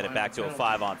 Roxbury will get it back to a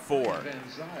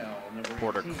 5-on-4.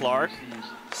 Porter Clark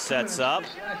sets up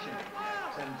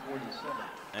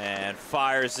and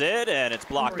fires it, and it's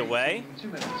blocked away.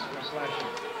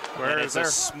 And it's a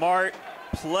smart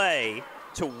play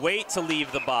to wait to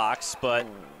leave the box, but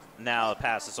now the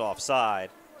pass is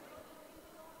offside.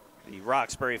 The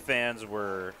Roxbury fans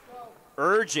were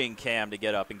urging Cam to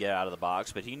get up and get out of the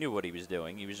box, but he knew what he was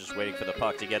doing. He was just waiting for the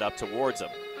puck to get up towards him.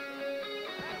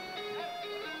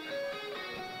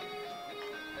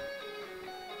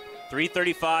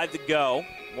 .335 to go.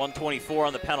 124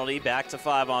 on the penalty, back to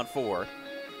 5-on-4.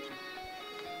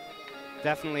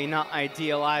 Definitely not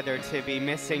ideal either to be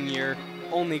missing your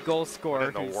only goal scorer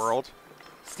in the world.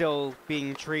 Still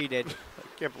being treated.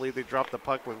 I can't believe they dropped the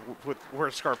puck with where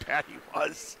Scarpati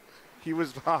was. He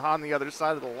was on the other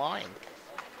side of the line.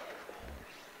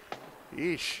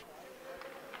 Yeesh.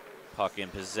 Puck in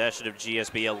possession of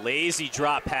GSB. A lazy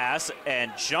drop pass,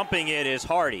 and jumping it is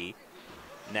Hardy.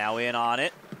 Now in on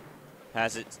it.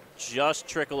 Has it just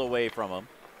trickle away from him.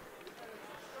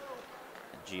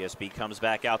 GSB comes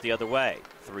back out the other way.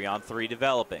 3-on-3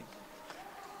 developing.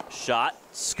 Shot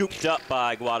scooped up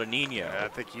by Guadagnino. Yeah, I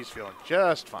think he's feeling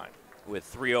just fine.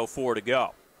 With 3:04 to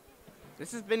go.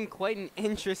 This has been quite an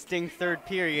interesting third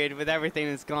period with everything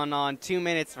that's gone on. 2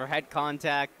 minutes for head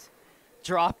contact.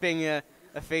 Dropping a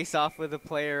face-off with a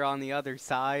player on the other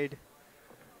side.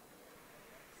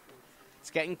 It's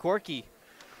getting quirky.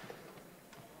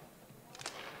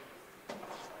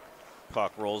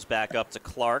 Puck rolls back up to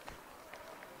Clark.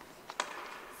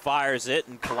 Fires it,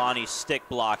 and Kalani's stick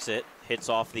blocks it. Hits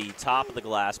off the top of the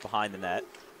glass behind the net.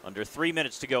 Under 3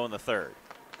 minutes to go in the third.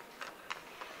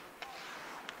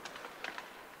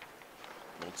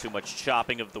 A little too much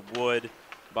chopping of the wood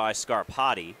by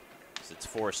Scarpati as it's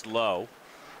forced low.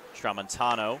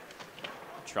 Tramontano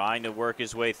trying to work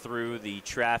his way through the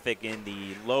traffic in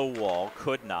the low wall.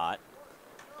 Could not.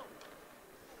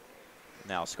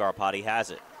 Now Scarpati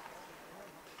has it.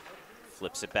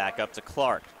 Flips it back up to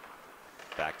Clark.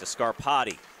 Back to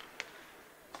Scarpati.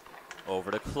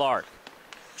 Over to Clark.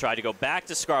 Tried to go back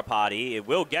to Scarpati. It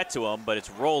will get to him, but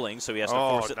it's rolling, so he has to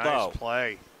force it low. Nice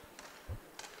play.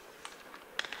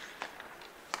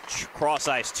 Cross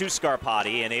ice to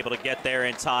Scarpati, and able to get there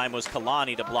in time was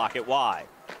Kalani to block it wide.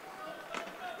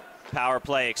 Power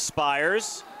play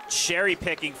expires. Cherry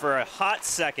picking for a hot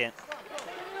second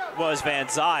was Van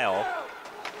Zyl.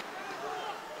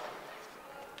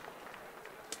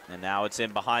 And now it's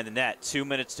in behind the net. 2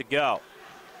 minutes to go.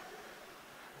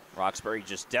 Roxbury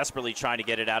just desperately trying to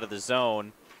get it out of the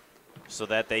zone so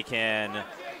that they can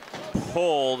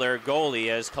pull their goalie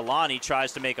as Kalani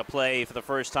tries to make a play for the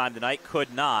first time tonight.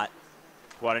 Could not.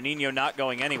 Guadagnino not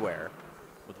going anywhere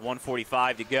with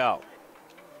 1:45 to go.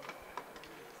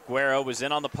 Guerrero was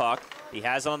in on the puck. He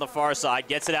has it on the far side.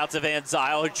 Gets it out to Van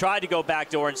Zyl, who tried to go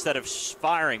backdoor instead of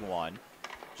firing one.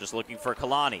 Just looking for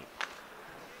Kalani.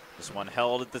 This one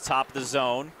held at the top of the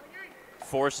zone.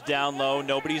 Forced down low.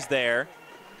 Nobody's there.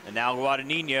 And now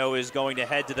Guadagnino is going to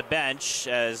head to the bench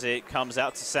as it comes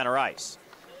out to center ice.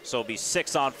 So it'll be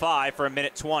 6-on-5 for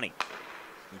 1:20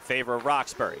 in favor of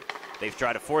Roxbury. They've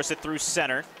tried to force it through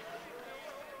center.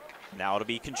 Now it'll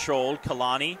be controlled.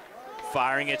 Kalani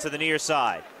firing it to the near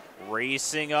side.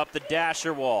 Racing up the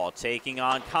dasher wall, taking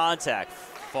on contact.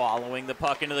 Following the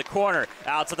puck into the corner.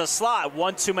 Out to the slot.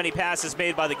 One too many passes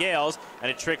made by the Gales,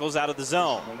 and it trickles out of the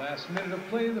zone. The last minute of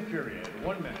play in the period.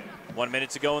 1 minute. 1 minute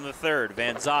to go in the third.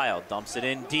 Van Zyl dumps it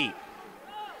in deep.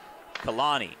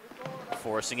 Kalani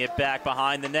forcing it back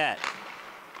behind the net.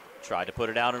 Tried to put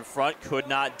it out in front, could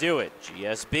not do it.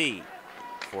 GSB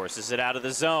forces it out of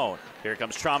the zone. Here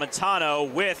comes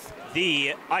Tramontano with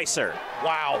the icer.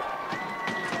 Wow.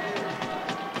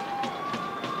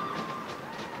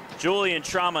 Julian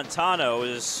Tramontano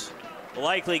is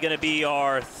likely going to be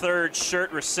our third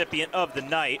shirt recipient of the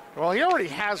night. Well, he already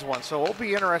has one, so it'll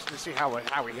be interesting to see how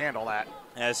we handle that.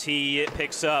 As he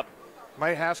picks up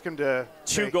might ask him to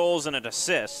 2 goals and an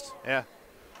assist. Yeah.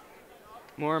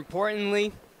 More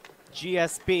importantly,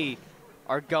 GSB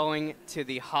are going to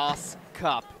the Haas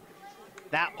Cup.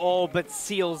 That all but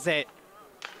seals it.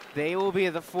 They will be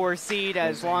the 4 seed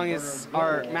as long as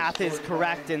our math is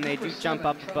correct and they do jump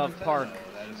up above Park.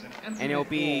 And it'll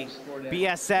be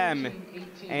BSM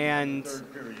and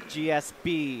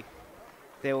GSB.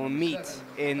 They will meet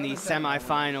in the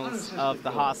semifinals of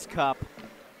the Haas Cup.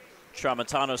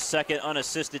 Tramontano's second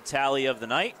unassisted tally of the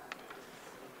night.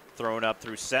 Thrown up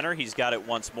through center. He's got it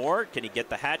once more. Can he get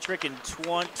the hat trick in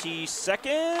 20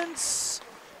 seconds?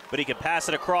 But he can pass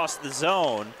it across the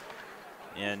zone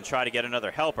and try to get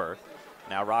another helper.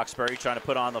 Now Roxbury trying to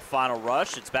put on the final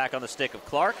rush. It's back on the stick of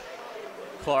Clark.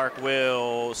 Clark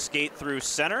will skate through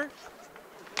center.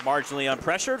 Marginally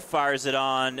unpressured. Fires it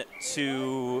on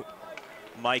to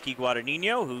Mikey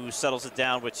Guadagnino, who settles it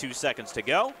down with 2 seconds to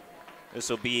go. This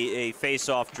will be a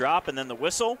face-off drop and then the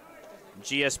whistle.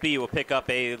 GSB will pick up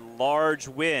a large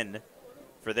win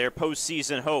for their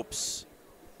postseason hopes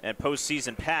and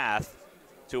postseason path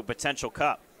to a potential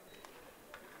cup.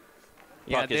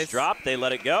 Puck is dropped, they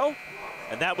let it go,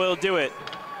 and that will do it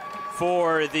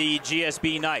for the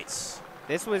GSB Knights.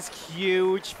 This was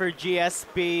huge for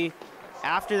GSB.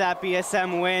 After that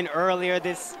BSM win earlier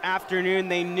this afternoon,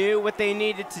 they knew what they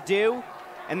needed to do,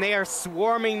 and they are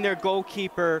swarming their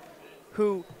goalkeeper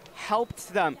who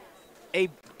helped them. A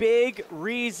big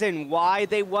reason why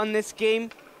they won this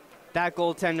game, that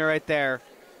goaltender right there.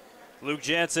 Luke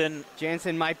Jansen.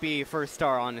 Jansen might be first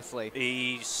star, honestly.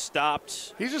 He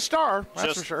stopped. He's a star,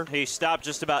 that's for sure. He stopped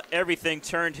just about everything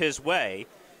turned his way.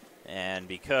 And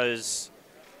because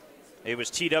it was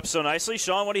teed up so nicely,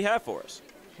 Sean, what do you have for us?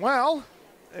 Well,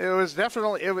 it was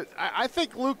definitely, I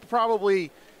think Luke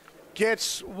probably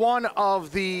gets one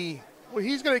of the, well,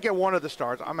 he's going to get one of the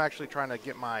stars. I'm actually trying to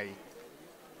get my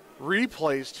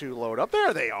replays to load up.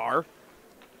 There they are.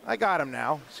 I got them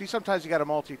now. See, sometimes you got to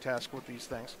multitask with these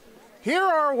things. Here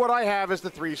are what I have as the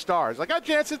 3 stars. I got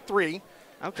Jansen 3,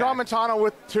 okay. Tramontano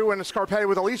with 2, and Scarpetti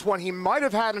with at least 1. He might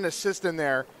have had an assist in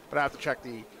there, but I have to check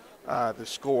the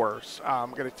scores.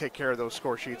 I'm going to take care of those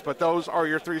score sheets. But those are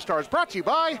your 3 stars, brought to you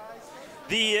by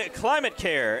the Climate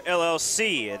Care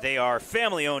LLC. They are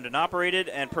family owned and operated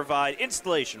and provide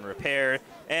installation, repair,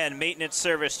 and maintenance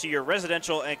service to your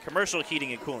residential and commercial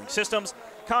heating and cooling systems.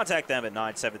 Contact them at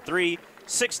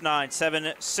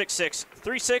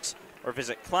 973-697-6636 or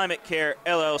visit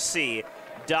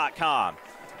climatecarellc.com.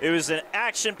 It was an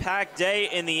action-packed day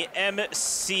in the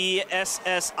MCSSIHL.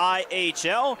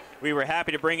 We were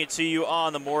happy to bring it to you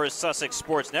on the Morris Sussex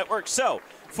Sports Network. So,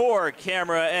 for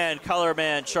camera and color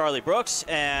man Charlie Brooks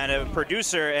and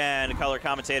producer and color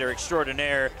commentator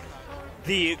extraordinaire,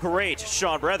 the great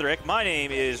Sean Brederick, my name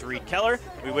is Reed Keller.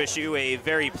 We wish you a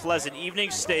very pleasant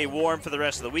evening. Stay warm for the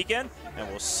rest of the weekend, and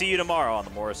we'll see you tomorrow on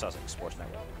the Morris Sussex Sports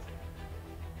Network.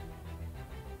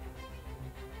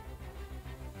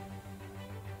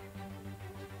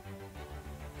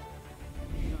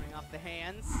 Going off the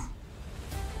hands.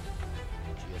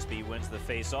 GSB wins the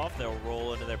face-off. They'll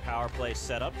roll into their power play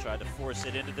setup, tried to force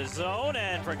it into the zone,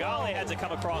 and Fragali had to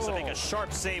come across and make a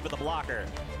sharp save with the blocker.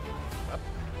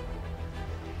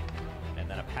 And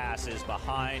then a pass is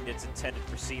behind its intended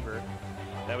receiver.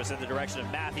 That was in the direction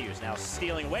of Matthews. Now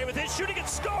stealing away with it, shooting and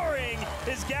scoring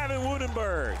is Gavin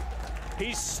Woodenberg.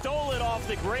 He stole it off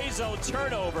the gray zone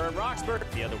turnover. Roxbury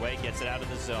the other way, gets it out of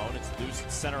the zone. It's loose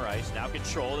at center ice, now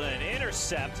controlled, and an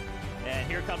intercept. And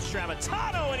here comes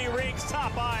Tramontano, and he rings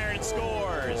top iron and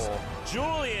scores.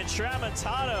 Julian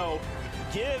Tramontano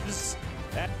gives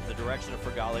at the direction of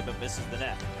Fragali, but misses the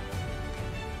net.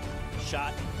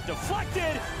 Shot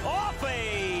deflected off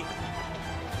a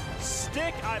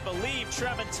stick, I believe.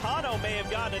 Tramontano may have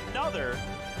gotten another.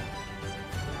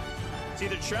 It's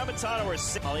either Tramontano or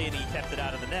Sally, and he kept it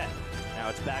out of the net. Now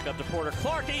it's back up to Porter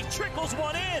Clark, and he trickles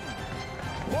one in.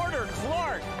 Porter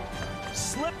Clark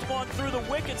slipped one through the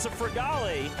wickets of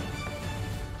Fragali.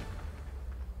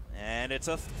 And it's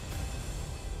a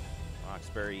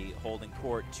Roxbury holding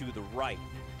court to the right.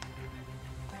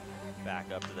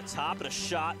 Back up to the top, and a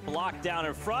shot blocked down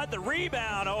in front. The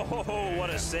rebound, oh,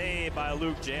 what a save by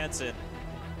Luke Jansen.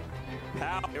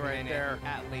 Power right there,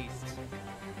 at least.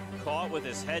 Caught with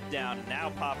his head down, and now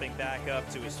popping back up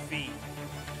to his feet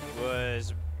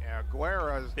was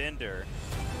Guerra's Bender.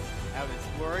 I was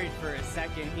worried for a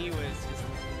second. He was just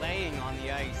laying on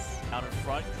the ice. Out in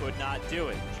front, could not do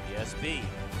it. GSB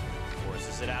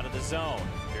forces it out of the zone.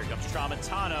 Here comes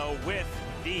Tramontano with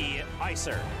the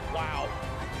icer. Wow.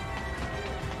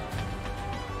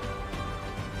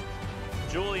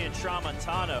 Julian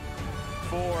Tramontano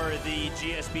for the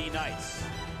GSB Knights.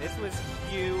 This was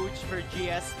huge for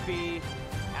GSB.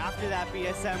 After that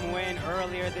BSM win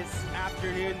earlier this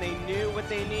afternoon, they knew what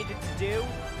they needed to do,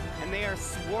 and they are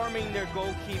swarming their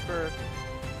goalkeeper